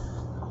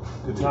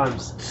 Good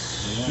times.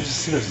 You just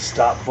see there's a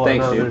stop button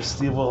Thanks, on dude. there,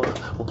 Steve. We'll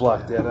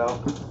block that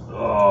out.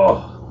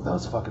 Oh, that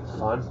was fucking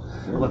fun.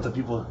 Let the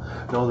people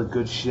know the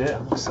good shit.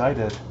 I'm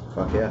excited.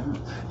 Fuck yeah.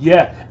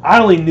 Yeah, I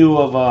only knew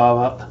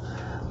of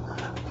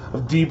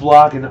D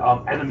Block and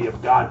Enemy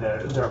of God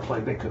that they're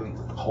playing. They couldn't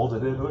hold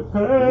it in. Like,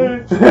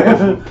 hey,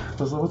 I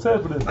was like, what's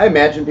happening? I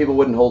imagine people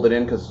wouldn't hold it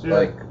in because,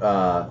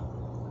 Yeah.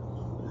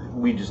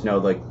 we just know,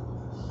 like,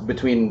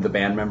 between the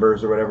band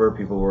members or whatever,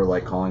 people were,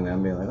 like, calling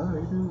them, being like, oh,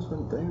 you doing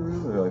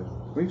something? They're like,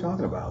 what are you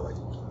talking about? Like,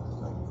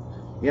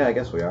 yeah, I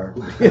guess we are.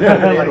 You know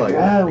what I mean? Like,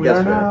 yeah, we I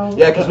guess are now.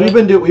 Yeah, because we've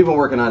been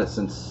working on it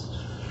since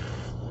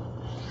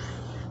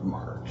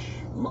March.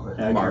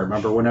 I can't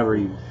remember whenever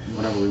we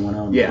went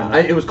out. Yeah,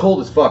 it was cold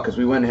as fuck because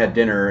we went and had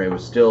dinner. It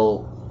was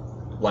still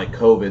like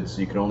COVID,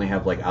 so you could only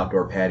have like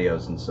outdoor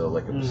patios, and so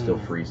like it was still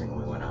freezing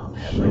when we went out and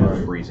had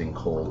like freezing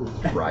cold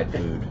fried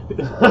food, which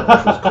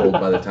was cold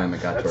by the time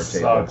it got to our table.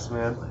 Sucks,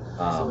 man.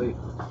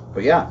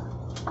 But yeah,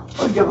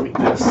 Give me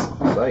this.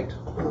 psyched.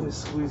 Let me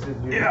squeeze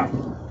in here. Yeah.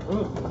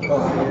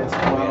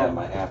 Yeah,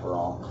 my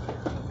Aperol.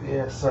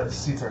 yeah, sorry, the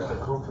seats aren't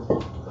that comfortable.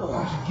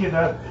 Get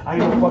that. I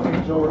ain't no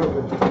fucking Joe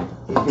Rogan.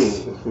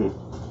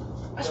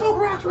 I smoke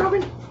rocks,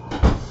 Robin.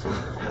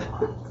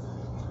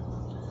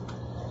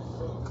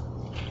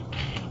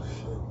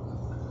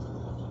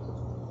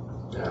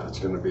 Yeah, it's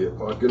gonna be a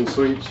fucking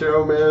sweet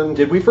show, man.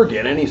 Did we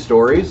forget any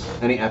stories?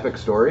 Any epic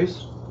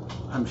stories?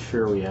 I'm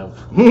sure we have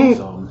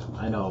some.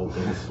 I know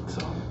there's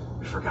some.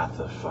 We forgot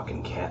the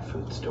fucking cat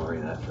food story.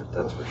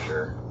 That's for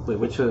sure. Wait,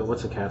 what's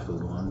the cat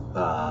food one?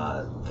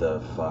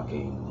 The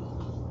fucking,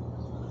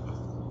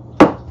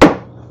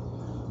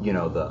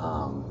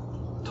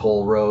 the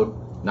toll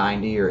road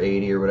 90 or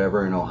 80 or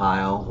whatever in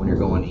Ohio when you're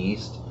going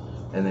east,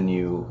 and then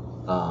you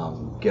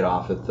get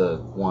off at the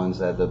ones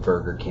that the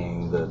Burger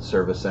King, the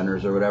service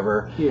centers or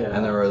whatever. Yeah.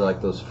 And there were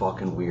like those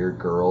fucking weird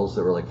girls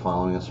that were like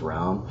following us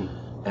around,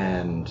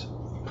 and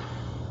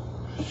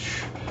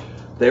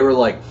they were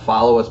like,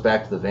 follow us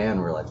back to the van.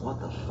 We're like,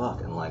 what the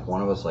fuck? And like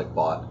one of us like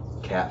bought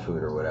cat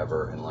food or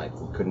whatever, and like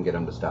we couldn't get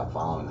them to stop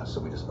following us, so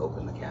we just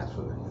opened the cat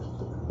food, and just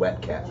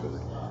wet cat food,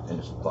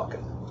 and just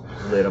fucking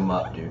lit them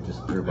up, dude.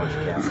 Just threw a bunch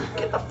of cat food.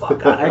 Get the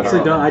fuck out!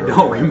 I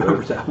don't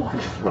remember that one.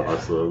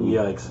 Awesome.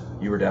 Yikes.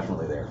 You were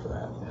definitely there for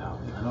that. Yeah,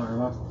 I don't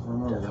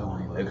remember that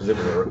one. Because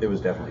it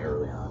was definitely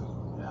early on.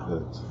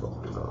 That's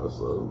fucking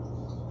awesome.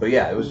 But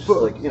yeah, it was just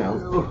like,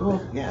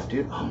 yeah,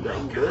 dude. Oh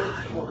my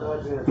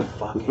god, the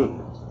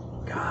fucking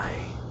guy.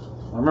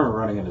 I remember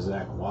running into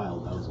Zach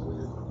Wild. That was a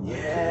weird.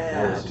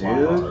 Yeah, was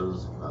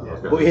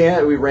dude.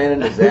 Okay. We ran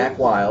into Zach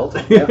Wild.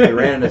 Yep, we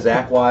ran into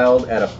Zach Wild at a